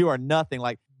just, you are nothing.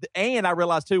 Like, and I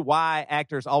realized too why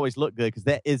actors always look good, because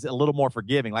that is a little more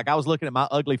forgiving. Like, I was looking at my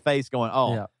ugly face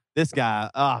going, this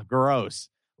guy, gross.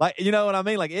 Like, you know what I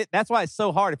mean? Like, that's why it's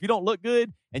so hard. If you don't look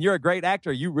good and you're a great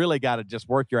actor, you really got to just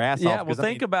work your ass off. Yeah, well,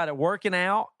 think about it. Working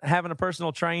out, having a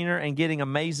personal trainer, and getting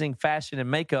amazing fashion and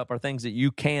makeup are things that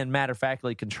you can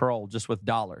matter-of-factly control just with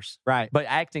dollars. Right. But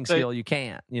acting skill, you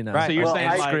can't, Right.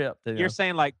 So you're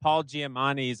saying like Paul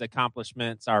Giamatti's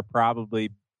accomplishments are probably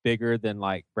bigger than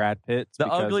like Brad Pitt's. The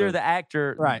uglier the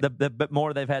actor, right, the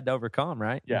more they've had to overcome,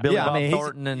 right? Yeah. Billy Bob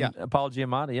Thornton and Paul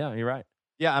Giamatti. Yeah, you're right.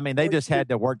 Yeah, I mean, they just had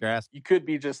to work their ass. You could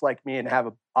be just like me and have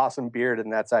an awesome beard,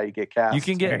 and that's how you get cast. You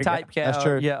can get typecast. That's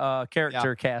true.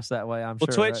 Character cast that way. I'm Well,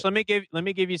 sure. Twitch, right? let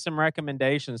me give you some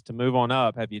recommendations to move on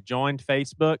up. Have you joined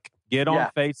Facebook? Get on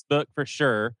Facebook for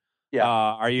sure. Yeah.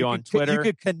 Are you on Twitter? You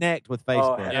could connect with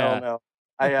Facebook. Oh, hell no.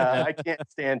 I can't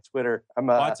stand Twitter.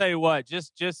 Well, I'll tell you what.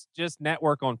 Just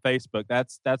network on Facebook.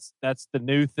 That's the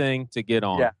new thing to get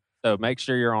on. Yeah. So make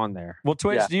sure you're on there. Well,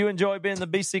 Twitch, do you enjoy being in the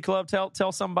BC Club? Tell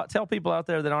people out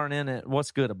there that aren't in it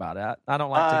what's good about it. I don't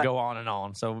like to go on and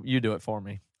on, so you do it for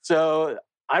me. So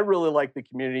I really like the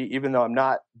community, even though I'm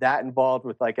not that involved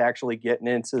with like actually getting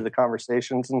into the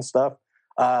conversations and stuff.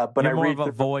 But You're I more read of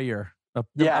a voyeur, a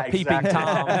peeping exactly.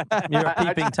 Tom. You're a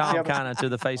peeping Tom kind of to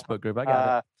the Facebook group. I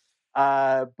got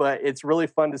it. But it's really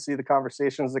fun to see the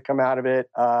conversations that come out of it.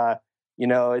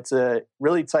 It's a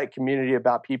really tight community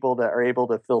about people that are able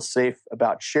to feel safe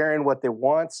about sharing what they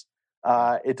want.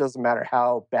 It doesn't matter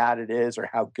how bad it is or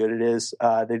how good it is.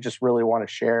 They just really want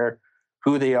to share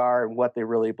who they are and what they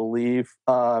really believe.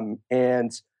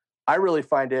 And I really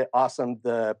find it awesome,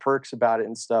 the perks about it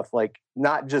and stuff, like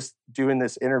not just doing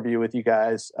this interview with you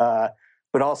guys,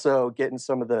 but also getting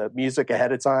some of the music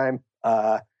ahead of time.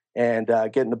 And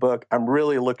getting the book. I'm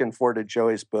really looking forward to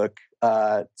Joey's book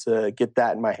to get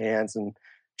that in my hands and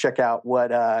check out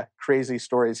what crazy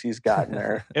stories he's got in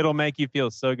there. It'll make you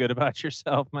feel so good about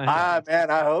yourself, man.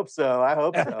 Man, I hope so.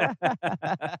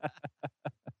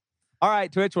 All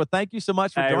right, Twitch. Well, thank you so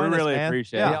much for joining us, really man.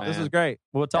 appreciate it. man. This is great.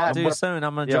 We'll talk to you soon.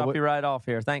 I'm going to drop you right off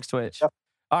here. Thanks, Twitch. Yep.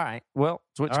 All right. Well,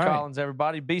 Twitch Collins,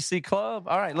 everybody. BC Club.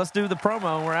 All right, let's do the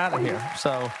promo and we're out of here.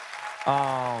 So,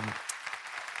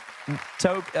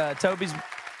 Toby's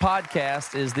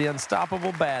podcast is The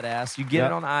Unstoppable Badass. You get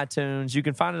it on iTunes. You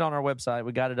can find it on our website.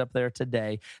 We got it up there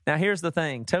today. Now, here's the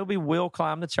thing. Toby will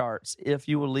climb the charts if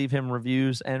you will leave him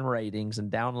reviews and ratings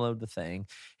and download the thing.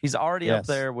 He's already up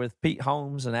there with Pete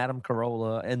Holmes and Adam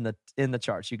Carolla in the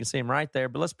charts. You can see him right there.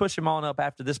 But let's push him on up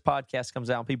after this podcast comes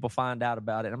out and people find out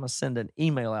about it. I'm going to send an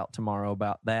email out tomorrow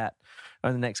about that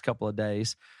in the next couple of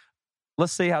days.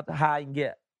 Let's see how high I can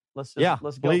get. Let's go.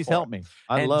 Please help me.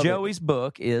 I love Joey's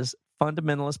book is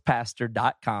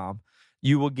fundamentalistpastor.com.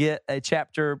 You will get a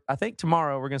chapter. I think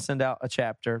tomorrow we're going to send out a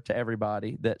chapter to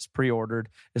everybody that's pre-ordered.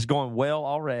 It's going well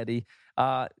already.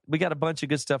 We got a bunch of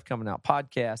good stuff coming out.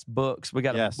 Podcasts, books. We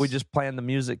just planned the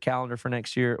music calendar for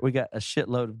next year. We got a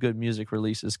shitload of good music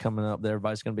releases coming up that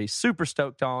everybody's going to be super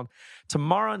stoked on.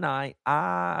 Tomorrow night,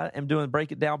 I am doing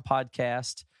Break It Down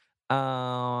podcast.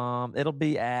 It'll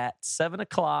be at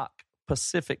 7:00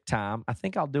 Pacific time. I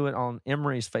think I'll do it on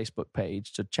Emery's Facebook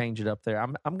page to change it up there.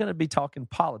 I'm going to be talking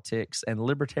politics and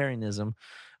libertarianism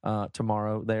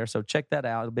tomorrow there. So check that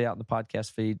out. It'll be out in the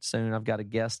podcast feed soon. I've got a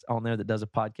guest on there that does a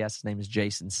podcast. His name is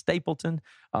Jason Stapleton.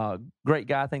 Great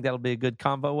guy. I think that'll be a good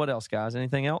convo. What else, guys?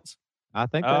 Anything else? I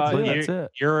think that's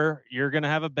it. You're going to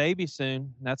have a baby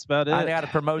soon. That's about it. I got to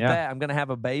promote that. I'm going to have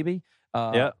a baby.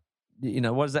 Yep.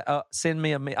 What is that? Send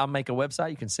me I'll make a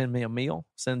website. You can send me a meal.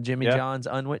 Send Jimmy John's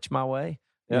Unwitch my way.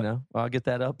 I'll get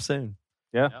that up soon.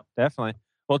 Yeah, definitely.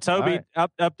 Well, Toby,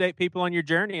 update people on your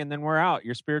journey, and then we're out.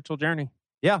 Your spiritual journey.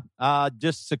 Yeah,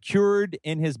 just secured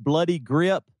in his bloody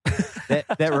grip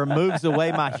that removes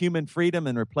away my human freedom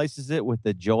and replaces it with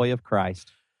the joy of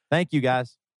Christ. Thank you,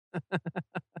 guys.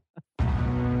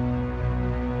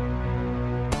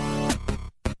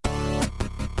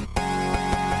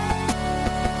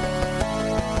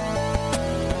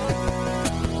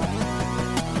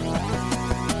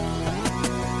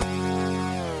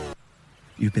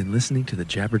 You've been listening to the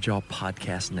Jabberjaw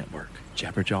Podcast Network,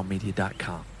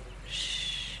 jabberjawmedia.com.